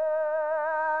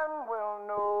again, we'll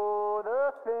know the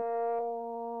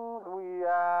things we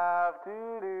have to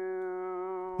do.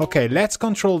 Okay, let's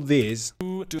control this.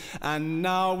 And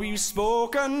now we've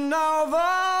spoken of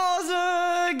ours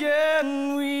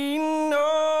again, we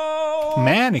know.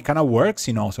 Man, it kind of works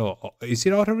in auto. Is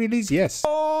it auto release? Yes.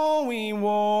 We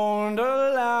won't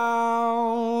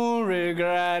allow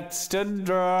regrets to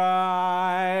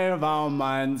drive our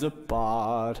minds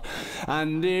apart.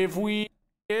 And if we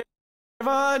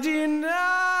ever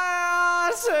deny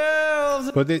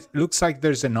ourselves But it looks like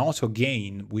there's an auto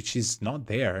gain, which is not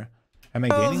there. Am I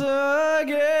gaining?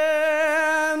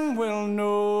 again, we'll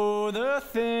know the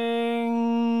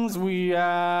things we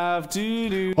have to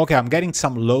do. Okay, I'm getting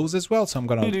some lows as well, so I'm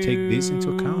gonna take this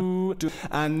into account.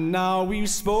 And now we've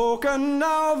spoken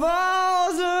of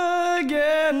ours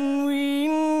again. We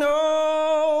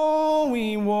know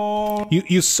we won't.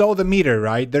 You saw the meter,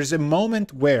 right? There's a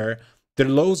moment where the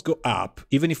lows go up,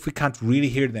 even if we can't really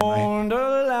hear them. Won't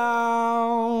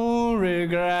allow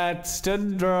regrets to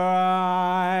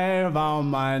drive our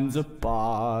minds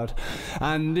apart.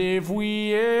 And if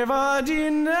we ever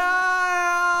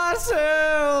deny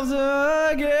ourselves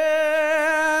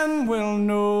again, we'll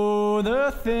know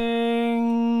the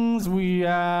things we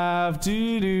have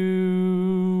to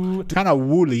do. Kind of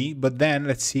woolly, but then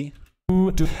let's see.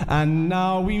 And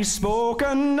now we've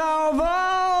spoken of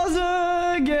ours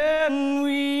again.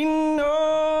 We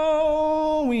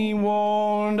know we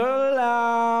won't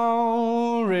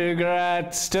allow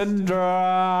regrets to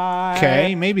drive.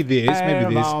 Okay, maybe this,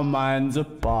 maybe this. Our minds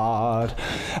apart,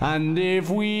 and if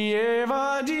we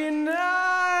ever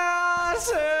deny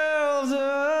ourselves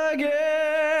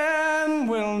again,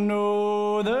 we'll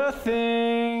know the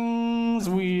things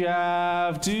we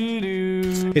have to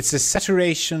do. It's a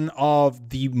saturation of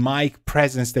the mic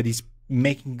presence that is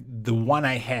making the one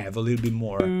I have a little bit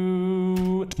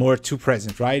more too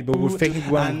present, right? But we're thinking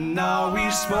one. And now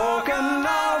we've spoken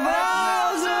our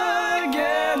vows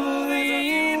again.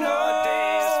 We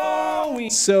know.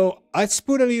 So let's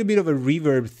put a little bit of a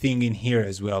reverb thing in here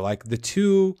as well, like the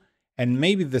 2 and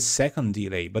maybe the second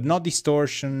delay, but not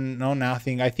distortion, no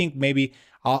nothing. I think maybe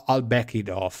I'll back it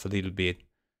off a little bit,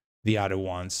 the other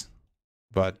ones,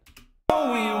 but We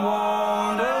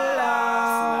won't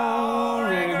allow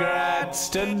regrets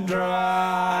to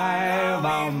drive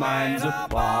our minds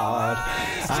apart,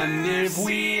 and if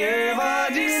we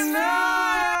ever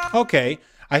deny. okay.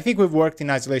 I think we've worked in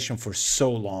isolation for so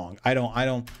long. I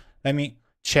don't. Let me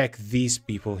check these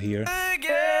people here.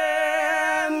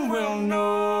 Again, we'll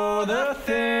know the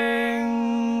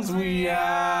things we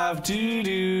have to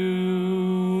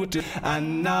do.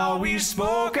 And now we've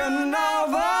spoken our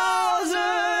vows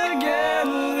again.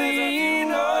 We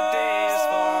know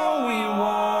we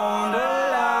won't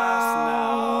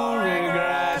allow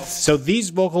regrets So this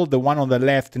vocal, the one on the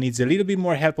left, needs a little bit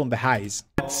more help on the highs.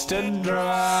 to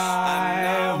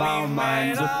drive our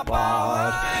minds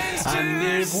apart. And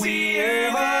if we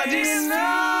ever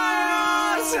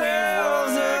deny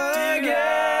ourselves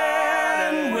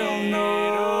again, we'll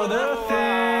know the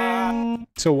thing.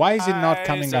 So why is it not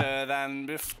coming up?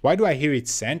 Why do I hear it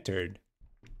centered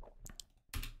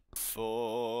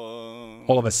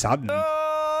all of a sudden?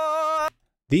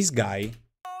 This guy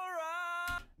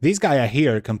I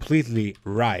hear completely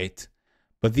right,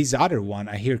 but this other one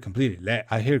I hear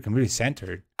completely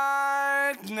centered.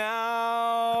 Ah,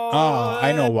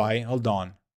 I know why. Hold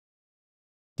on.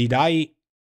 Did I?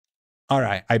 All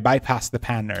right, I bypassed the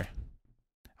panner.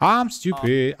 I'm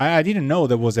stupid. I didn't know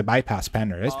there was a bypass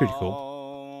panner. That's pretty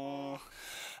cool.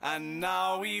 And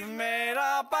now we've made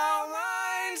up our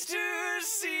minds to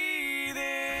see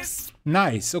this.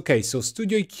 Nice. Okay, so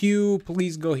Studio EQ,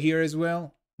 please go here as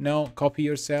well. No, copy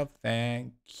yourself.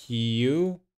 Thank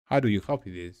you. How do you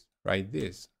copy this? Write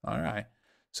this. All right.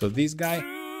 So this guy.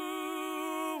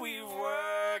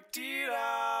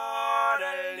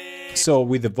 So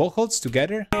with the vocals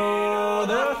together. Know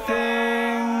the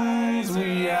things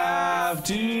we have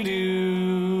to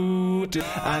do.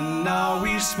 And now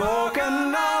we've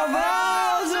spoken our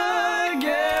vows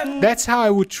again. That's how I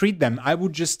would treat them. I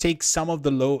would just take some of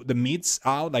the mids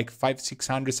out, like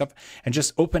 500-600 stuff, and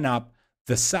just open up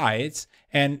the sides,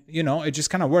 and you know, it just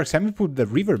kind of works. Let me put the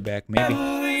reverb back, maybe.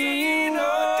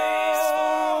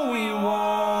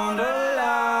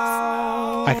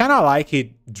 I kind of like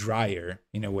it drier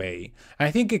in a way. I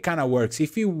think it kind of works.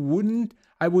 If it wouldn't,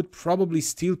 I would probably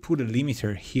still put a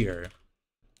limiter here.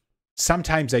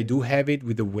 Sometimes I do have it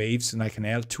with the waves, like an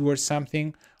L2 or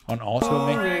something on auto.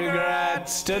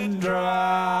 Regrets to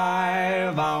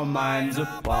drive our minds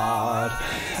apart,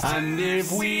 and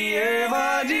if we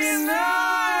ever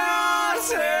deny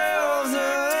ourselves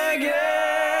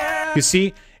again. You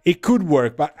see, it could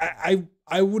work, but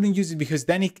I wouldn't use it because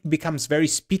then it becomes very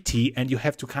spitty and you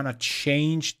have to kind of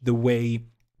change the way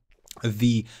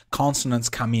the consonants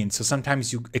come in. So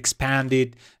sometimes you expand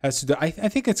it. I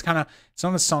think it's not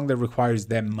a song that requires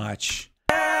that much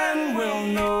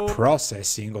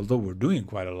processing, although we're doing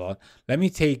quite a lot. Let me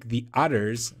take the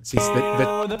others, since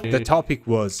the topic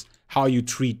was how you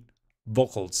treat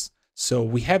vocals. So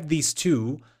we have these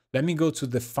two. Let me go to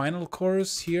the final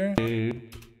chorus here.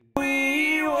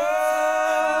 We were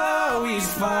always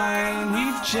fine,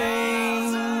 we've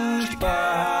changed,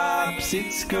 perhaps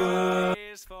it's good.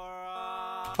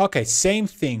 Okay, same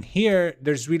thing. Here,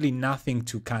 there's really nothing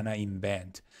to kind of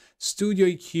invent. Studio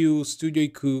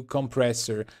EQ,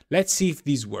 compressor. Let's see if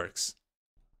this works.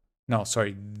 No,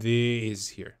 sorry, this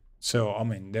here. So, I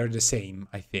mean, they're the same,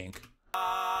 I think.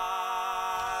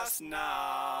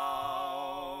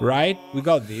 Right? We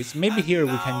got this. Maybe here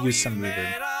we can use some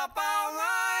reverb.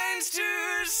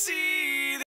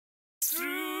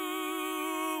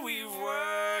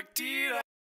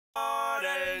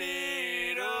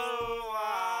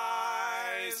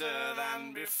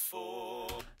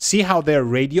 See how they're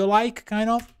radio-like, kind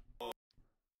of?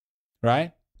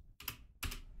 Right?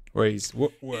 Where is...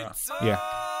 Where? Yeah.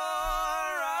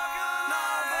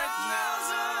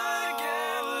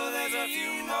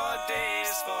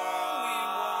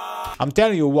 I'm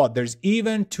telling you what, there's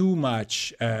even too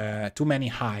many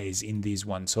highs in this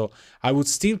one. So I would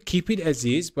still keep it as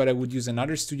is, but I would use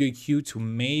another Studio EQ to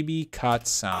maybe cut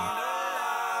some.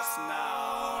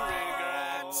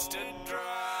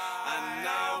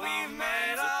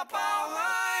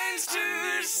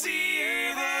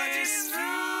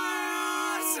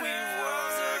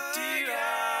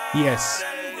 Yes.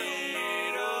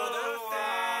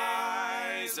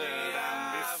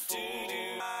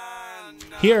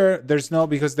 Here, there's no,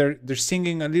 because they're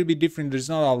singing a little bit different, there's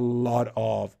not a lot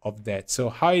of that. So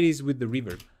how it is with the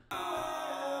reverb?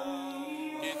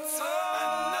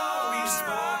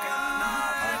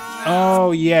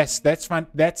 Oh yes, that's fine.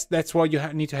 That's why you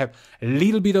need to have a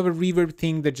little bit of a reverb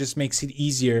thing that just makes it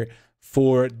easier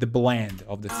for the blend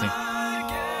of the thing.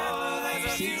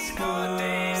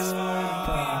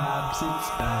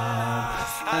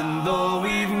 And though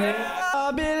we've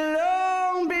never been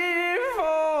long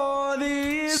before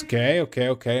this Okay,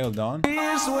 hold on. way,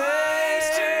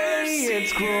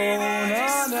 it's grown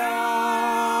on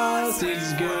us,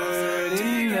 it's good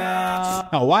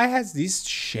enough. Now, why has this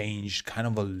changed kind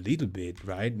of a little bit,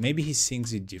 right? Maybe he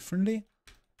sings it differently?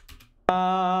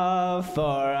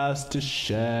 For us to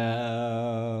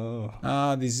share.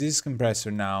 Ah, this is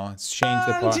compressor now. It's changed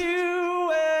the part. To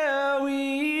where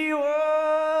we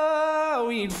were,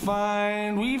 we'd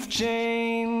find we've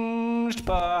changed.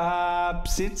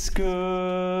 Perhaps it's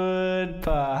good,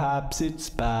 perhaps it's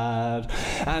bad.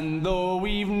 And though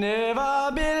we've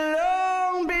never been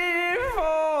long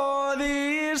before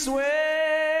this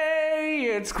way,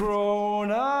 it's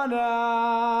grown on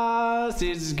us,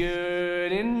 it's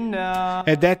good enough.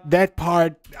 That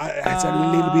part, it's a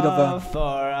little bit of a...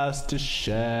 For us to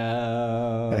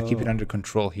share. Gotta keep it under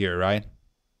control here, right?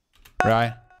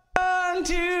 Right?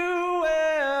 To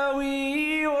where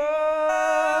we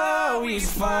were, we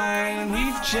find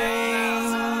we've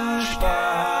changed.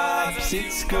 Perhaps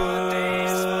it's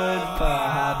good,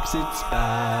 perhaps it's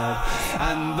bad.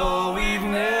 And though we've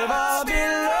never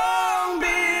been long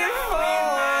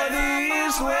before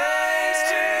this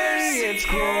way, it's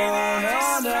grown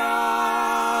on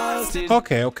us.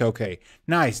 Okay.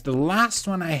 Nice. The last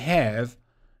one I have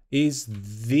is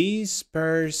this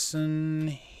person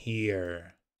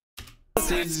here.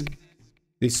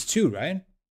 These two, right?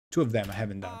 Two of them I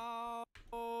haven't done.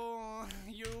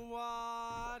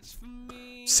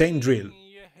 Same drill.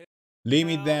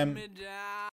 Limit them.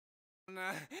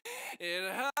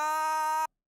 It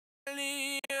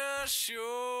hardly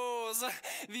shows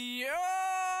the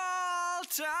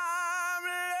all-time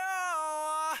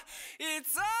low.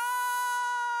 It's alright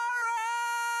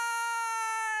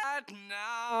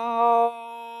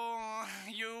now.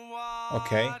 You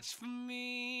watch for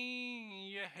me.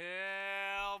 You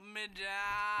held me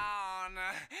down.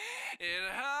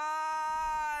 It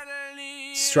hardly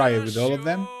Let's try it with all of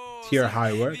them. Hear how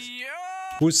it works.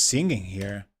 Who's singing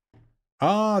here?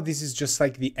 Oh, this is just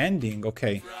like the ending.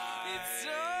 Okay. It's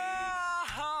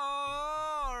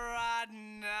alright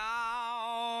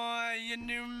now. You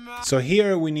knew my So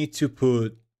here we need to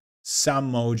put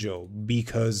some mojo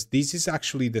because this is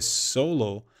actually the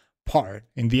solo part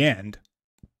in the end.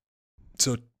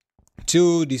 So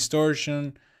 2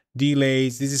 distortion,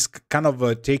 delays. This is kind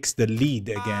of takes the lead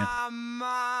again.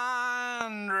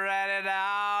 mind, read it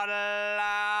out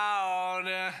aloud.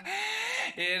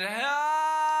 It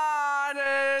hardly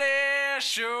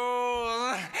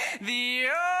shows the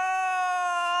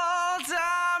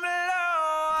all-time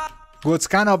low. Well, it's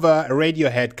kind of a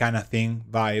Radiohead kind of thing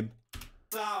vibe.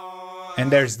 And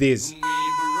there's this.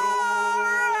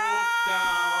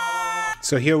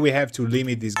 So here we have to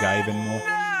limit this guy even more.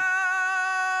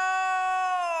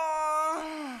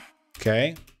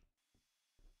 Okay.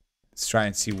 Let's try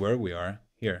and see where we are.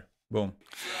 Here. Boom.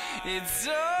 It's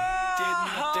alright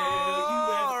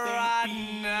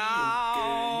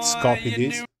now. Let's copy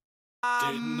this.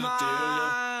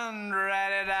 Mind,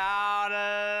 read it out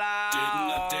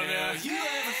aloud.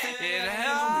 It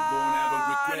hardly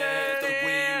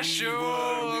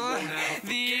shows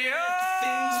the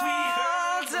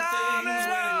all-time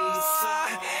low.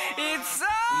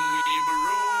 It's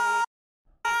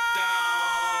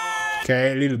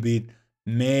Okay, a little bit.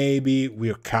 Maybe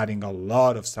we're cutting a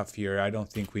lot of stuff here. I don't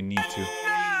think we need to.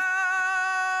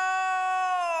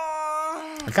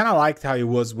 I kind of liked how it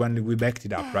was when we backed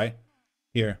it up, right?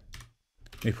 Here.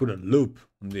 We put a loop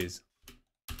on this.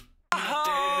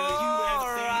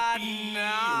 alright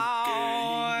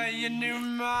now. You knew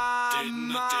my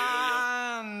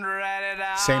mind, read it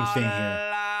out Same thing here. aloud.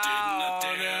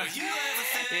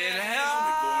 It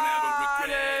hardly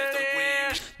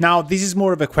Now, this is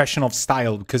more of a question of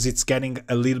style because it's getting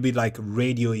a little bit like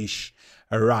radio-ish,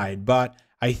 right? But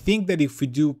I think that if we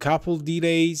do couple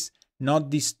delays, not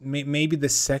this, maybe the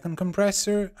second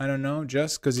compressor, I don't know,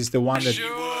 just because it's the one that...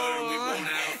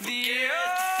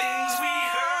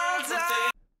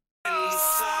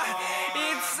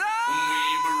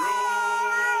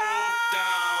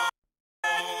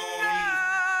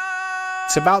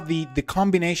 It's about the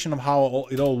combination of how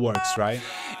it all works, right?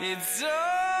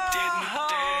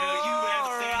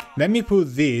 Let me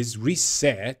put this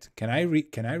reset. Can I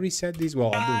reset this?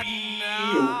 Well, I'll do it.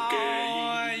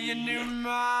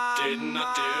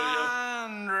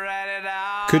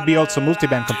 Could be also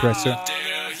multiband compressor.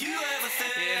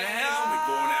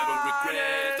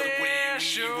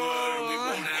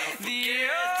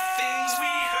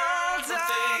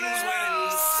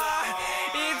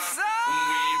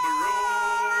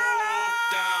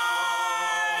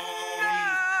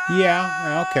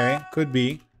 Yeah, okay, could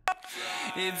be.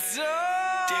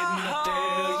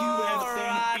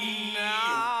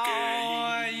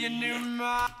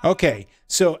 Okay,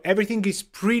 so everything is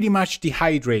pretty much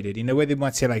dehydrated in a way they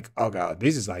might say like, oh god,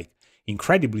 this is like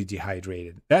incredibly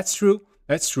dehydrated. That's true,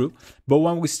 that's true. But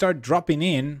when we start dropping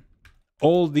in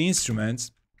all the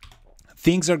instruments,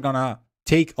 things are gonna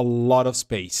take a lot of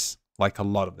space, like a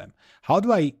lot of them. How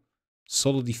do I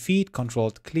solo defeat, Control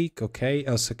Alt click? Okay,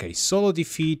 else okay. Solo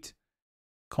defeat,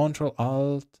 Control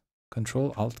Alt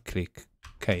click.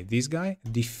 Okay, this guy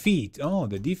defeat. Oh,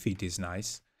 the defeat is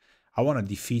nice. I want to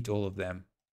defeat all of them.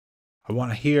 I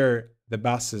want to hear the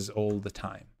basses all the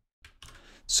time.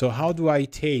 So how do I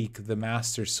take the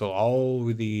master solo?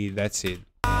 Oh, that's it.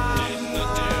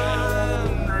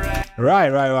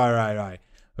 Right.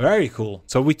 Very cool.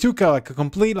 So we took like a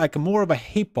complete, like more of a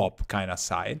hip hop kind of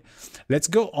side. Let's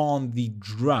go on the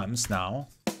drums now.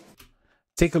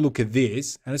 Take a look at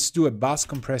this and let's do a bass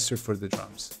compressor for the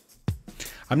drums.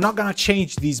 I'm not gonna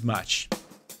change these much.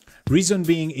 Reason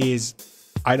being is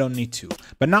I don't need to.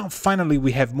 But now finally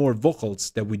we have more vocals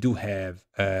that we do have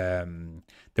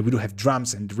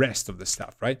drums and the rest of the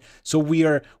stuff, right? So we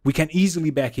can easily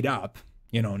back it up,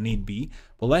 you know, need be.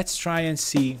 But let's try and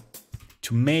see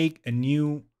to make a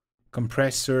new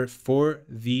compressor for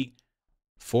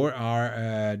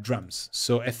our drums.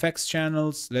 So FX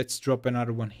channels, let's drop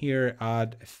another one here,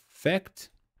 add effect.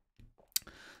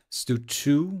 Let's do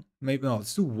 2, maybe no,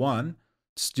 let's do 1.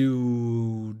 Let's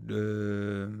do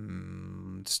the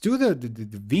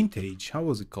vintage. How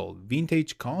was it called?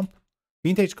 Vintage comp?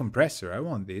 Vintage compressor. I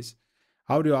want this.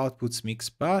 Audio outputs mix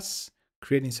bus.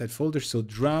 Create inside folder. So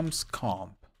drums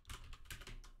comp.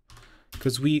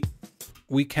 Because we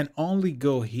can only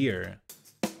go here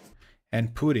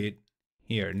and put it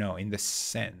here. No, in the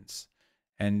sense.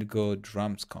 And go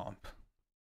drums comp.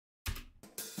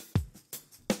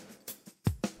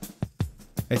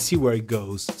 Let's see where it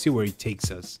goes, see where it takes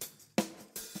us.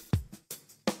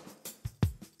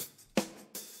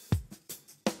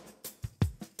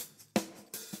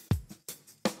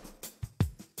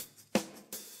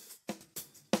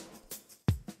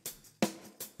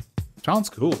 Sounds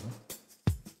cool.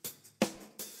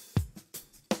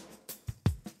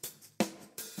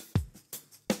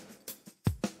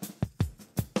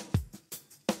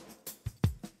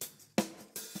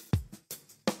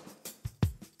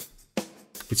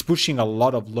 It's pushing a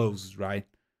lot of lows, right?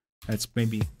 That's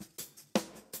maybe...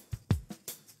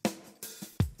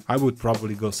 I would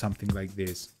probably go something like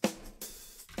this.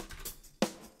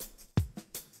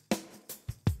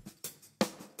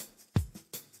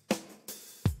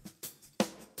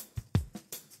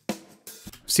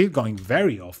 Still going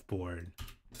very off-board.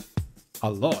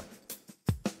 A lot.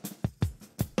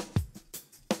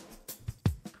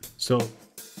 So,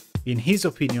 in his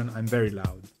opinion, I'm very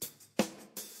loud.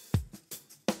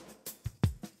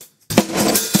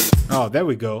 Oh, there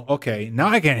we go. Okay, now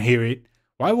I can hear it.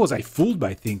 Why was I fooled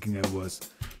by thinking I was?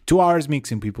 2 hours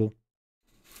mixing, people.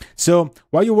 So,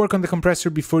 why you work on the compressor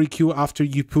before EQ after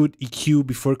you put EQ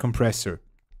before compressor?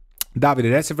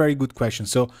 Davide, that's a very good question.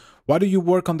 So, why do you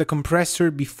work on the compressor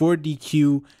before the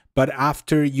EQ, but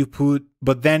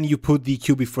then you put the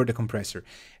EQ before the compressor?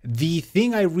 The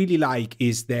thing I really like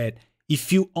is that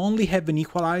if you only have an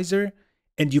equalizer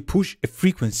and you push a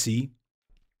frequency,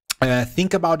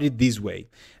 think about it this way.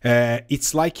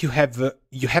 It's like you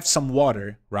have some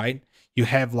water, right? You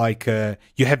have like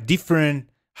you have different,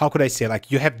 how could I say,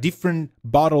 like you have different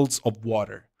bottles of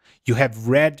water. You have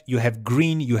red, you have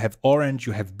green, you have orange,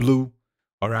 you have blue.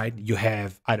 All right, you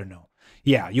have, I don't know.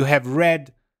 Yeah, you have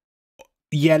red,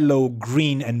 yellow,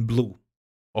 green, and blue.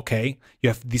 Okay, you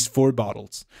have these 4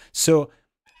 bottles. So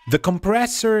the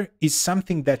compressor is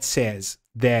something that says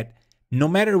that no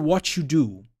matter what you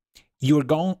do, you're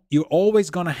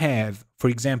always gonna have, for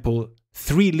example,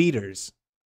 3 liters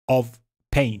of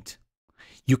paint.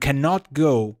 you cannot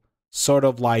go sort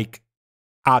of like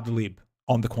ad lib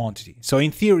on the quantity. So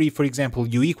in theory, for example,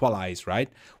 you equalize, right?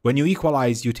 When you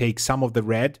equalize, you take some of the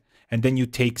red, and then you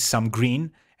take some green,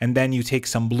 and then you take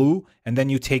some blue, and then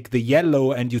you take the yellow,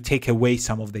 and you take away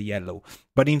some of the yellow.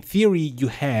 But in theory, you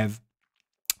have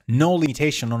no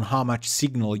limitation on how much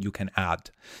signal you can add.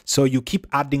 So you keep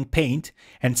adding paint,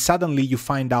 and suddenly you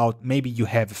find out maybe you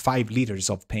have 5 liters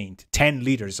of paint, 10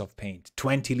 liters of paint,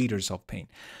 20 liters of paint.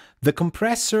 The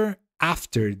compressor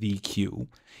after the EQ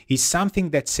is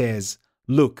something that says,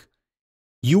 look,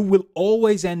 you will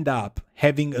always end up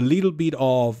having a little bit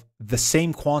of the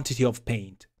same quantity of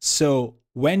paint. So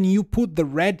when you put the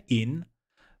red in,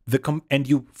 and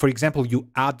you, for example, you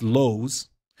add lows,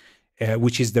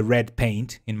 which is the red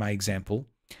paint in my example,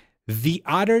 the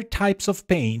other types of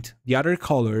paint, the other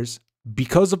colors,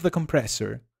 because of the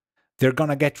compressor, they're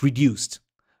gonna get reduced,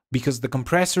 because the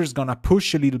compressor is gonna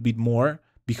push a little bit more,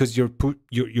 because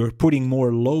you're putting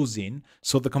more lows in,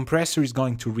 so the compressor is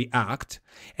going to react,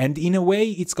 and in a way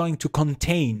it's going to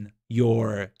contain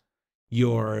your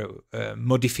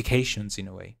modifications in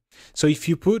a way. So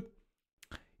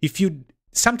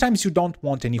sometimes you don't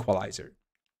want an equalizer,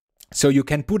 so you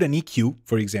can put an EQ,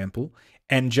 for example,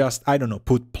 and just, I don't know,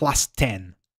 put plus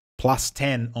 10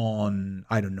 on,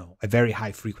 I don't know, a very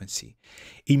high frequency.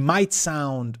 It might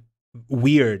sound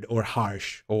weird or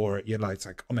harsh, or you know, it's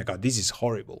like, oh my god, this is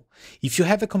horrible. If you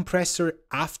have a compressor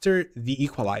after the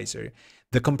equalizer,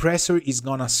 the compressor is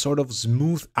gonna sort of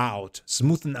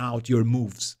smoothen out your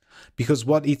moves, because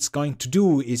what it's going to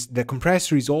do is the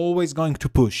compressor is always going to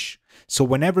push. So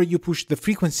whenever you push the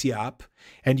frequency up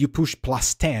and you push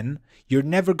plus 10, you're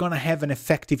never gonna have an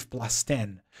effective plus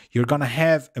 10. You're gonna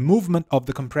have a movement of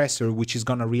the compressor which is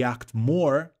gonna react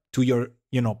more to your,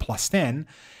 you know, plus 10,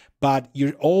 but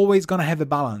you're always gonna have a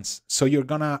balance. So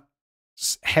you're gonna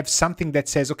have something that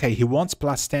says, okay, he wants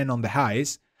plus 10 on the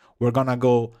highs, we're gonna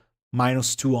go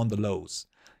 -2 on the lows.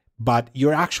 But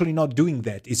you're actually not doing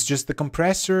that. It's just the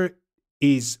compressor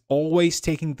is always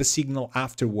taking the signal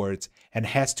afterwards and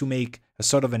has to make a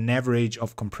sort of an average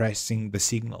of compressing the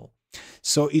signal.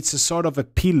 So it's a sort of a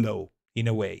pillow in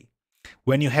a way.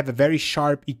 When you have a very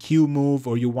sharp EQ move,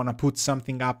 or you want to put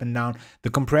something up and down,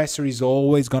 the compressor is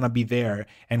always going to be there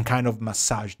and kind of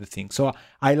massage the thing. So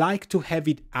I like to have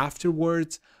it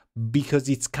afterwards, because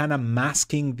it's kind of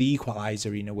masking the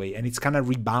equalizer in a way, and it's kind of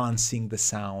rebalancing the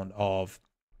sound of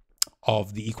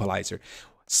the equalizer.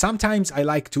 Sometimes I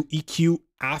like to EQ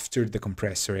after the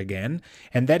compressor again,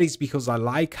 and that is because I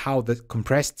like how the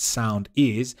compressed sound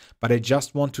is, but I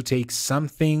just want to take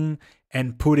something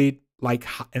and put it like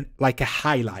a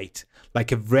highlight,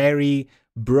 like a very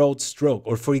broad stroke.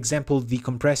 Or for example, the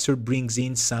compressor brings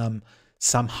in some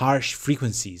harsh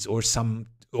frequencies, or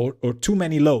too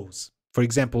many lows. For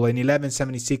example, an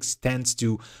 1176 tends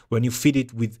to, when you fit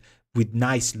it with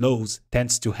nice lows,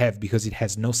 tends to have, because it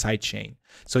has no sidechain,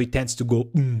 so it tends to go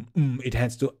it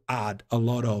tends to add a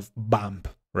lot of bump,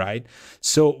 right?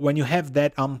 So when you have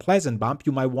that unpleasant bump,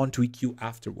 you might want to EQ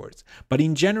afterwards. But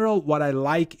in general, what I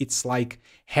like, it's like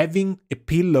having a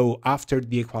pillow after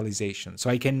the equalization, so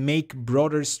I can make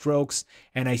broader strokes,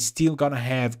 and I still gonna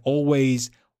have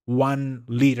always 1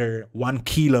 liter, 1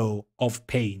 kilo of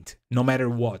paint, no matter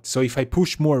what. So if I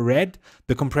push more red,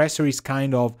 the compressor is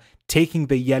kind of taking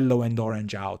the yellow and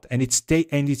orange out, and it's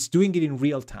doing it in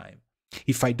real time.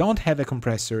 If I don't have a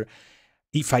compressor,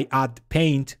 if I add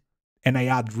paint and I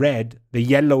add red, the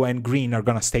yellow and green are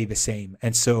gonna stay the same.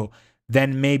 And so then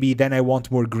I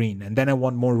want more green, and then I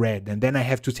want more red, and then I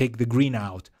have to take the green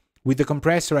out. With the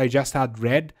compressor, I just add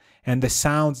red, and the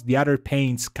sounds, the other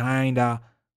paints kinda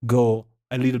go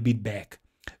a little bit back.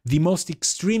 The most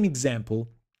extreme example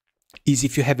is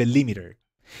if you have a limiter.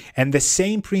 And the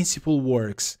same principle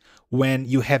works when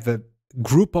you have a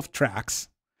group of tracks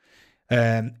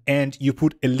and you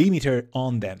put a limiter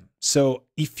on them. So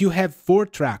if you have 4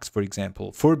 tracks, for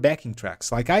example, 4 backing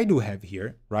tracks, like I do have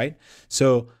here, right?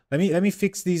 So let me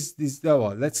fix these.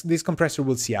 This compressor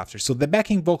we'll see after. So the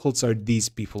backing vocals are these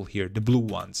people here, the blue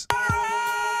ones.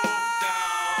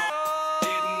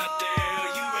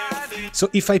 So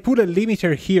if I put a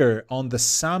limiter here on the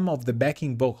sum of the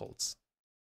backing vocals,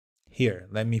 here,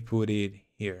 let me put it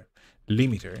here,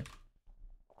 limiter,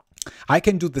 I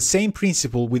can do the same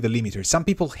principle with a limiter. Some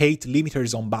people hate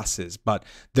limiters on basses, but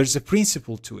there's a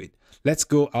principle to it. Let's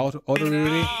go auto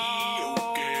relay.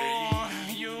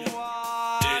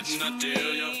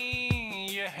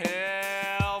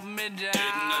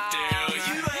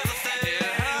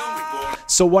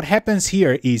 So what happens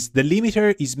here is the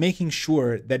limiter is making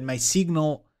sure that my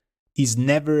signal is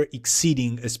never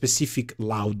exceeding a specific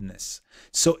loudness.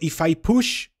 So if I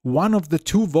push one of the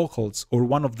two vocals or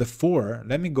one of the four,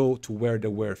 let me go to where there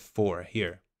were four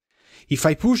here. If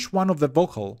I push one of the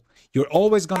vocal, you're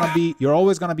always gonna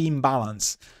be in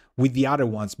balance with the other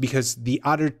ones because the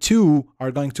other two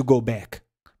are going to go back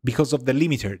because of the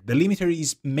limiter. The limiter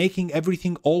is making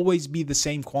everything always be the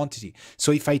same quantity.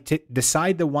 So if I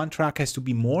decide that one track has to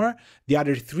be more, the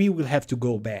other three will have to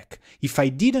go back. If I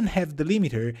didn't have the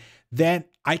limiter, then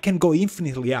I can go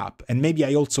infinitely up, and maybe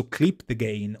I also clip the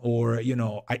gain, or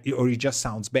or it just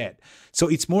sounds bad. So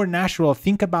it's more natural.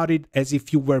 Think about it as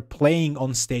if you were playing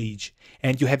on stage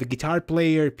and you have a guitar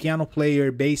player, piano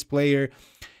player, bass player.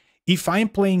 If I'm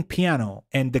playing piano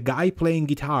and the guy playing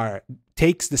guitar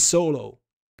takes the solo,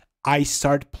 I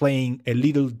start playing a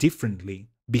little differently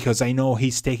because I know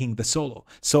he's taking the solo.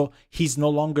 So he's no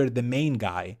longer the main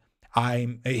guy.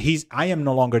 I am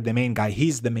no longer the main guy.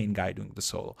 He's the main guy doing the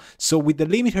solo. So with the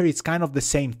limiter, it's kind of the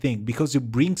same thing. Because you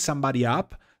bring somebody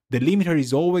up, the limiter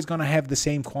is always going to have the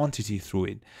same quantity through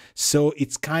it. So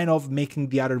it's kind of making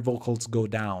the other vocals go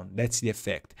down. That's the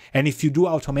effect. And if you do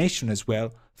automation as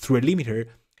well through a limiter,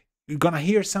 you're going to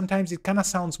hear sometimes it kind of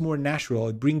sounds more natural.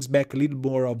 It brings back a little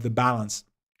more of the balance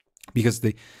because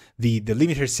the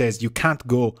limiter says you can't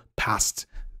go past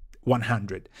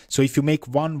 100. So if you make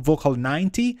one vocal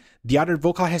 90, the other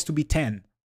vocal has to be 10.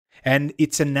 And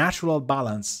it's a natural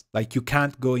balance. Like you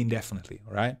can't go indefinitely,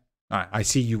 right? All right, I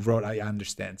see you wrote, I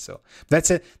understand. So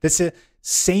that's a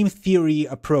same theory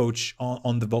approach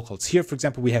on the vocals. Here, for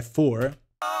example, we have 4.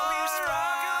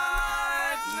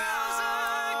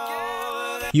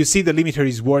 You see the limiter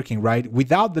is working, right?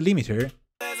 Without the limiter,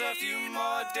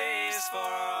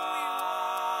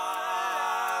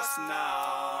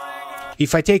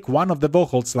 if I take one of the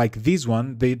vocals like this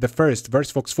one, the first, verse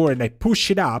Fox 4, and I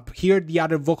push it up, here the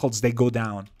other vocals, they go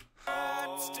down.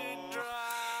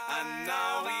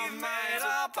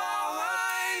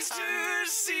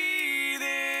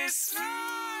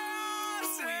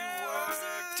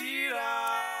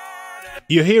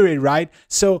 You hear it, right?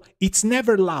 So it's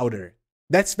never louder.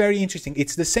 That's very interesting.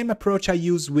 It's the same approach I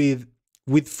use with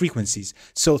frequencies.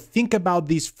 So think about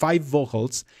these 5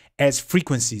 vocals as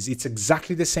frequencies. It's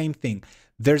exactly the same thing.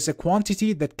 There's a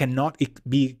quantity that cannot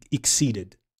be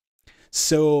exceeded.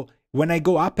 So when I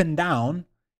go up and down,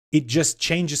 it just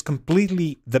changes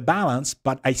completely the balance,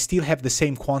 but I still have the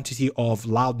same quantity of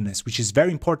loudness, which is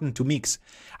very important to mix.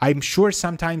 I'm sure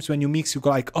sometimes when you mix, you go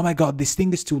like, oh my God, this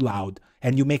thing is too loud,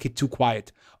 and you make it too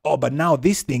quiet. Oh, but now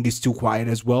this thing is too quiet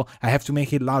as well. I have to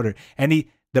make it louder. And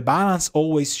the balance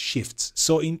always shifts.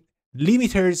 So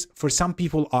limiters for some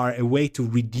people are a way to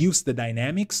reduce the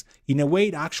dynamics. In a way,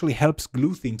 it actually helps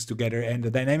glue things together and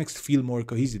the dynamics feel more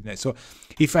cohesiveness. So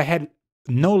if I had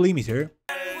no limiter,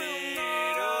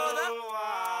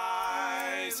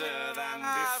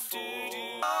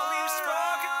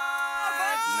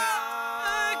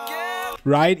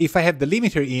 right? If I have the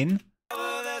limiter in,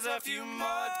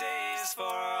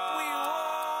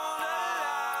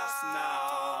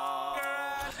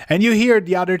 and you hear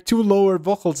the other 2 lower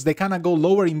vocals, they kind of go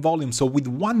lower in volume. So with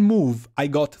one move, I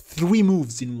got 3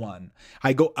 moves in one.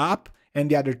 I go up and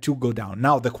the other 2 go down.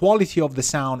 Now, the quality of the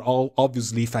sound,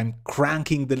 obviously, if I'm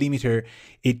cranking the limiter,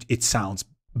 it sounds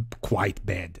quite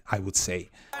bad, I would say.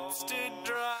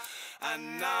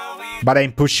 But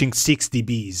I'm pushing 6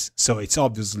 dBs, so it's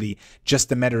obviously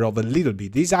just a matter of a little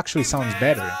bit. This actually sounds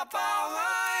better.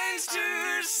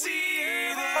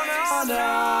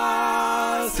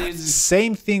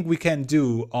 Same thing we can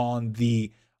do on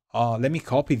the, let me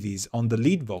copy these, on the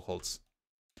lead vocals.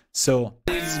 So,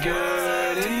 it's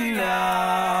good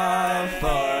enough for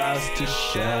us to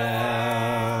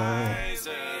share.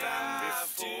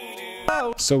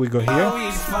 So we go here.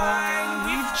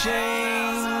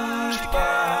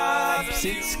 Perhaps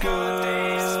it's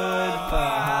good,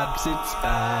 perhaps it's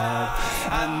bad,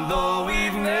 and though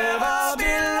we've never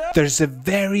been... There's a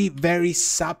very, very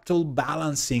subtle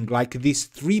balancing, like these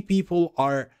 3 people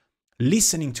are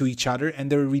listening to each other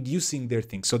and they're reducing their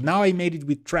things. So now I made it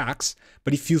with tracks,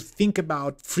 but if you think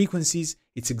about frequencies,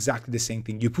 it's exactly the same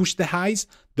thing. You push the highs,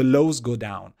 the lows go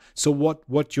down. So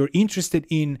what you're interested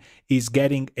in is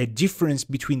getting a difference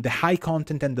between the high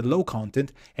content and the low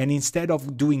content, and instead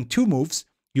of doing 2 moves,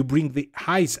 you bring the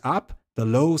highs up, the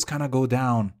lows kind of go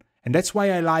down. And that's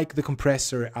why I like the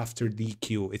compressor after the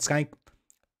EQ. It's kind of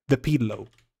the pillow,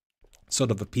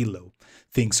 sort of a pillow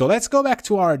thing. So let's go back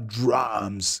to our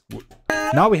drums.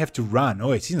 Now we have to run.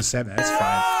 Oh, it's season 7, that's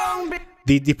fine.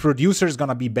 The producer is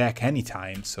gonna be back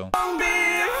anytime, so.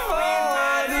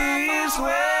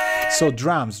 So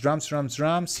drums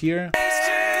here.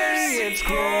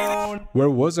 Where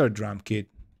was our drum kit?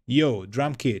 Yo,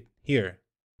 drum kit, here.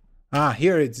 Ah,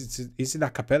 here is it a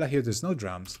cappella? Here there's no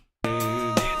drums.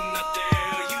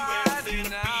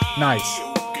 Nice.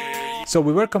 So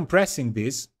we were compressing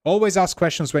this. Always ask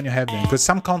questions when you have them, because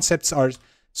some concepts are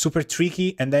super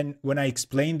tricky, and then when I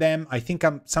explain them, I think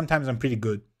sometimes I'm pretty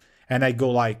good. And I go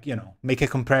like, you know, make a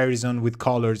comparison with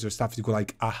colors or stuff. You go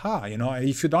like, aha, you know,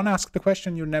 if you don't ask the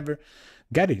question, you never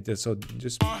get it. So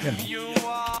just, you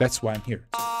know, that's why I'm here.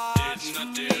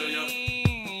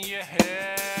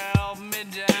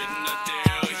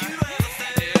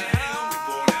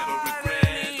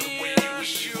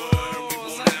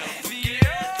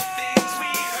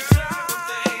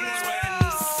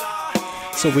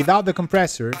 So without the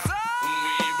compressor,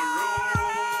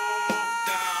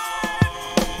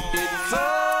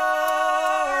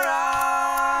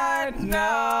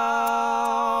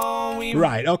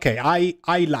 right, okay, I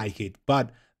like it, but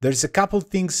there's a couple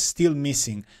things still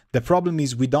missing. The problem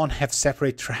is we don't have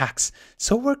separate tracks,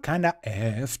 so we're kind of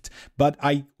effed, but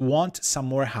I want some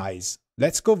more highs.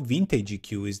 Let's go vintage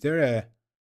EQ. Is there a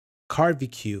Carve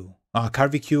EQ?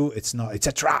 Carve EQ, it's not, it's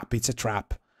a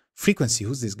trap. Frequency,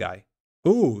 who's this guy?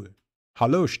 Ooh,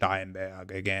 hello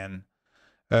Steinberg again.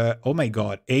 Oh my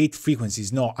god, 8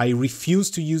 frequencies. No, I refuse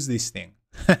to use this thing.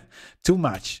 Too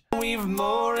much. We've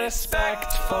more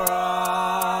respect for us.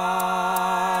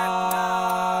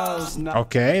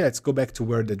 Okay, let's go back to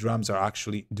where the drums are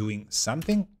actually doing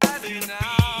something.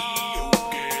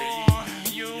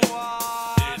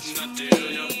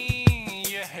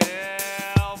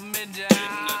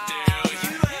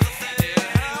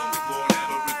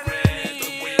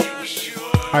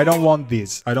 I don't want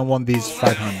this. I don't want these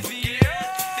 500.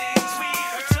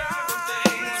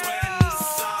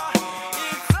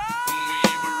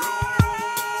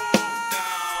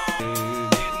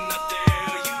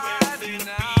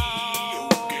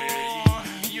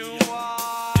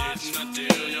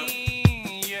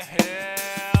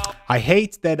 I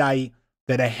hate that I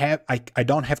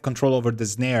don't have control over the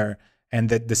snare and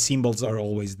that the cymbals are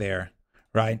always there,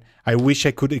 right? I wish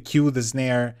I could EQ the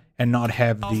snare and not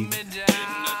have the...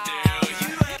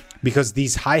 Because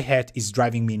this hi-hat is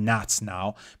driving me nuts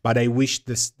now, but I wish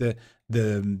the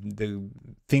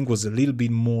thing was a little bit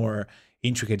more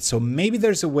intricate. So maybe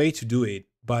there's a way to do it,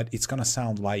 but it's gonna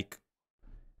sound like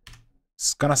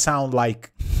it's gonna sound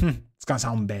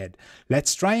bad.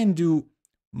 Let's try and do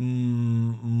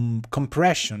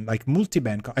compression, like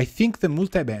multiband. I think the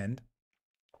multiband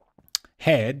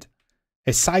had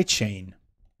a sidechain,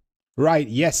 right?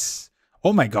 Yes.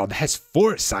 Oh my god, it has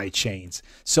 4 sidechains.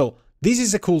 So this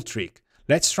is a cool trick.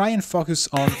 Let's try and focus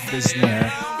on the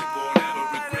snare.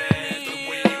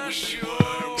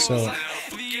 So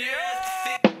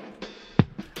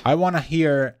I want to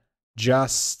hear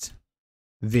just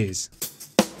this.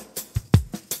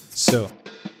 So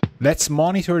let's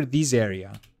monitor this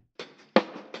area.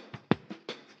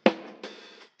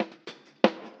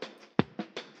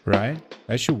 Right?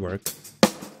 That should work.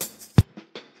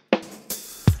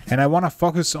 And I want to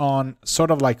focus on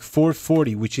sort of like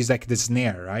 440, which is like the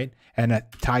snare, right? And a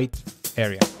tight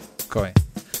area. Go ahead.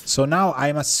 So now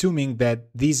I'm assuming that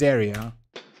this area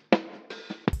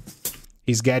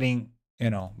is getting,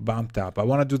 you know, bumped up. I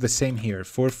want to do the same here.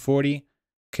 440,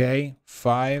 okay,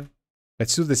 5.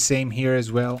 Let's do the same here as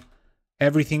well.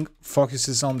 Everything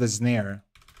focuses on the snare.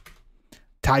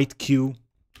 Tight Q.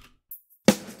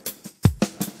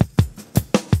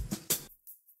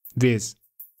 This.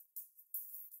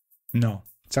 No,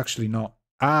 it's actually not.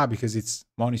 Ah, because it's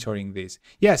monitoring this.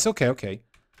 Yes, okay, okay.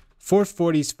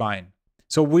 440 is fine.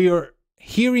 So we're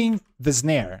hearing the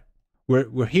snare.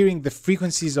 We're hearing the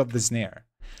frequencies of the snare.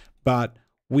 But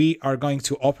we are going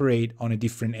to operate on a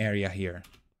different area here.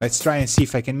 Let's try and see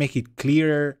if I can make it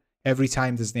clearer every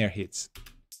time the snare hits.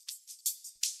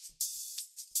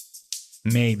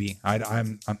 Maybe.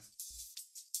 I'm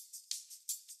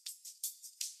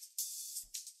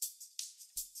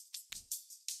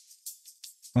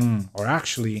or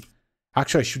actually I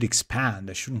should expand.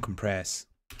 I shouldn't compress.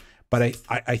 But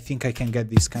I think I can get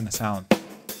this kind of sound.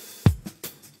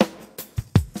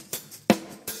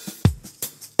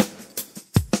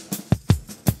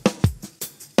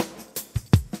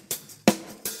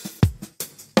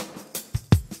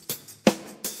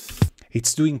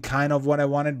 It's doing kind of what I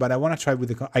wanted, but I want to try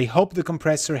with the... I hope the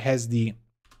compressor has the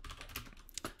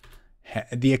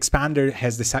expander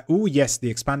has the side. Oh yes,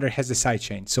 the expander has the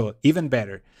sidechain. So even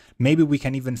better. Maybe we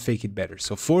can even fake it better.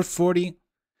 So 440,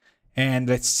 and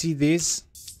let's see this.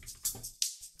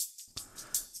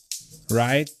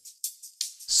 Right.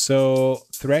 So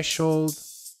threshold,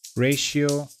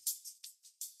 ratio.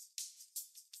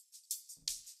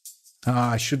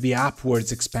 Should be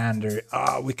upwards expander.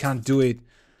 We can't do it.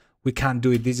 We can't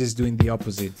do it. This is doing the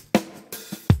opposite.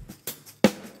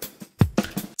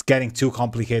 getting too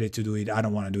complicated to do it. I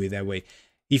don't want to do it that way.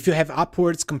 If you have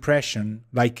upwards compression,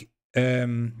 like,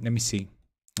 let me see.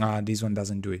 This one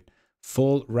doesn't do it.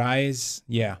 Full rise,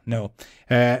 yeah, no.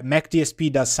 Mac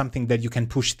DSP does something that you can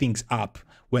push things up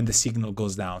when the signal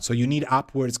goes down. So you need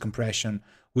upwards compression,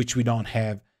 which we don't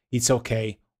have. It's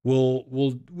okay.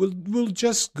 We'll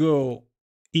just go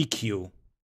EQ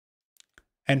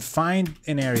and find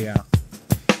an area.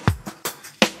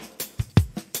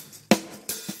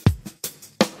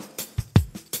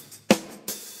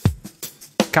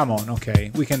 Come on,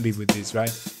 okay, we can live with this,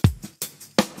 right?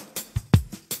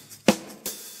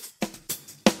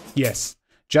 Yes,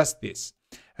 just this.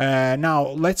 Now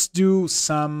let's do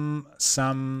some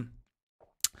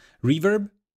reverb.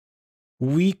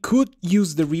 We could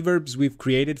use the reverbs we've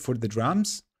created for the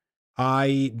drums.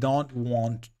 I don't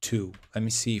want to. Let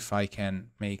me see if I can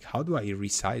make. How do I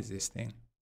resize this thing?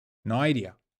 No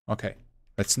idea. Okay,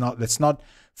 let's not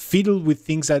fiddle with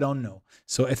things I don't know.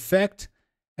 So effect.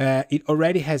 It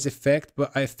already has effect,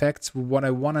 but effects. What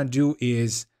I want to do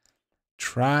is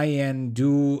try and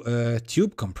do a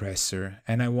tube compressor,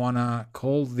 and I want to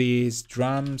call this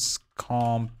drums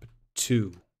comp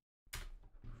 2.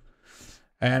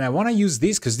 And I want to use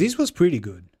this because this was pretty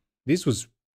good. This was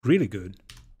really good.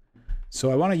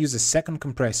 So I want to use a second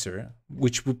compressor,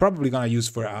 which we're probably going to use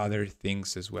for other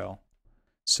things as well.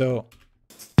 So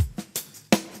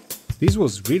this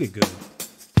was really good.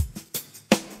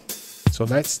 So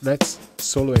let's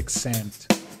solo exempt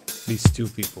these two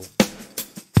people.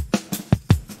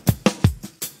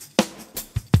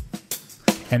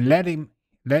 And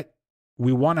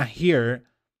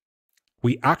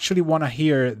we actually want to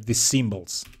hear the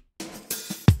cymbals.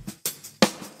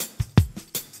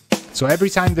 So every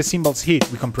time the cymbals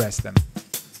hit, we compress them.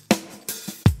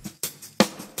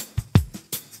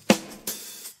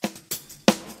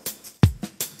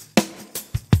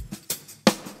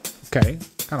 Okay,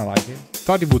 kind of like it.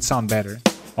 Thought it would sound better,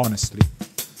 honestly.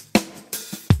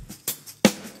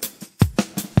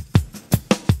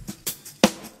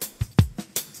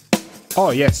 Oh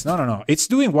yes, no. It's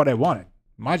doing what I wanted,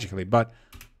 magically, but...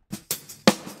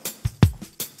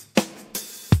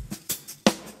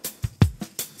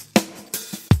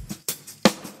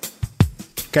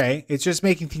 Okay, it's just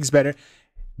making things better.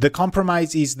 The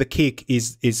compromise is the kick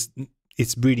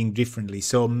it's breathing differently.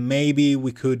 So maybe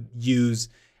we could use,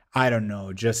 I don't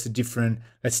know, just a different...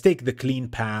 Let's take the clean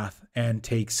path and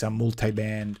take some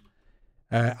multi-band.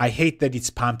 I hate that it's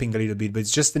pumping a little bit, but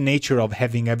it's just the nature of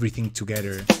having everything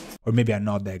together. Or maybe I'm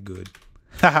not that good.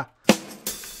 Haha.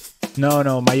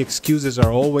 No, my excuses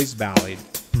are always valid.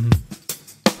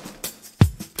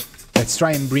 Let's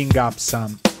try and bring up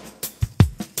some.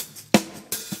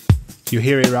 You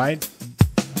hear it, right?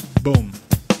 Boom.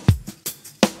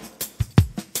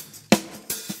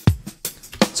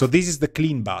 So this is the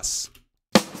clean bass.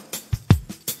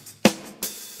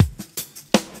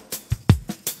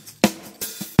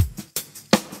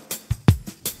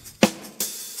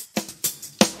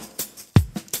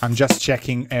 I'm just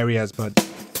checking areas, but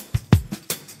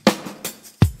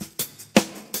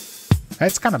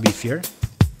it's kind of beefier.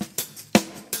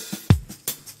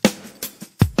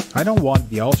 I don't want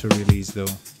the auto release though.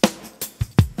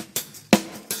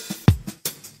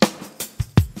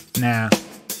 Nah.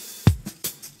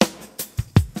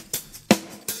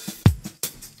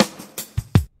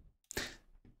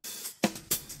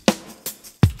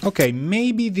 Okay,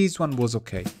 maybe this one was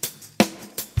okay.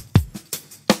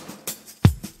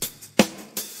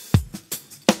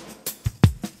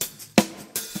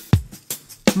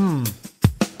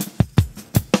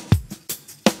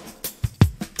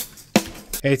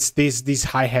 It's this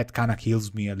hi-hat kind of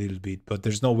kills me a little bit, but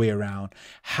there's no way around.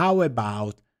 How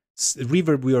about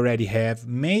reverb we already have?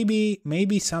 Maybe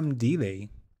some delay.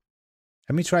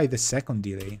 Let me try the second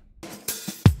delay.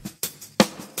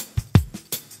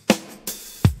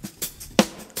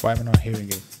 Why am I not hearing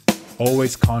it?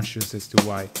 Always conscious as to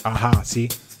why. Aha, see?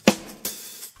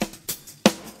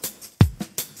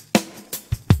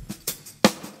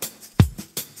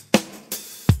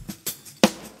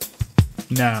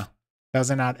 Nah.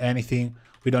 Doesn't add anything.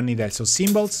 We don't need that. So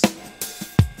cymbals.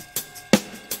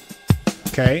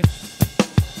 Okay.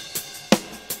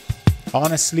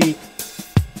 Honestly,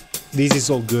 this is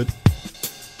all good.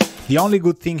 The only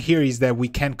good thing here is that we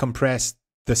can compress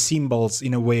the cymbals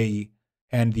in a way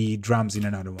and the drums in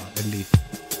another one, at least.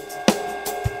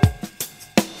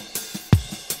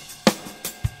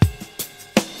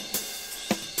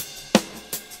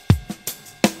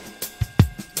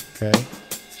 Okay.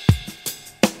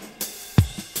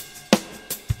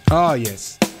 Oh,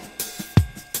 yes.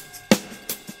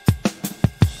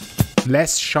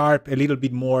 Less sharp, a little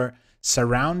bit more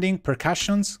surrounding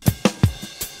percussions.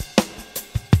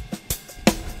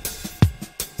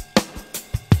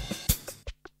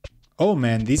 Oh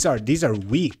man, these are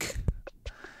weak.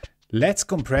 Let's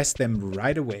compress them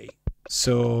right away.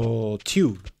 So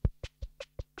tube.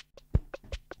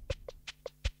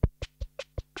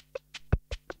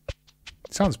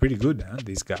 Sounds pretty good, huh,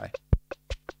 this guy.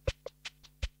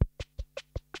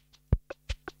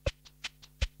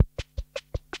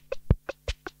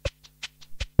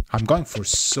 I'm going for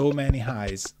so many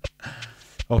highs.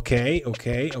 Okay,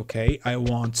 okay, okay. I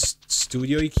want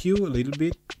studio EQ a little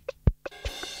bit.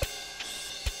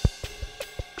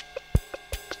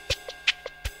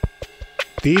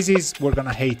 This is, we're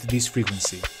gonna hate this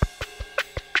frequency.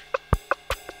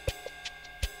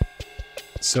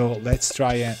 So let's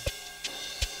try and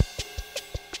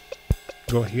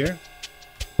go here.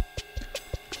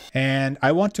 And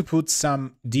I want to put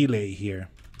some delay here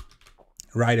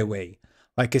right away.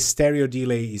 Like a stereo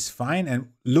delay is fine. And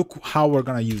look how we're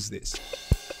gonna use this.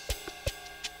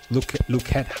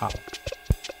 Look at how.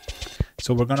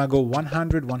 So we're gonna go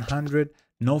 100, 100,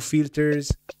 no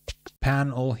filters,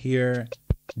 pan all here.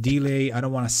 Delay, I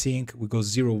don't want to sync. We go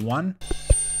 0, 1.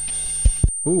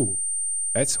 Ooh,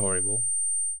 that's horrible.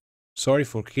 Sorry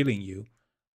for killing you.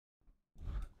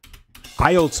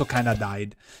 I also kind of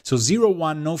died. So 0,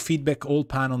 1, no feedback, all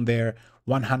pan on there,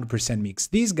 100% mix.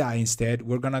 This guy instead,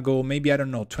 we're gonna go maybe, I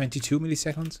don't know, 22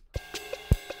 milliseconds.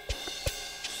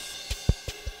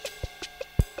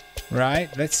 Right,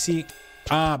 let's see.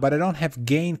 Ah, but I don't have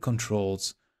gain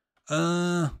controls.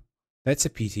 That's a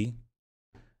pity.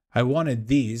 I wanted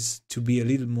these to be a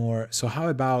little more. So how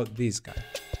about this guy?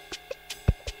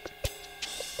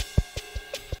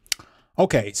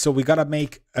 Okay, so we gotta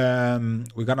make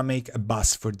a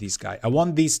bus for this guy. I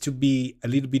want this to be a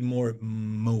little bit more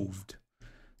moved.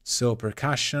 So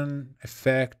percussion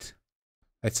effect.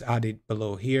 Let's add it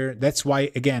below here. That's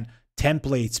why, again,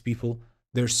 templates, people,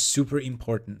 they're super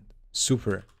important.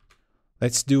 Super.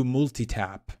 Let's do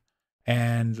multi-tap.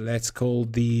 And let's call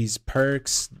these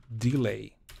perks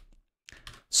delay.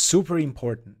 Super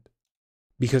important.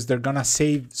 Because they're gonna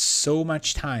save so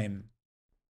much time.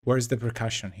 Where's the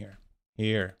percussion here?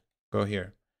 Here. Go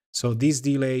here. So this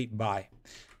delay by.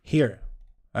 Here.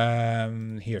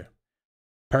 Here.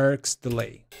 Perks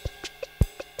delay.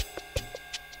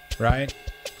 Right?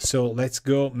 So let's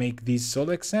go make this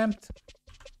solo exempt.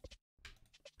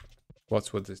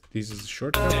 What's what this? This is a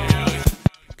shortcut.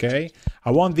 Okay.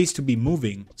 I want this to be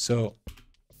moving. So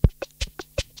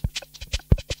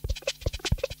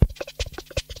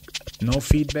no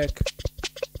feedback.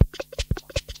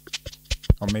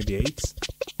 Or maybe 8s.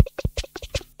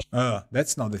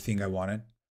 That's not the thing I wanted.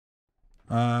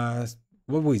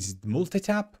 What was it?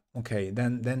 Multi-tap? Okay,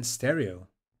 then stereo.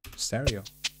 Stereo.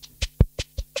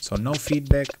 So no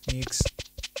feedback mix.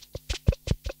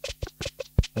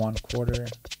 1/4.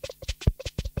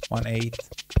 1/8.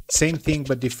 Same thing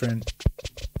but different.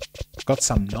 Got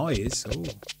some noise. Oh.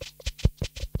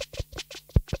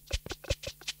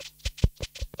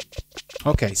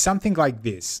 Okay, something like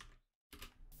this.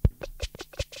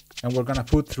 And we're gonna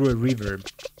put through a reverb.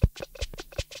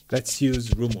 Let's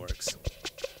use Roomworks.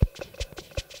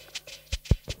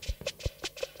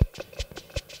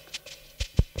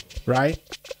 Right?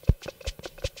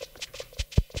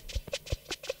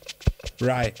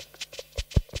 Right.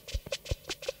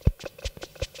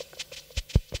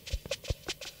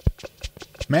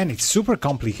 Man, it's super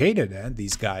complicated,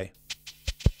 this guy.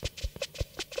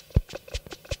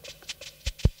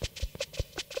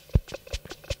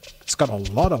 It's got a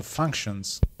lot of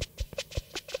functions.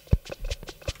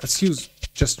 Let's use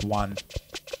just one.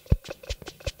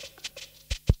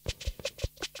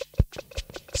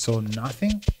 So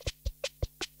nothing.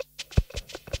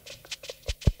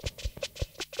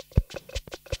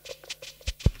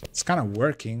 It's kind of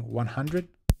working. 100.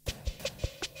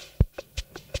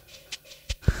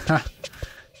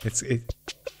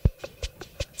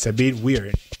 It's a bit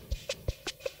weird.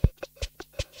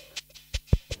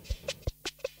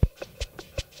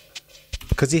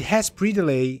 Because it has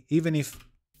pre-delay, even if...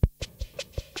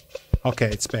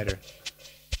 Okay, it's better.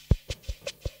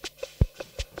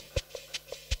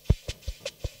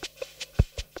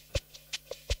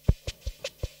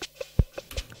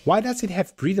 Why does it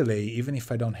have pre-delay even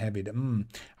if I don't have it?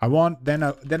 I want then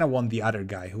I want the other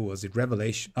guy. Who was it?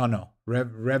 Revelation? Oh no,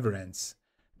 Reverence.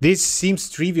 This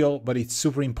seems trivial, but it's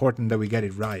super important that we get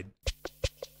it right.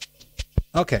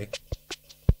 Okay.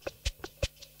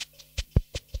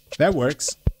 That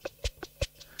works.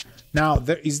 Now,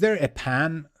 is there a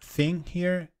pan thing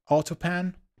here? Auto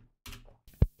pan?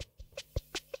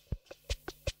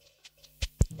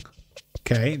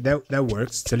 Okay, that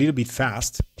works. It's a little bit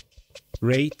fast.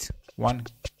 Rate 1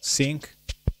 sync.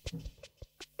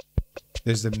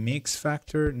 There's the mix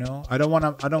factor. No, I don't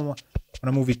want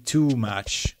to move it too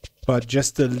much, but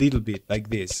just a little bit like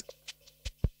this.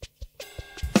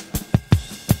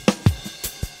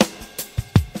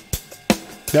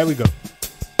 There we go.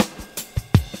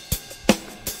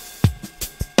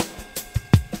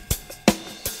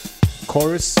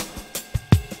 Chorus,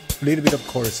 a little bit of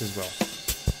chorus as well.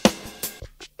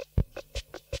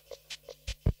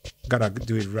 Gotta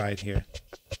do it right here.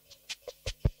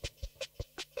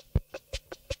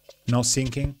 No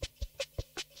syncing.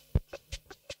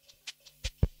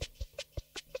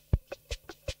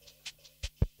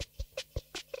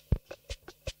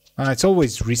 It's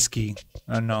always risky.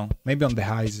 I don't know. Maybe on the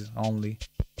highs only.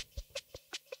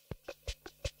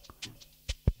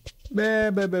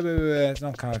 It's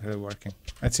not kind of working.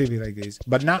 Let's see if it like this.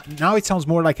 But now it sounds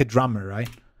more like a drummer, right?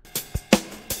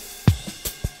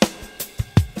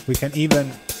 We can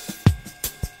even...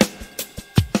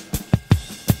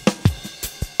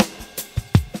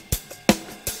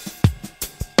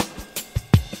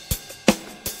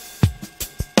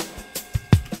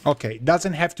 Okay,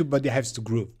 doesn't have to, but it has to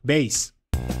groove. Bass.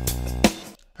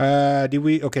 Did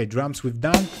we... Okay, drums we've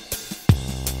done.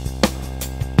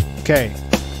 Okay.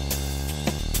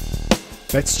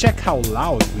 Let's check how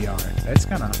loud we are. That's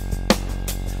kind of...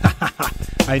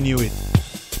 I knew it.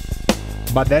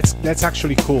 But that's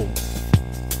actually cool.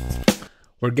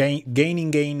 We're gaining,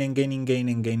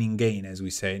 as we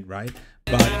said, right?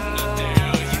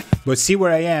 But see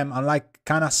where I am? I'm like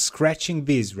kind of scratching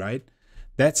this, right?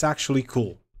 That's actually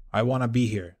cool. I want to be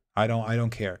here. I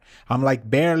don't care. I'm like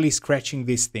barely scratching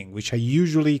this thing, which I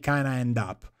usually kind of end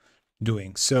up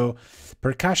doing. So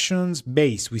percussions,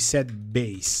 bass. We said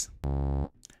bass.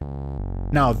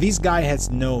 Now this guy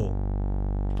has no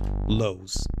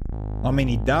lows. I mean,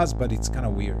 it does, but it's kind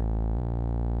of weird.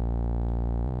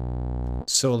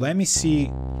 So let me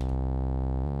see.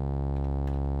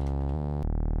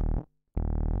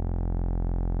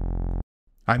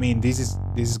 I mean, this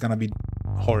is gonna be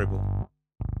horrible.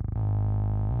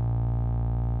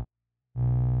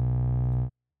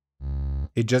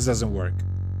 It just doesn't work.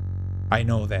 I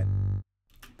know that.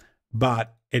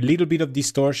 But a little bit of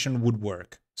distortion would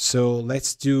work. So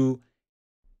let's do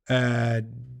the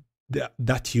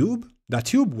tube. The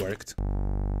tube worked.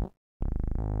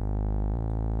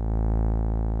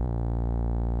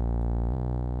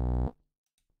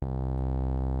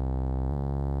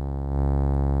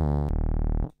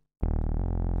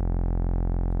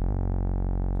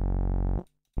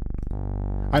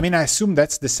 I mean, I assume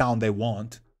that's the sound they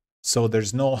want. So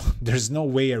there's no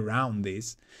way around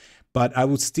this. But I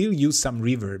would still use some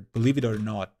reverb, believe it or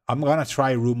not. I'm gonna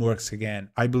try Roomworks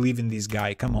again. I believe in this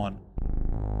guy, come on.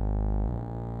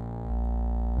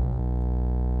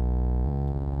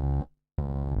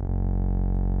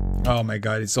 Oh my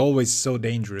god, it's always so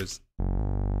dangerous.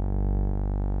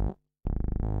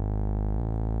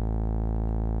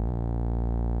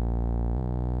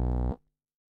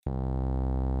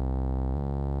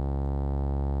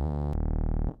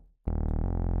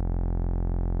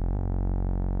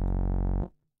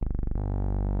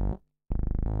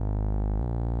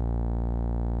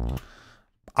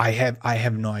 I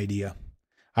have no idea.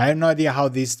 I have no idea how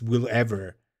this will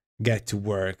ever get to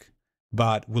work,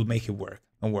 but we'll make it work.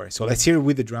 Don't worry. So let's hear it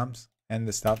with the drums and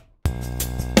the stuff.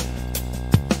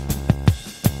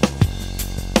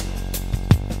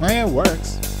 Oh, yeah, it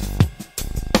works.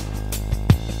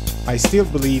 I still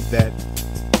believe that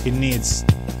it needs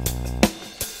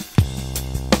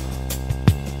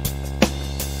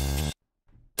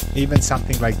even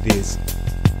something like this.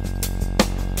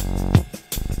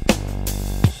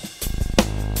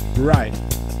 Right.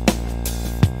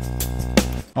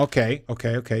 Okay.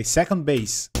 Second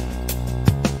bass.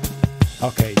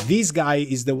 Okay, this guy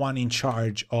is the one in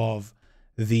charge of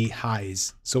the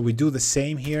highs. So we do the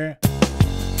same here.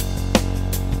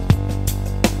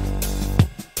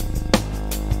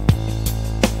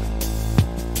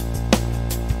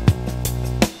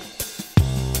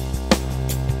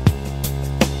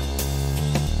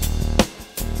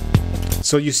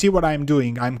 So you see what I'm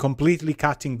doing? I'm completely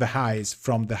cutting the highs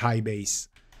from the high bass,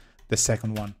 the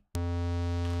second one.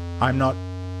 I'm not...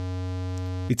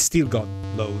 It's still got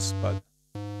lows, but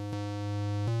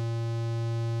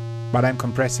I'm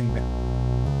compressing them.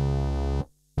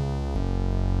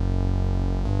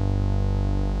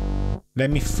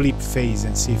 Let me flip phase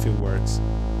and see if it works.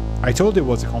 I told you it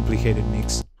was a complicated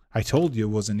mix. I told you it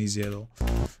wasn't easy at all.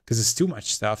 Because it's too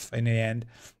much stuff in the end.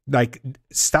 Like,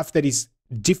 stuff that is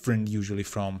different usually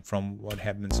from what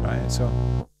happens, right? So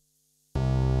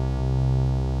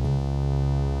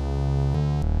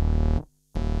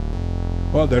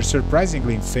Well, they're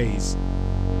surprisingly in phase.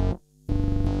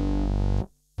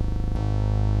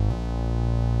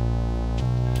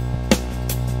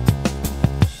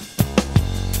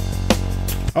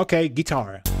 Okay,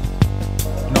 guitar.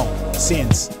 No,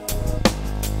 synths.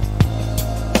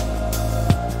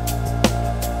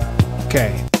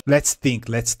 Okay, let's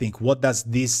think. What does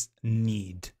this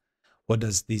need? What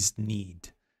does this need?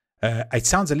 It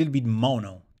sounds a little bit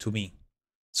mono to me,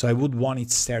 so I would want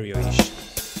it stereo-ish.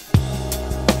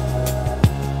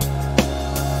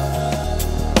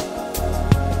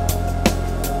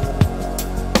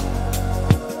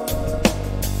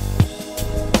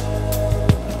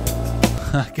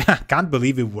 I can't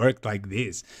believe it worked like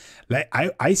this.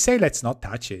 I say let's not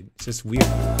touch it. It's just weird.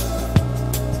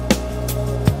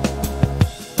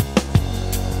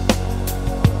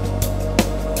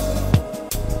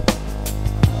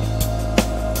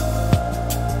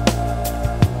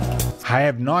 I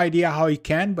have no idea how it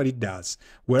can, but it does.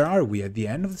 Where are we? At the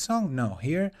end of the song? No,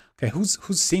 here. Okay, who's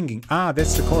singing? Ah,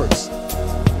 that's the chorus.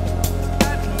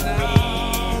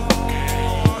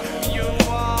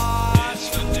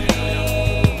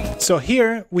 So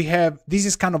here we have, this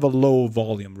is kind of a low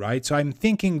volume, right? So I'm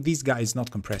thinking this guy is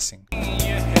not compressing.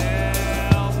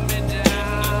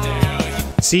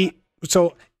 See,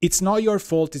 so it's not your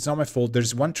fault, it's not my fault.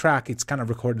 There's one track, it's kind of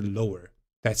recorded lower.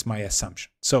 That's my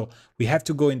assumption. So we have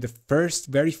to go in the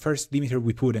very first limiter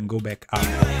we put and go back up.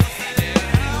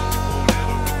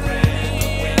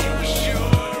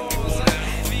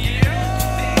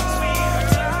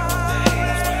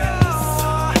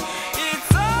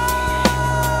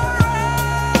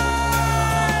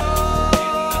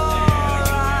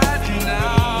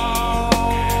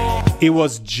 It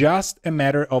was just a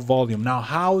matter of volume. Now,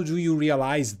 how do you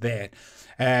realize that?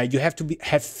 You have to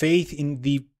have faith in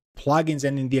the plugins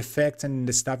and in the effects and in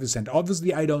the stuff you send.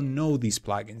 Obviously, I don't know these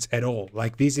plugins at all.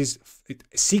 Like, this is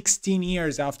 16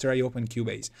 years after I opened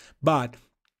Cubase, but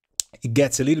it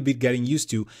gets a little bit getting used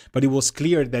to. But it was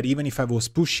clear that even if I was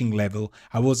pushing level,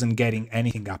 I wasn't getting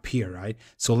anything up here, right?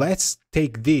 So let's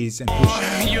take this and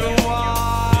push. You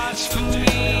watch for me.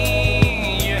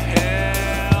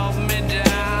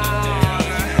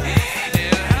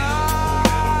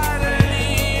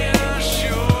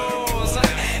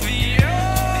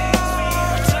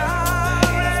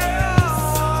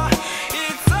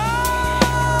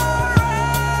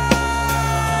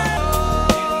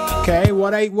 Okay,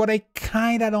 what I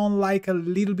kind of don't like a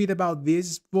little bit about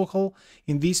this vocal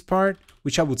in this part,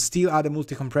 which I would still add a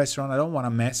multi-compressor on. I don't want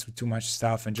to mess with too much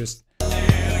stuff and just...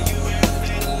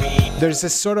 There's a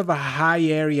sort of a high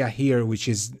area here which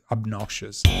is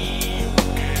obnoxious.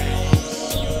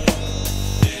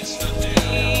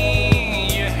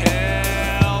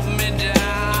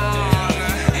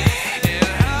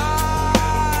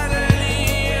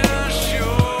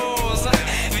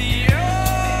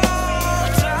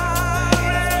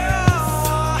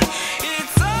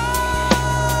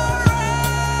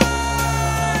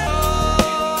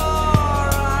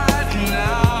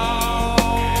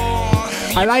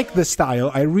 I like the style.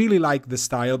 I really like the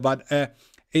style, but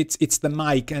it's the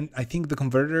mic and I think the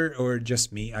converter, or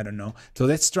just me. I don't know. So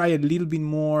let's try a little bit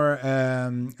more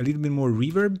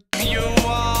reverb. You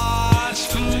watch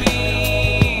for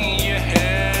me, you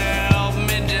held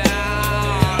me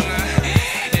down,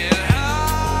 and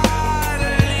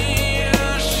hiding in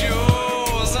your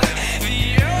shoes. The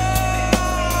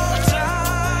old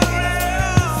time,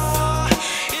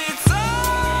 it's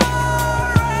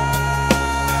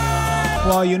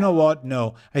well, you know what?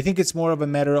 No, I think it's more of a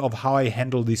matter of how I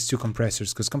handle these two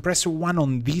compressors, because compressor one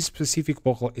on this specific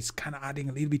vocal is kind of adding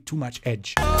a little bit too much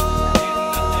edge.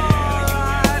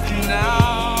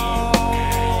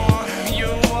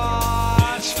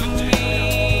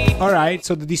 All right,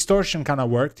 so the distortion kind of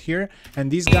worked here,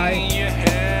 and this guy,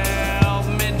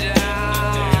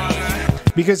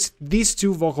 because these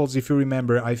two vocals, if you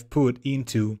remember, I've put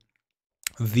into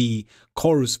the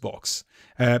chorus box.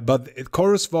 But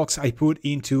chorus vox I put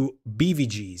into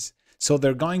BVGs, so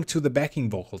they're going to the backing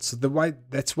vocals. So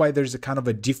that's why there's a kind of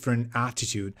a different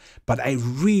attitude. But I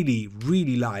really,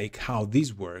 really like how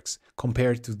this works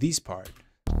compared to this part.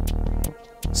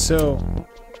 So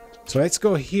let's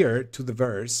go here to the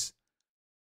verse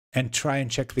and try and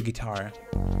check the guitar.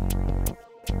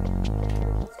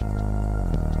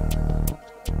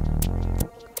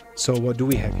 So what do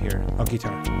we have here? A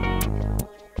guitar.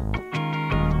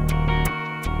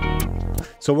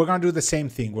 So we're going to do the same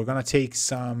thing. We're going to take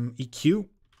some EQ,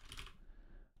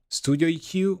 studio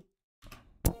EQ.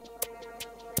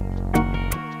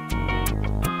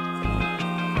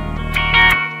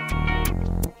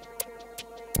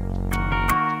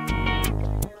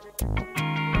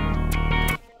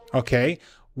 Okay,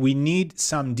 we need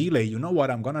some delay. You know what?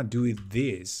 I'm gonna do it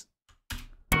this.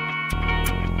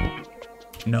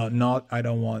 No, not, I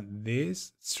don't want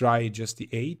this. Let's try just the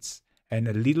 8s and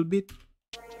a little bit.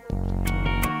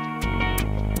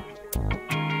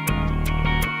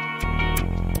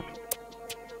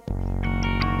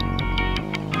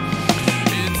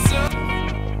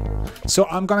 So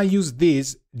I'm gonna use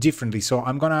this differently. So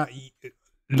I'm gonna,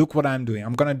 look what I'm doing.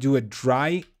 I'm gonna do a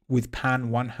dry with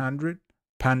pan 100,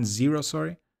 pan 0,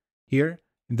 sorry, here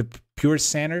in the pure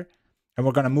center. And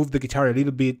we're gonna move the guitar a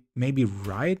little bit, maybe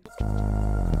right.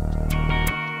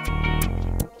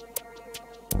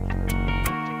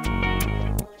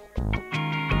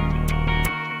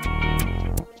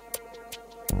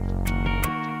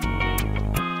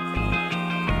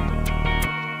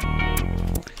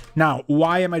 Now,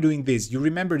 why am I doing this? You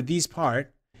remember this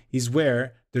part is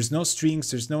where there's no strings,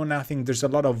 there's no nothing, there's a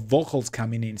lot of vocals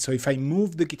coming in. So if I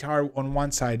move the guitar on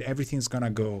one side, everything's gonna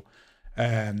go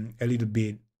a little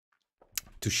bit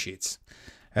to shits.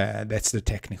 That's the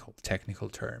technical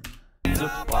term.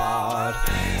 Apart.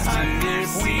 And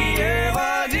if we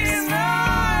ever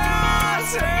deny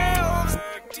ourselves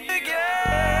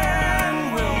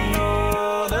again, we'll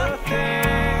know the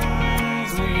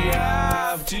things we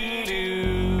have to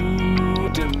do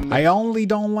to I only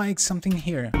don't like something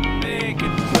here. make it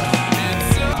right.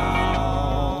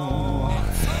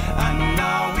 And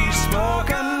now we've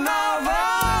spoken our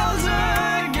vows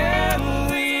again.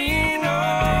 We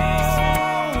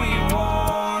know we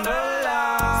won't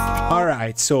allow. All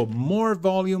right, so more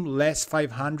volume, less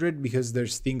 500 because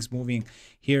there's things moving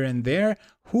here and there.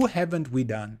 Who haven't we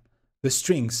done? The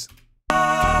strings.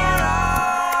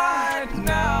 Right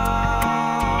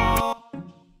now.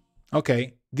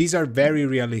 Okay, these are very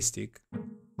realistic,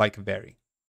 like very.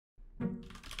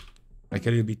 Like a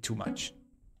little bit too much.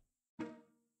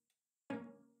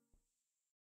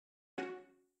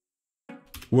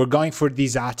 We're going for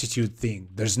this attitude thing.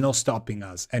 There's no stopping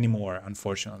us anymore,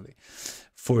 unfortunately,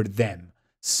 for them.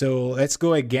 So let's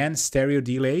go again, stereo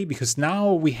delay, because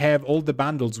now we have all the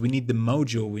bundles. We need the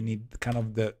mojo. We need kind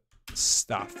of the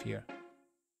stuff here.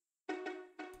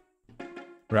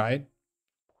 Right?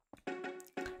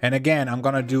 And again, I'm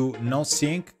gonna do no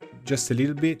sync, just a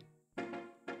little bit.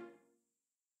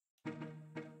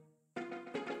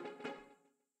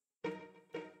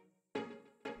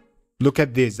 Look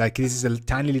at this, like this is a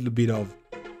tiny little bit of.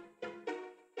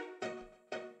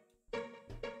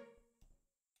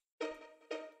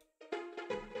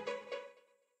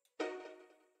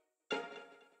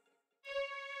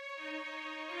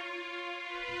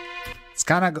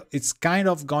 It's kind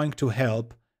of going to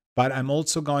help, but I'm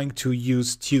also going to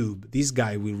use Tube. This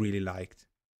guy we really liked.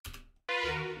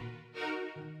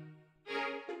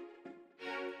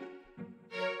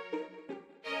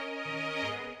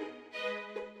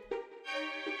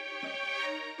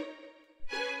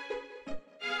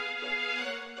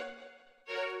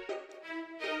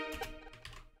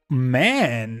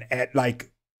 Man, at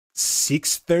like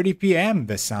 6:30 p.m.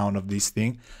 the sound of this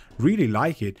thing, really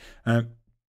like it.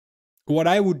 What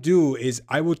I would do is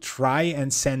I would try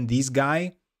and send this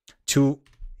guy to,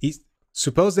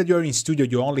 suppose that you're in studio,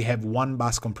 you only have one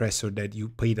bass compressor that you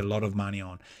paid a lot of money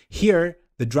on. Here,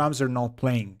 the drums are not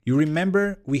playing. You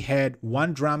remember we had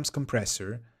one drums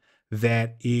compressor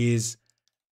that is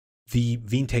the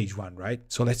vintage one, right?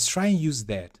 So let's try and use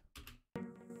that.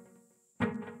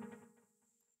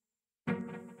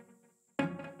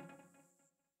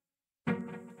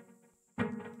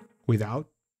 Without.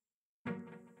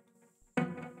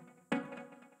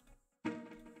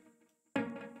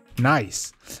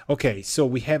 Nice. Okay, so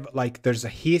we have like, there's a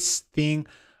hiss thing.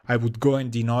 I would go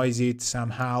and denoise it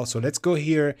somehow. So let's go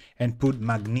here and put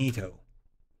magneto.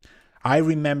 I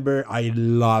remember I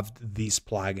loved this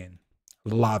plugin.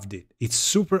 Loved it. It's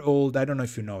super old. I don't know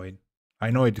if you know it.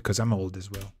 I know it because I'm old as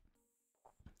well.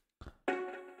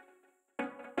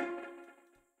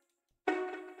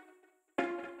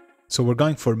 So we're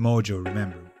going for mojo,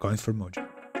 remember, going for mojo.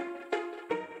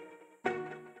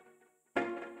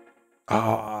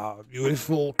 Ah,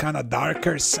 beautiful, kind of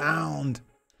darker sound.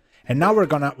 And now we're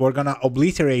gonna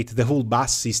obliterate the whole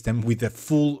bass system with a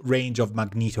full range of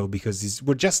magneto because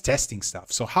we're just testing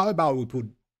stuff. So how about we put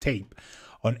tape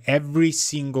on every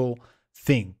single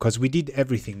thing? Because we did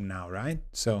everything now, right?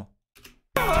 So.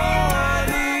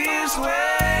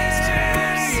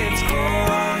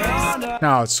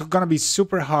 Now it's gonna be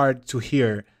super hard to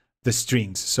hear the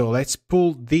strings. So let's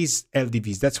pull these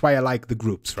LDVs. That's why I like the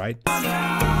groups, right?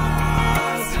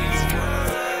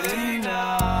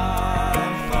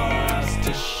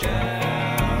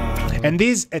 And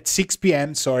this at 6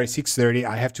 p.m., sorry, 6:30,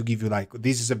 I have to give you like,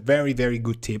 this is a very, very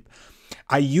good tip.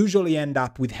 I usually end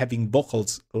up with having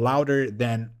vocals louder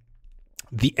than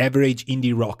the average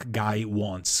indie rock guy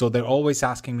wants. So they're always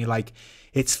asking me like,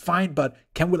 it's fine, but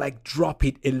can we like drop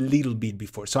it a little bit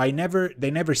before? So they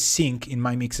never sync in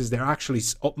my mixes. They're actually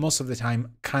most of the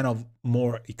time kind of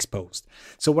more exposed.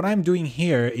 So what I'm doing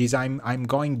here is I'm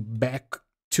going back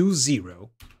to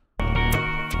 0.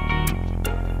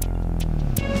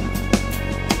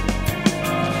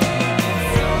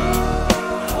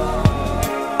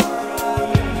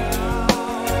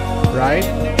 Right?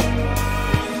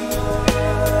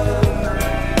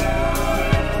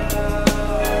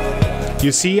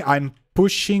 You see, I'm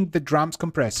pushing the drums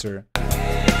compressor.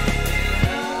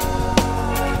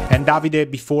 And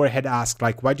Davide before had asked,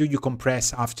 like, why do you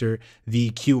compress after the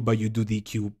EQ, but you do the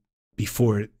EQ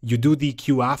before? You do the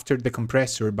EQ after the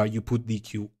compressor, but you put the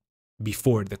EQ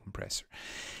before the compressor.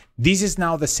 This is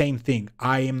now the same thing.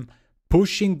 I am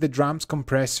pushing the drums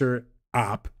compressor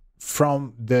up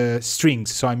from the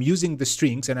strings. So I'm using the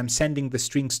strings and I'm sending the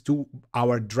strings to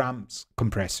our drums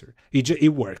compressor.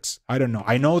 It works. I don't know.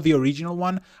 I know the original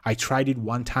one. I tried it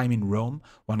one time in Rome.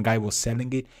 One guy was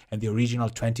selling it, and the original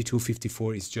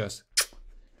 2254 is just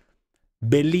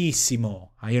bellissimo.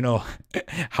 You know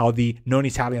how the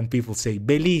non-Italian people say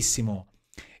bellissimo.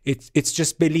 It's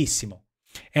just bellissimo.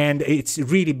 And it's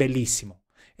really bellissimo.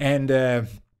 And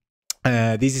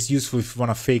this is useful if you want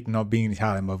to fake not being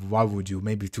Italian, but why would you?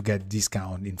 Maybe to get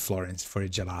discount in Florence for a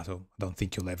gelato. I don't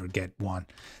think you'll ever get one.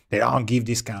 They don't give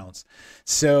discounts.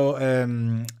 So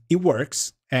it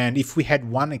works. And if we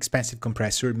had one expensive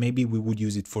compressor, maybe we would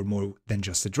use it for more than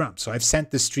just the drum. So I've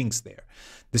sent the strings there.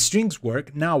 The strings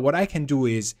work. Now what I can do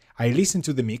is I listen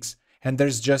to the mix, and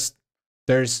there's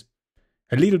a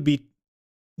little bit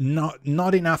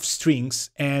not enough strings,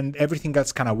 and everything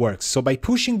else kind of works. So by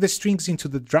pushing the strings into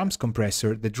the drums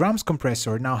compressor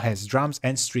now has drums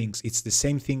and strings. It's the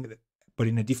same thing, but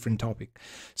in a different topic.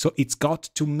 So it's got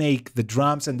to make the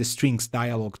drums and the strings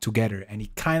dialogue together, and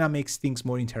it kind of makes things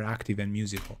more interactive and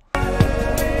musical.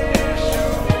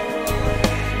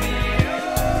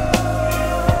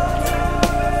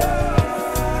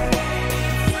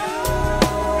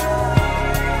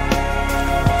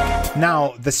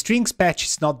 Now, the strings patch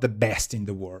is not the best in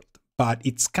the world, but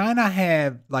it's kind of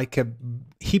have like a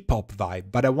hip-hop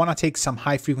vibe, but I want to take some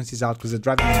high frequencies out because they're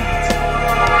driving me nuts.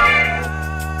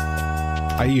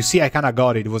 You see, I kind of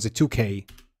got it. It was a 2K.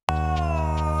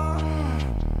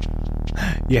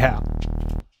 Yeah.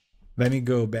 Let me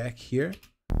go back here.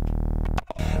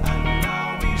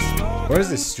 Where's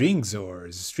the string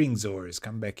Zors? String Zors,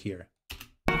 come back here.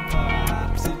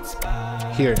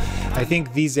 Here. I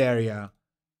think this area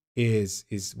is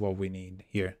what we need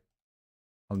here.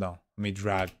 Hold on, let me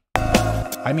drag.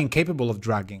 I'm incapable of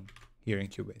dragging here in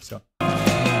Cubase, so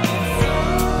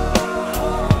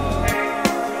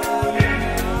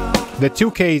the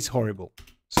 2K is horrible.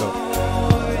 So,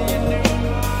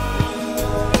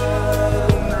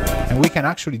 and we can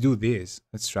actually do this.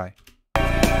 Let's try.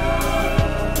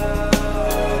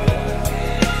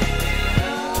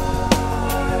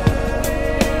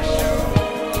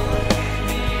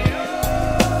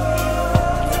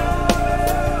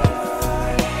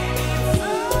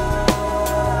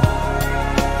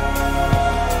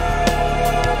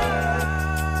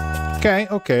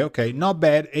 Okay, not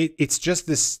bad. It's just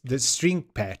the string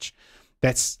patch.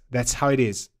 That's how it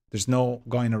is. There's no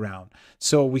going around.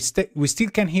 So we still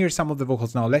can hear some of the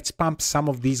vocals now. Let's pump some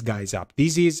of these guys up.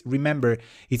 This is, remember,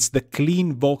 it's the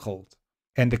clean vocals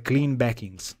and the clean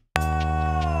backings.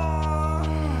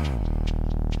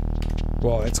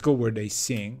 Well, let's go where they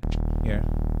sing here.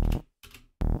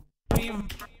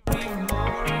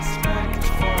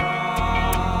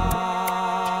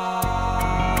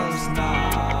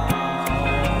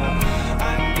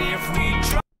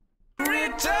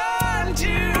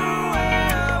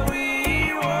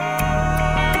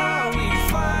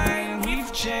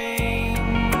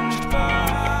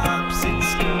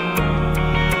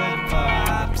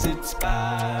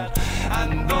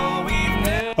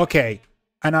 Okay,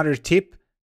 another tip,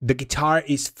 the guitar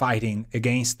is fighting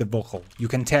against the vocal. You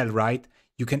can tell, right?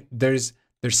 There's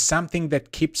something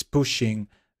that keeps pushing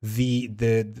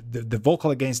the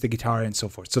vocal against the guitar and so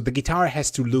forth. So the guitar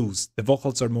has to lose. The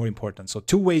vocals are more important. So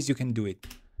 2 ways you can do it.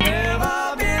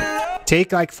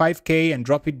 Take like 5K and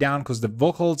drop it down because the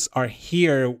vocals are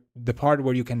here, the part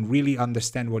where you can really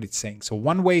understand what it's saying. So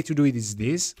one way to do it is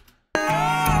this.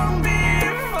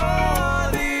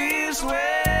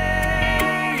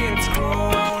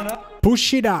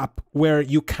 Push it up where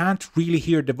you can't really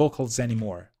hear the vocals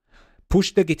anymore.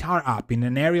 Push the guitar up in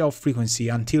an area of frequency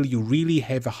until you really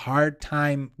have a hard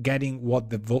time getting what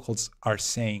the vocals are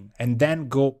saying, and then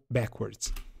go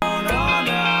backwards.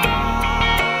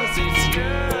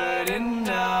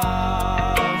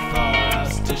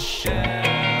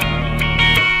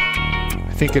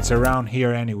 think it's around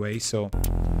here anyway, so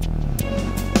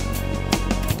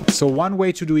one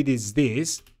way to do it is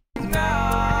this.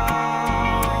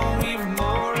 Now we've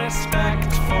more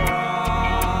respect for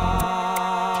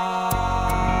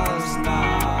us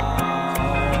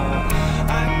now.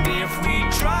 And if we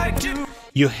try to,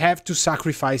 You have to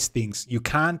sacrifice things. You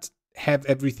can't have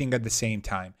everything at the same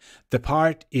time. The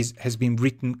part has been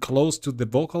written close to the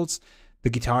vocals. The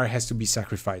guitar has to be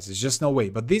sacrificed. There's just no way.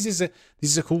 But this is a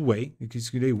cool way because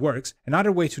it works.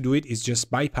 Another way to do it is just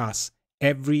bypass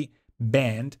every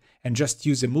band and just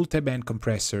use a multi-band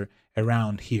compressor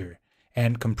around here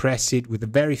and compress it with a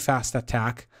very fast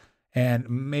attack and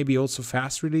maybe also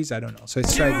fast release. I don't know. So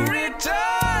let's try this.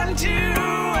 return to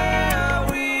where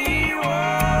we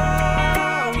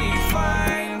were, we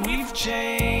find we've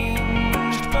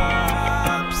changed.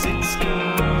 Perhaps it's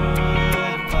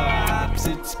good, perhaps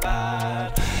it's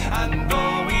bad. And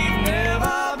though we've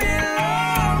never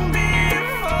belonged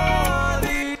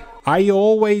before, I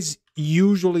always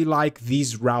usually like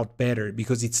this route better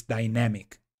because it's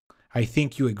dynamic. I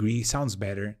think you agree. It sounds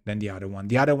better than the other one.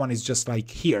 The other one is just like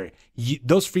here.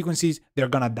 Those frequencies, they're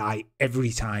gonna die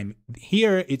every time.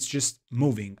 Here, it's just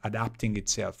moving, adapting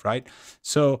itself, right?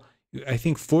 So I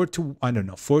think 4 to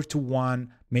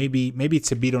 1. Maybe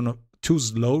it's a bit on a too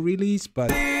slow release, but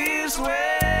this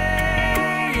way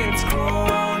it's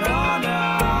grown on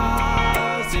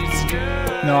us, it's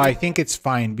good. no, I think it's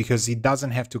fine because it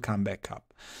doesn't have to come back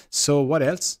up. So what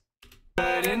else?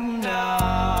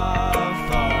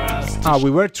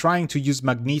 We were trying to use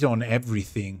magneto on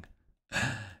everything.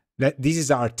 This is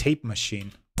our tape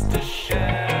machine.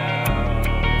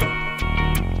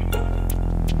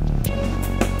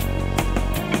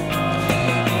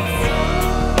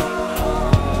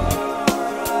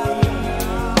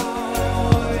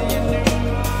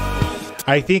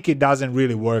 I think it doesn't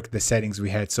really work, the settings we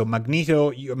had. So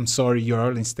magneto, I'm sorry, you're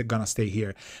only gonna stay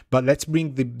here. But let's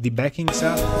bring the backings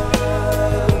up.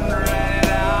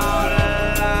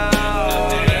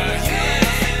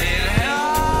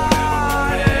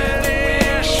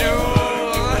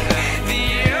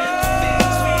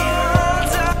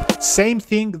 Same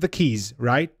thing, the keys,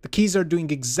 right? The keys are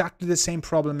doing exactly the same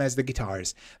problem as the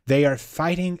guitars. They are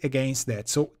fighting against that.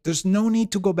 So there's no need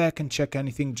to go back and check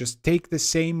anything. Just take the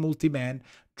same multiband,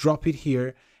 drop it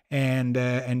here, and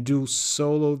do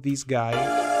solo this guy.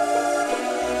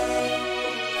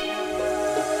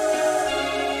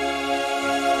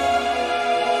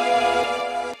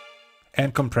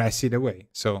 And compress it away.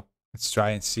 So let's try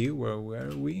and see where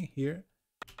are we here.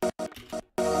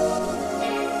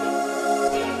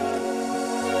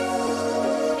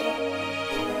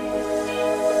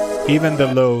 Even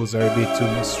the lows are a bit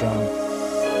too strong.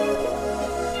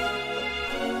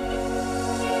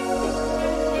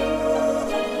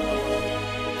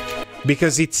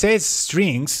 Because it says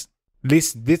strings,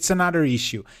 that's another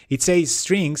issue. It says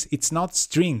strings, it's not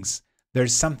strings.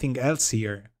 There's something else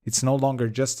here. It's no longer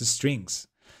just the strings.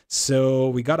 So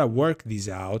we gotta work these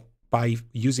out by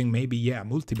using maybe, yeah,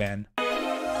 multiband.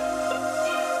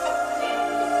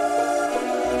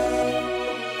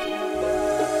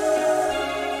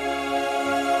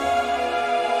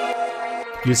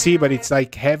 You see, but it's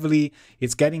like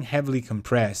it's getting heavily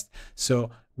compressed.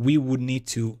 So we would need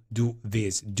to do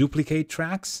this, duplicate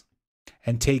tracks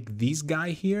and take this guy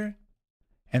here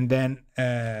and then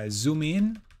zoom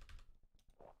in.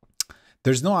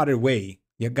 There's no other way.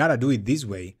 You gotta do it this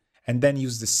way and then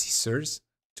use the scissors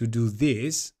to do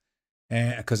this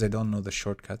because I don't know the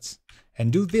shortcuts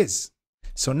and do this.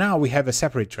 So now we have a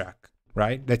separate track,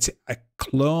 right? That's a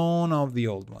clone of the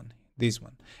old one. This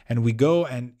one, and we go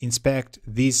and inspect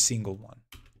this single one.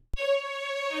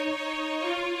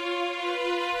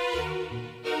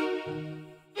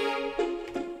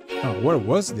 Oh, where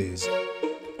was this?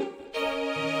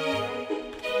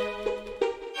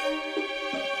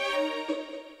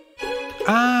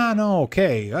 Ah, no,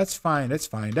 okay, that's fine, that's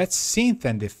fine. That's synth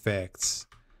and effects.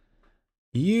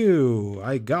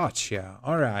 I gotcha.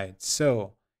 All right,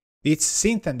 so it's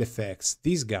synth and effects.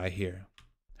 This guy here.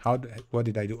 What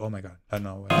did I do? Oh my god, I don't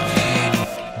know.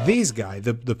 This guy,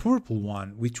 the purple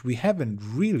one, which we haven't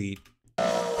really.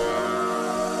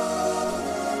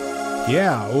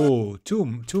 Yeah, oh, too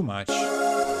much.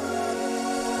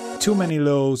 Too many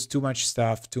lows, too much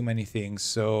stuff, too many things.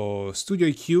 So Studio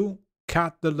EQ,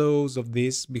 cut the lows of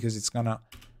this because it's gonna.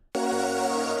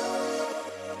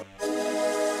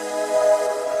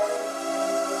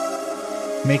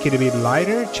 Make it a bit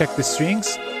lighter, check the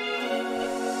strings.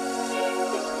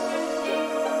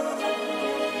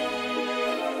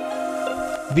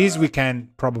 This we can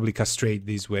probably castrate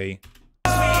this way.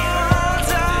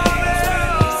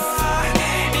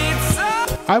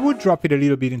 I would drop it a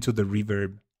little bit into the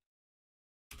reverb.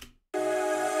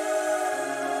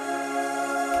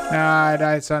 Nah,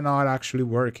 that's not actually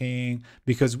working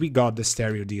because we got the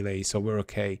stereo delay, so we're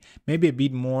okay. Maybe a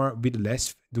bit more, a bit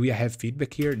less. Do we have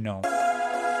feedback here? No.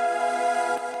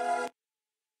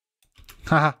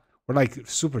 Haha, we're like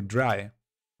super dry.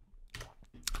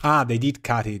 Ah, they did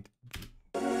cut it.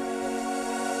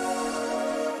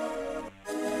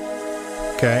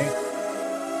 Okay.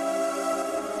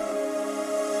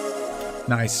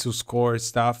 Nice to score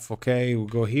stuff. Okay, we'll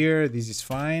go here. This is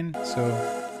fine. So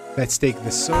let's take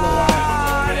the solo out.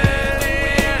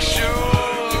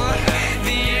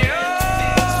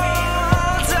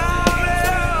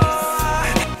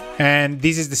 And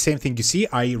this is the same thing. You see,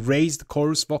 I raised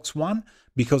chorus box 1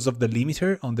 because of the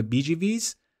limiter on the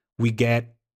BGVs. We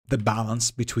get the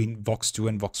balance between Vox 2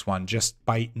 and Vox 1 just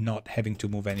by not having to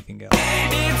move anything else.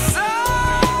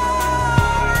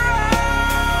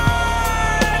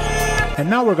 And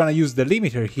now we're gonna use the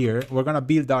limiter here. We're gonna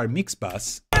build our mix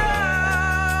bus.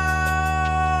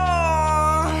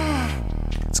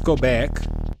 Let's go back.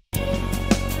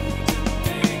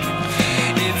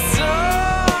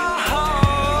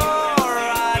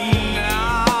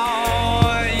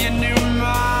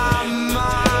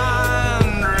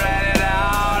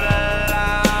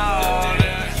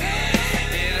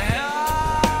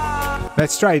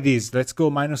 Let's try this. Let's go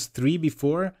 -3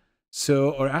 before.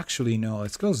 So, or actually, no,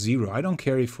 let's go 0. I don't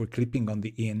care if we're clipping on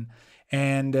the in.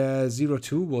 And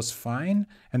 0.2 was fine.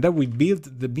 And then we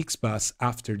build the mix bus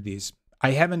after this.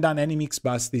 I haven't done any mix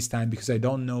bus this time because I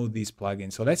don't know this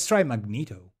plugin. So let's try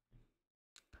Magneto.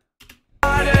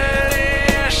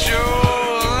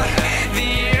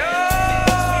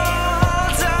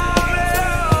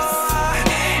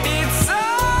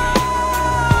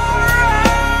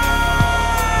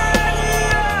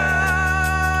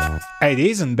 It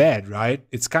isn't bad, right?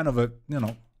 It's kind of a, you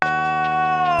know,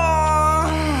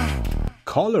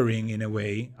 coloring in a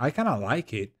way. I kind of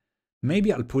like it.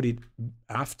 Maybe I'll put it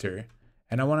after.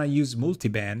 And I want to use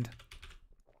multiband.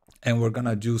 And we're going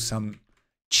to do some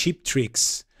cheap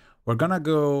tricks. We're going to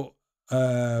go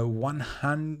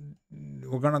 100.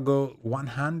 We're going to go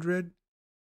 100.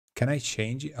 Can I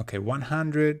change it? Okay,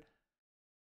 100,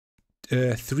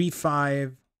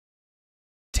 3.5,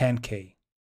 10K.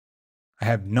 I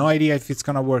have no idea if it's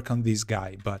gonna work on this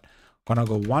guy, but I'm gonna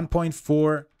go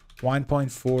 1.4,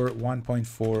 1.4,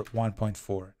 1.4,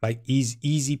 1.4, like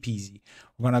easy peasy.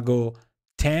 We're gonna go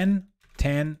 10,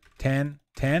 10, 10,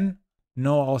 10,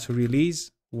 no auto release,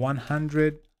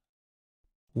 100,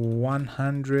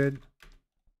 100,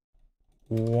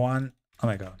 1. Oh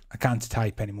my god, I can't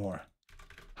type anymore.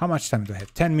 How much time do I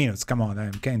have? 10 minutes. Come on, I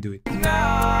can't do it.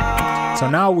 So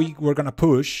now we're gonna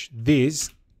push this.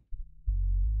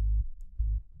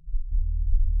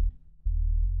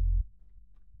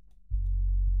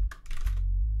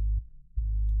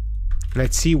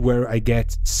 Let's see where I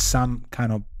get some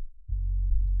kind of...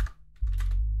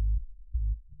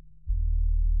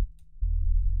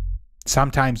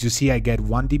 Sometimes you see I get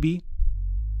 1 dB.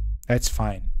 That's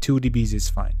fine. 2 dBs is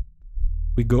fine.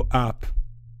 We go up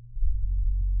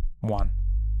 1.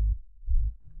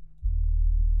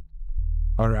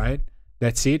 All right,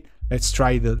 that's it. Let's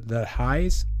try the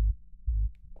highs.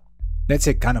 That's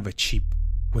a kind of a cheap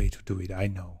way to do it, I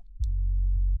know.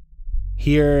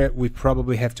 Here we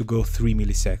probably have to go 3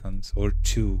 milliseconds or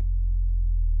 2,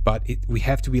 but we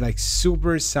have to be like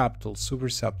super subtle, super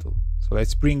subtle. So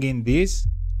let's bring in this.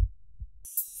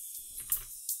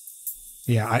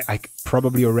 Yeah, I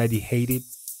probably already hate it.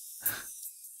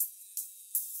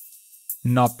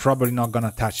 Probably not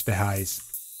gonna touch the highs.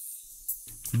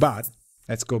 But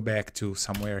let's go back to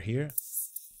somewhere here.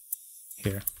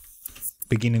 Here,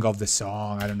 beginning of the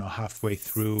song. I don't know, halfway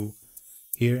through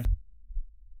here.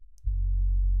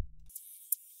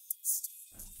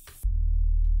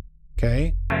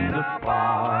 Okay.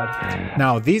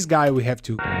 Now this guy we have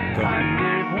to go.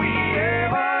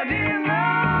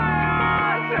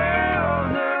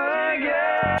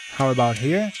 How about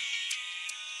here?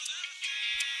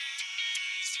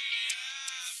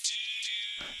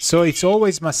 So it's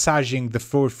always massaging the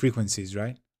 4 frequencies,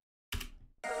 right?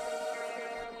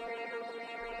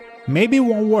 Maybe it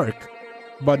won't work,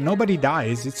 but nobody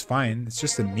dies. It's fine. It's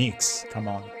just a mix. Come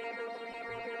on.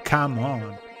 Come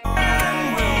on.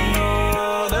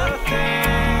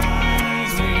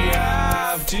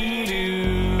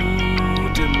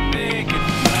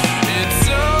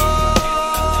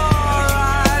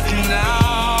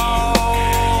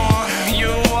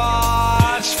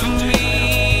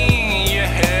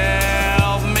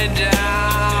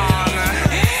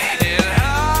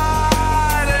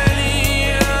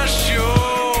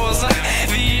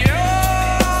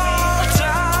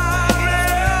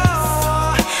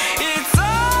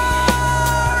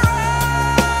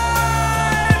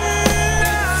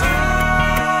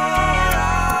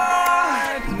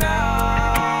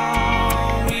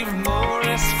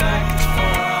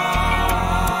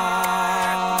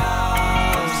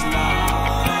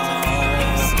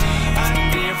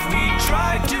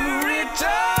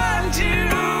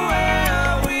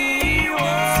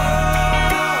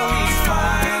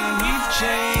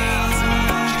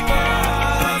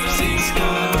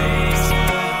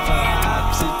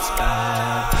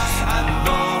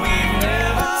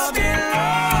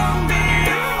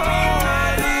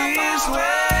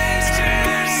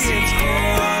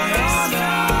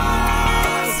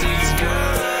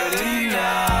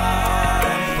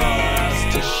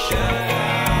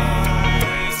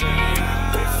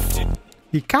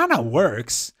 It kind of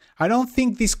works. I don't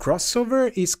think this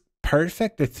crossover is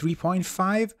perfect at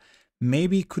 3.5.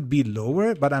 Maybe it could be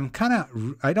lower, but I'm kind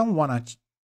of, I don't want to,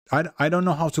 I don't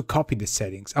know how to copy the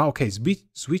settings. Oh, okay,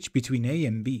 switch between A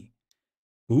and B.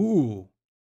 Ooh,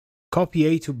 copy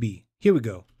A to B. Here we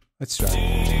go. Let's try.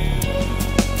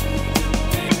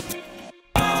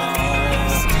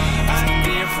 And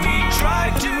if we try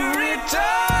to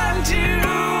return to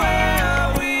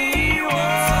where we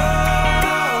were,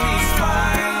 we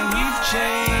find we've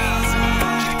changed.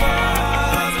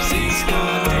 Perhaps it's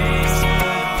good,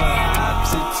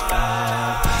 perhaps it's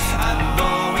bad. And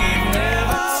though we've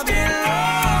never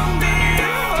belonged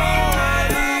before,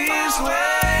 these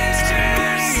ways to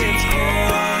sit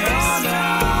on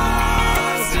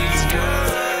us, it's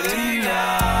good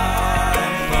enough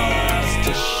for us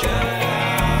to share.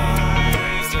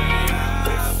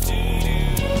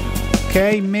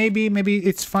 Okay, maybe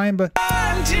it's fine, but To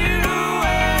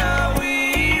where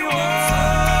we were,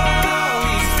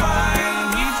 we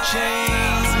find we've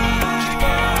changed.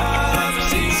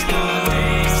 Perhaps it's good,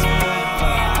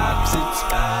 perhaps it's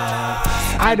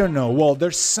bad. I don't know. Well,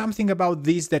 there's something about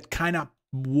this that kind of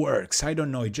works. I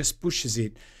don't know. It just pushes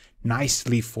it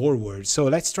nicely forward. So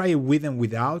let's try it with and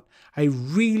without. I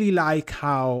really like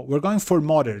how we're going for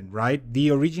modern, right? The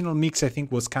original mix, I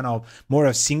think, was kind of more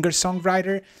a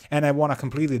singer-songwriter, and I want to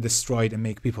completely destroy it and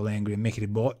make people angry and make it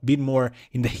a bit more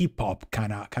in the hip-hop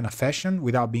kind of fashion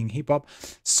without being hip-hop.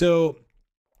 So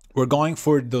we're going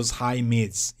for those high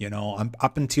mids, you know,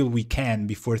 up until we can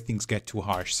before things get too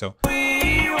harsh. So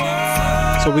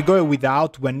we go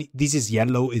without. When this is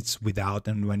yellow, it's without,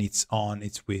 and when it's on,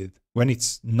 it's with. When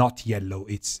it's not yellow,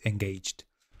 it's engaged.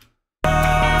 We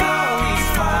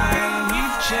find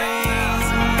we've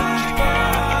changed.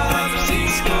 Perhaps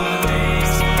it's good,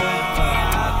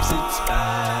 perhaps it's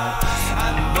bad.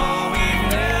 And though we've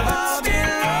never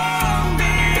belonged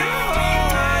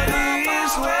before,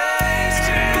 these ways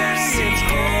to sit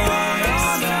on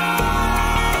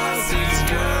us, it's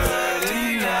good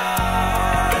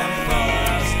enough for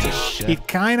us to share. It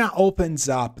kind of opens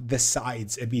up the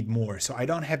sides a bit more. So I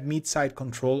don't have mid-side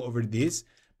control over this,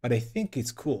 but I think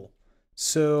it's cool.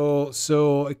 So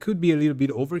it could be a little bit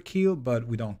overkill, but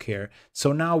we don't care.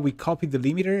 So now we copy the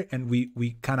limiter and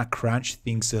we kind of crunch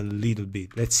things a little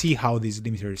bit. Let's see how this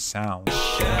limiter sounds.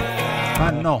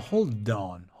 No, hold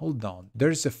on.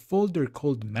 There's a folder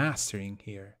called mastering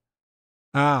here.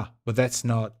 Ah, but that's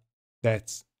not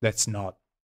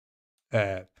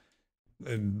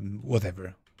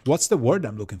whatever. What's the word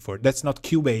I'm looking for? That's not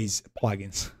Cubase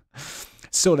plugins.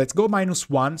 So let's go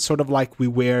 -1, sort of like we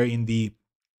were in the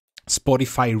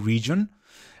Spotify region.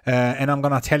 And I'm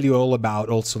gonna tell you all about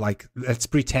also, like, let's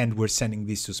pretend we're sending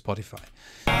this to Spotify.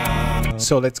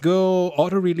 So let's go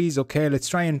auto release. Okay, let's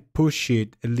try and push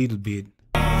it a little bit.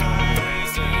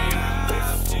 It's alright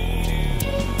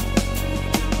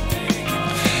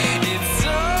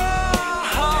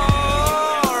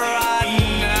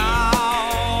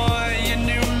now. You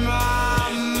knew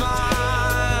my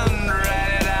mind,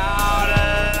 read it out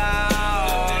aloud.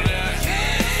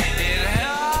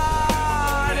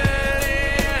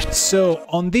 So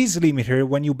on this limiter,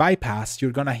 when you bypass,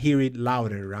 you're gonna hear it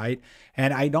louder, right?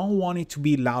 And I don't want it to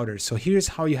be louder. So here's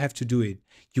how you have to do it.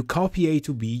 You copy A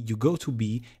to B, you go to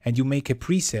B, and you make a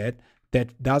preset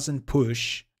that doesn't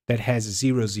push, that has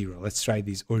 0, 0. Let's try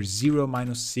this. Or 0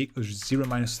 -6 or 0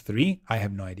 -3. I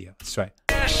have no idea. Let's try.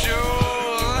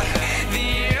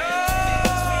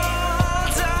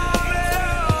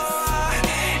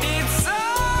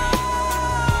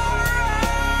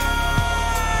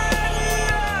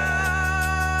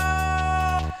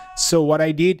 So what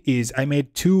I did is I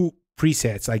made two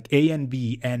presets, like A and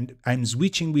B, and I'm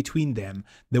switching between them.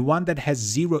 The one that has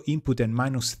 0 input and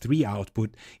 -3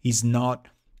 output is not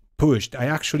pushed. I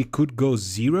actually could go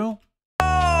 0.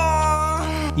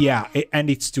 Yeah, and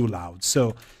it's too loud.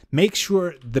 So make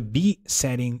sure the B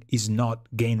setting is not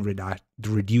gain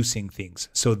reducing things.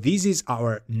 So this is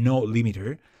our no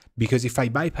limiter, because if I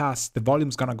bypass, the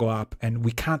volume's gonna go up and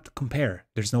we can't compare.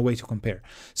 There's no way to compare.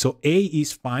 So A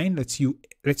is fine.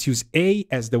 Let's use A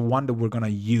as the one that we're gonna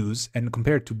use, and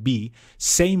compare it to B.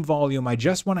 Same volume. I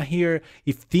just wanna hear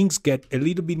if things get a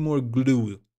little bit more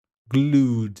glued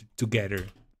together.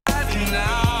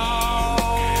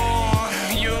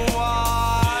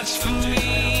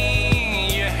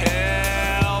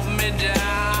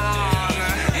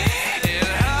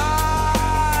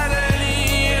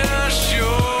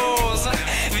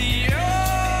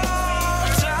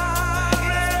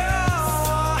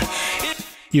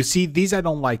 You see, these I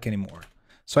don't like anymore.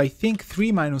 So I think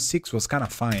 3 -6 was kind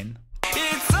of fine.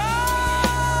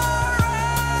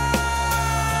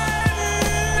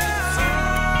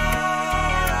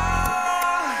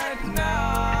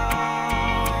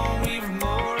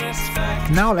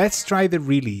 Now let's try the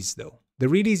release though. The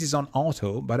release is on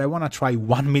auto, but I want to try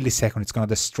 1 millisecond. It's gonna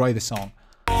destroy the song.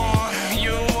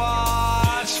 You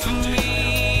watch for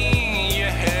me, you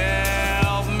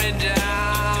held me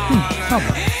down. Not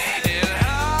bad. It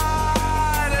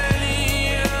hardly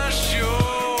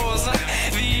shows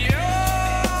the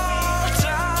old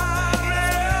time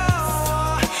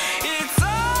now. It's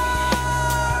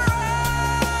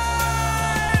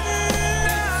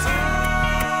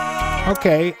alright.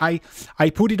 Okay, I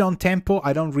put it on tempo.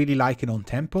 I don't really like it on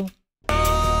tempo.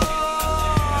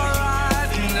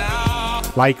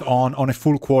 Like on a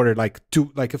full quarter, like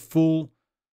a full,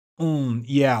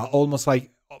 yeah, almost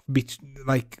like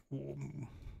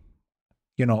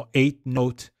you know, 8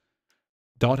 note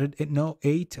dotted, no,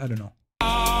 8, I don't know.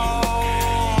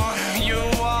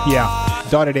 Yeah,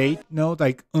 dotted 8 note,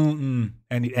 like and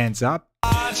it ends up.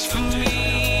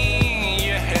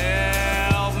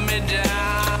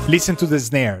 Listen to the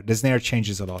snare. The snare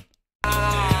changes a lot.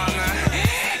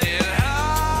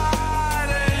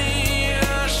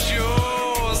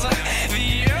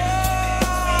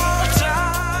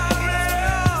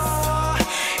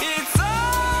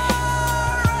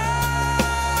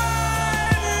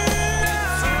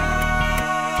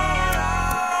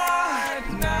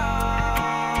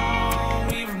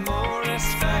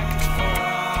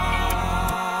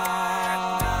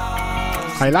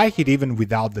 I like it even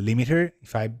without the limiter,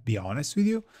 if I be honest with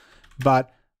you,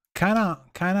 but kind of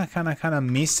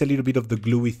miss a little bit of the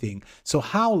gluey thing. So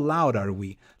how loud are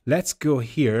we? Let's go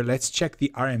here. Let's check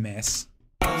the RMS.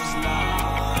 And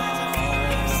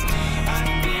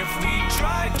if we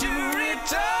try to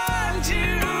return to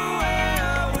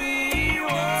where we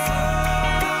were,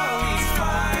 we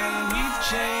find we've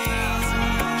changed.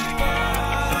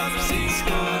 Perhaps it's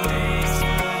good,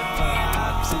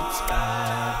 perhaps it's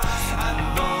bad. And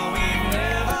though we've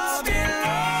never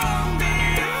belonged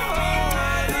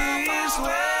before, these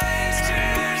ways to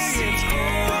it's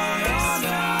going on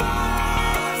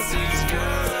us, it's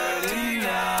good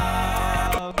enough.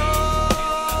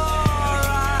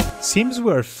 Seems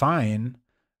we're fine.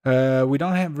 We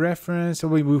don't have reference. So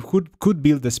we could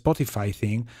build the Spotify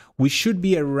thing. We should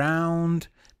be around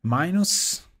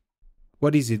minus.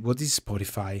 What is it? What is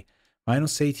Spotify?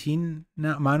 Minus 18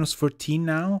 now, minus 14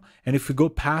 now. And if we go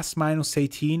past minus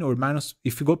 18 or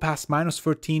if we go past minus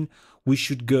 14, we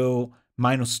should go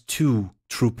minus 2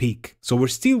 true peak. So we're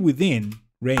still within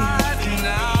range.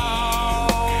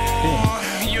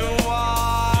 You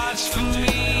watch for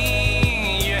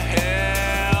me, you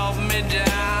held me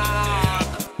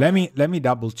down. Let me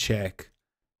double check.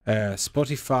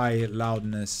 Spotify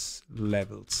loudness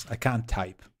levels. I can't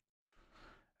type.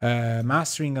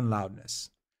 Mastering and loudness.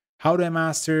 How do I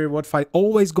master? What file?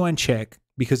 Always go and check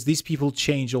because these people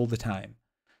change all the time.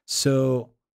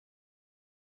 So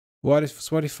what if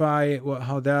Spotify?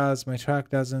 How does my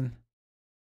track doesn't?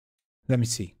 Let me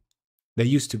see. They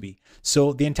used to be.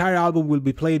 So the entire album will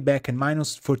be played back in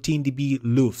minus 14 dB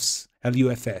LUFS,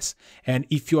 LUFS. And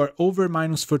if you are over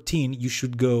minus 14, you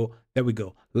should go, there we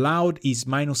go. Loud is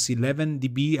minus 11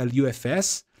 dB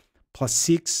LUFS, plus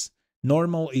 6.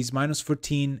 Normal is minus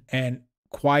 14, and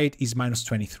quiet is minus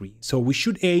 23. So we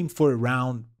should aim for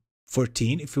around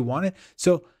 14 if we want it.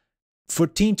 So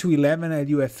 14 to 11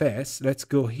 LUFS, let's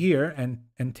go here and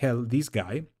tell this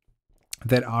guy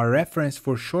that our reference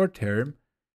for short term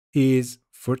is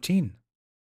 14.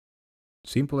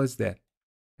 Simple as that.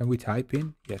 And we type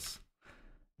in, yes.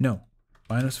 No,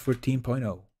 minus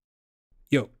 14.0.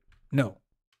 Yo, no.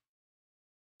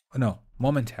 No,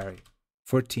 momentary,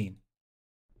 14.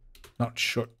 Not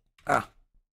short. All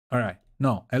right.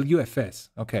 No, LUFS.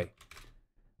 Okay.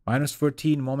 Minus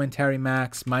 14, momentary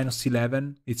max, minus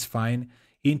 11. It's fine.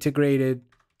 Integrated,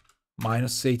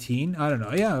 minus 18. I don't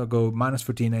know. Yeah, I'll go minus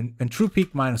 14 and true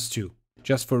peak minus 2.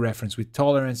 Just for reference with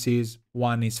tolerances.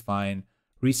 1 is fine.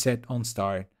 Reset on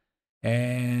start.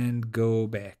 And go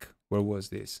back. Where was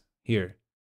this? Here.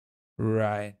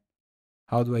 Right.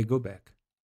 How do I go back?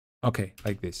 Okay,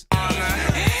 like this.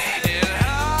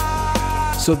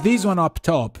 So this one up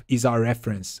top is our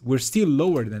reference. We're still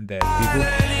lower than that, people.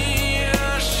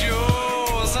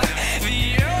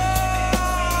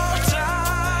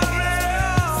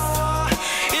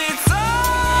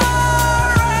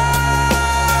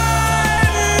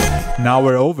 Now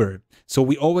we're over. So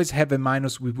we always have a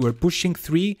minus. We were pushing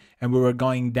 3 and we were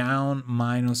going down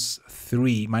minus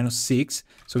 3, minus 6.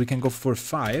 So we can go for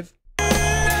 5.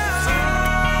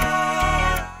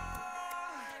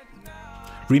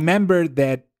 Remember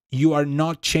that you are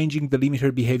not changing the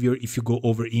limiter behavior if you go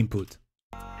over input.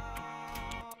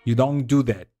 You don't do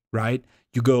that, right?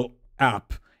 You go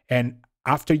up, and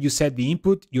after you set the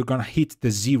input, you're gonna hit the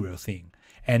 0 thing.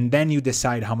 and then you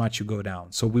decide how much you go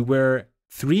down. So we were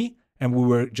 3, and we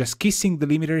were just kissing the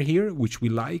limiter here, which we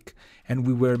like, and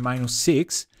we were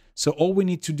 -6. So all we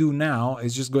need to do now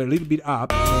is just go a little bit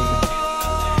up.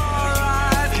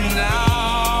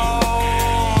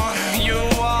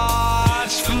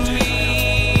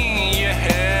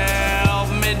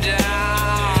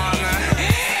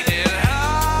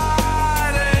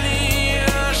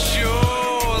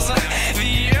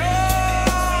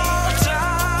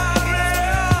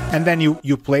 And then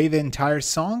you play the entire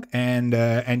song, and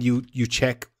you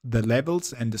check the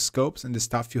levels and the scopes and the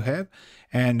stuff you have,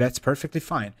 and that's perfectly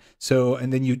fine. So,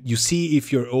 and then you see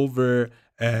if you're over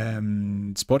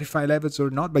Spotify levels or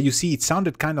not. But you see, it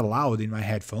sounded kind of loud in my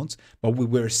headphones, but we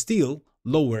were still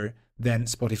lower than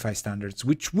Spotify standards,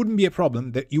 which wouldn't be a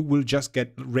problem. That you will just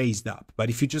get raised up. But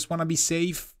if you just want to be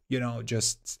safe, you know,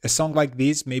 just a song like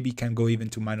this maybe can go even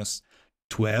to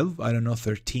 -12. I don't know,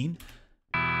 13.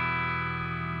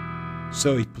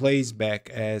 So it plays back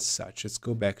as such. Let's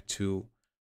go back to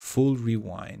full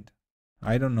rewind.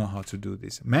 I don't know how to do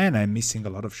this. Man, I'm missing a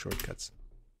lot of shortcuts.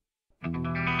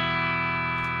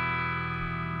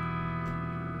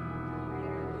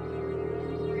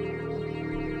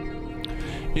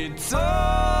 It's alright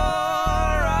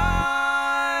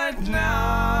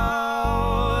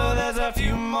now. There's a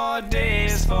few more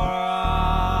days for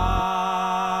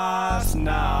us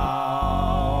now.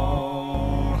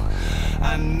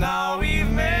 And now we've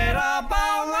made up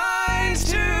our minds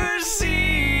to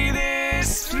see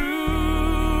this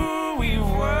through. We've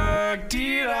worked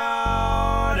it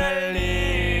out a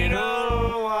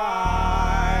little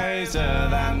wiser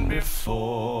than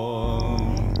before.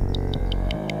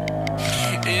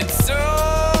 It's alright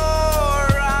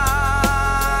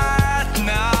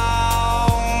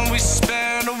now. We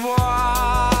spent a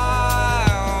while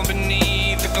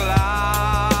beneath the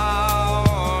cloud.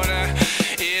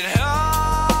 It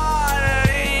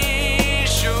hardly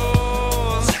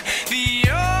shows the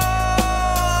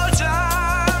old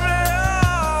time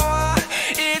now.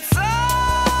 It's alright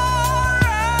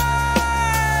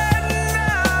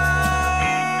now.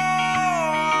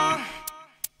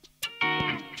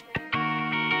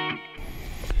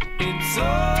 It's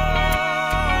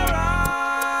alright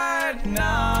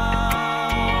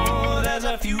now. There's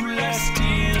a few less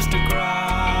tears to cry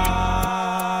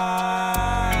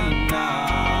now.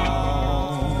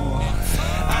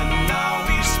 And now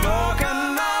we've spoken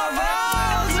our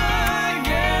vows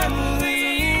again. We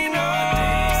know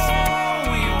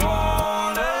we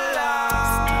won't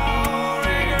allow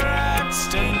regrets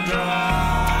to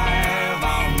drive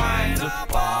our minds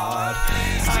apart.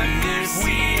 And if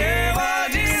we ever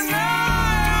deny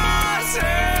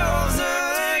ourselves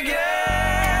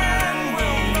again,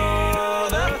 we'll know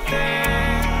the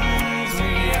things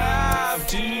we have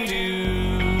to do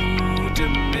to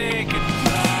make it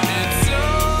right. It's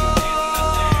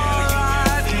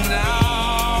alright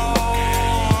now.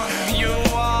 You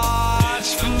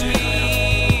watched for me,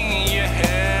 you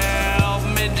held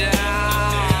me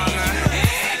down.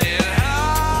 It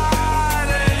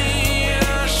hardly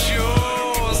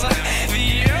shows the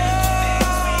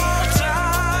old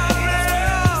time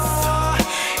now.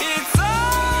 It's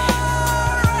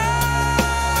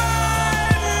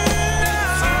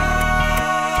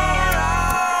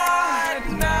alright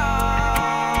now.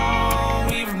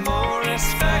 We've more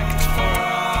respect for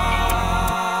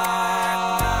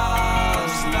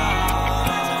us now.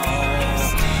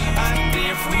 And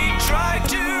if we try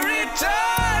to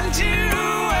return to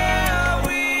where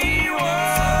we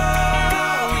were,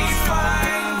 we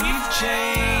find we've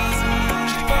changed.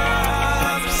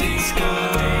 Perhaps it's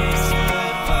good,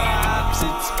 perhaps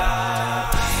it's bad.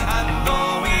 And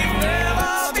though we've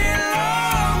never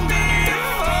belonged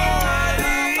before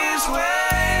these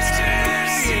ways to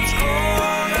see, it's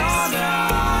grown on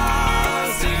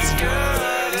us. It's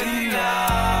good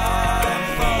enough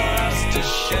for us to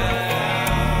share.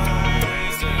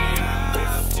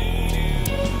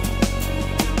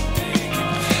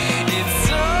 It's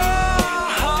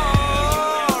alright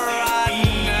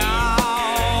now.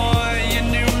 You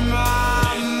knew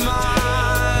my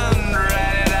mind,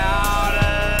 read it out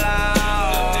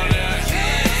aloud.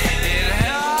 It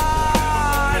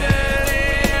hardly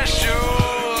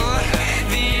shows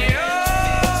the old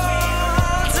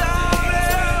time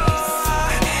now.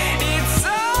 It's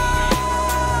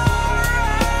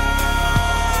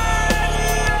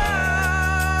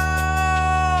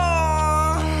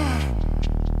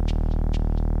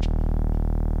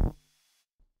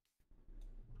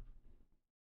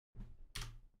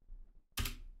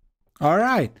All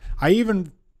right. I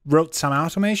even wrote some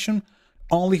automation.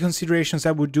 only considerations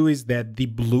I would do is that the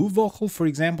blue vocal, for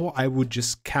example, I would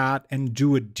just cut and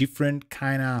do a different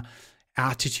kind of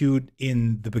attitude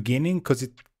in the beginning, because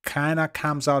it kind of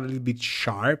comes out a little bit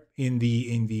sharp in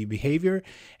the behavior,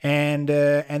 and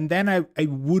then I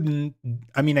wouldn't,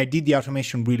 I mean, I did the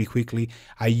automation really quickly.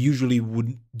 I usually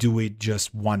wouldn't do it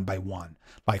just one by one,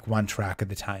 like one track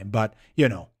at a time, but you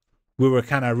know, we were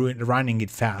kind of running it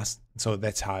fast, so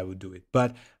that's how I would do it.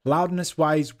 But loudness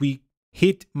wise, we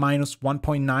hit minus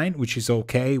 1.9, which is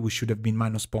okay. We should have been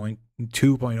minus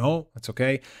 2.0. That's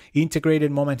okay.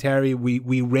 Integrated momentary,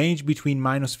 we range between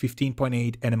minus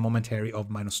 15.8 and a momentary of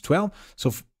minus 12.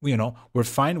 So, you know, we're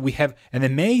fine. We have an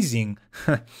amazing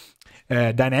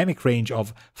dynamic range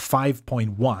of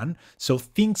 5.1. So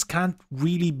things can't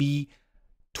really be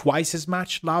twice as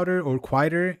much louder or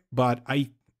quieter. But I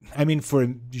mean, for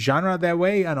a genre that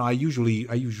way, I know I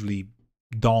usually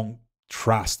don't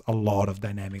trust a lot of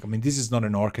dynamic. I mean, this is not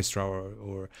an orchestra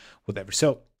or whatever.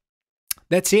 So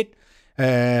that's it.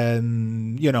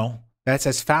 You know, that's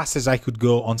as fast as I could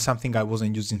go on something I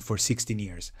wasn't using for 16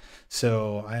 years.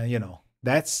 So, you know,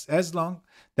 that's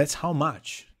how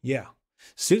much. Yeah.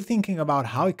 Still thinking about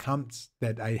how it comes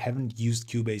that I haven't used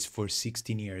Cubase for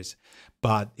 16 years,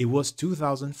 but it was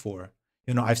 2004.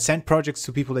 You know, I've sent projects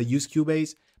to people that use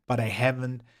Cubase, but I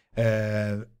haven't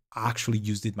actually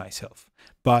used it myself.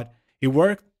 But it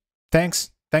worked. Thanks,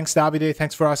 Davide.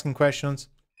 Thanks for asking questions.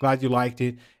 Glad you liked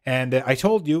it. And I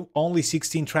told you, only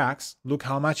 16 tracks. Look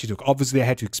how much it took. Obviously, I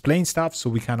had to explain stuff, so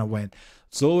we kind of went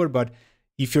slower. But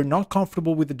if you're not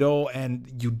comfortable with the DAW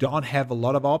and you don't have a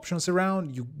lot of options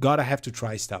around, you gotta have to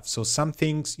try stuff. So some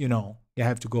things, you know, you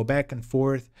have to go back and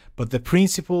forth, but the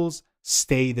principles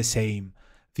stay the same.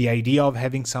 The idea of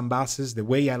having some basses, the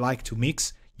way I like to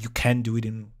mix, you can do it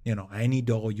in, you know, any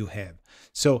DAW you have.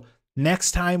 So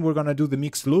next time we're gonna do the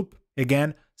mixed loop.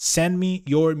 Again, send me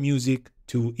your music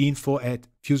to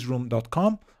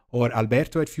info@fuseroom.com or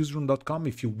alberto@fuseroom.com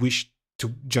if you wish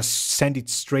to just send it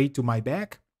straight to my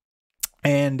back.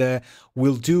 And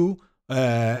we'll do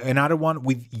another one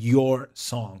with your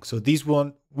song. So this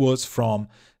one was from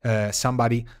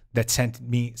somebody that sent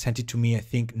it to me, I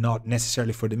think not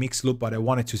necessarily for the mix loop, but I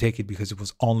wanted to take it because it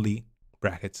was only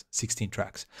brackets 16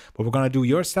 tracks. But we're gonna do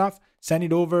your stuff, send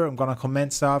it over, I'm gonna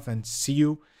comment stuff, and see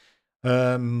you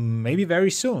maybe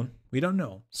very soon. We don't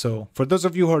know. So for those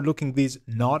of you who are looking this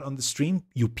not on the stream,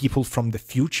 you people from the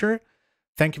future,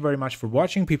 thank you very much for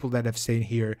watching. People that have stayed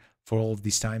here for all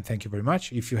this time, thank you very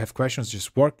much. If you have questions,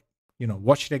 just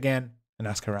watch it again and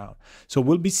ask around. So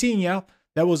we'll be seeing you.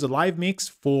 That was a live mix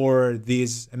for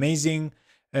this amazing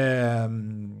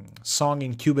song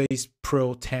in Cubase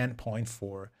Pro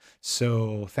 10.4.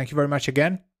 So thank you very much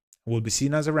again. We'll be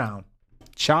seeing us around.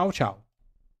 Ciao, ciao.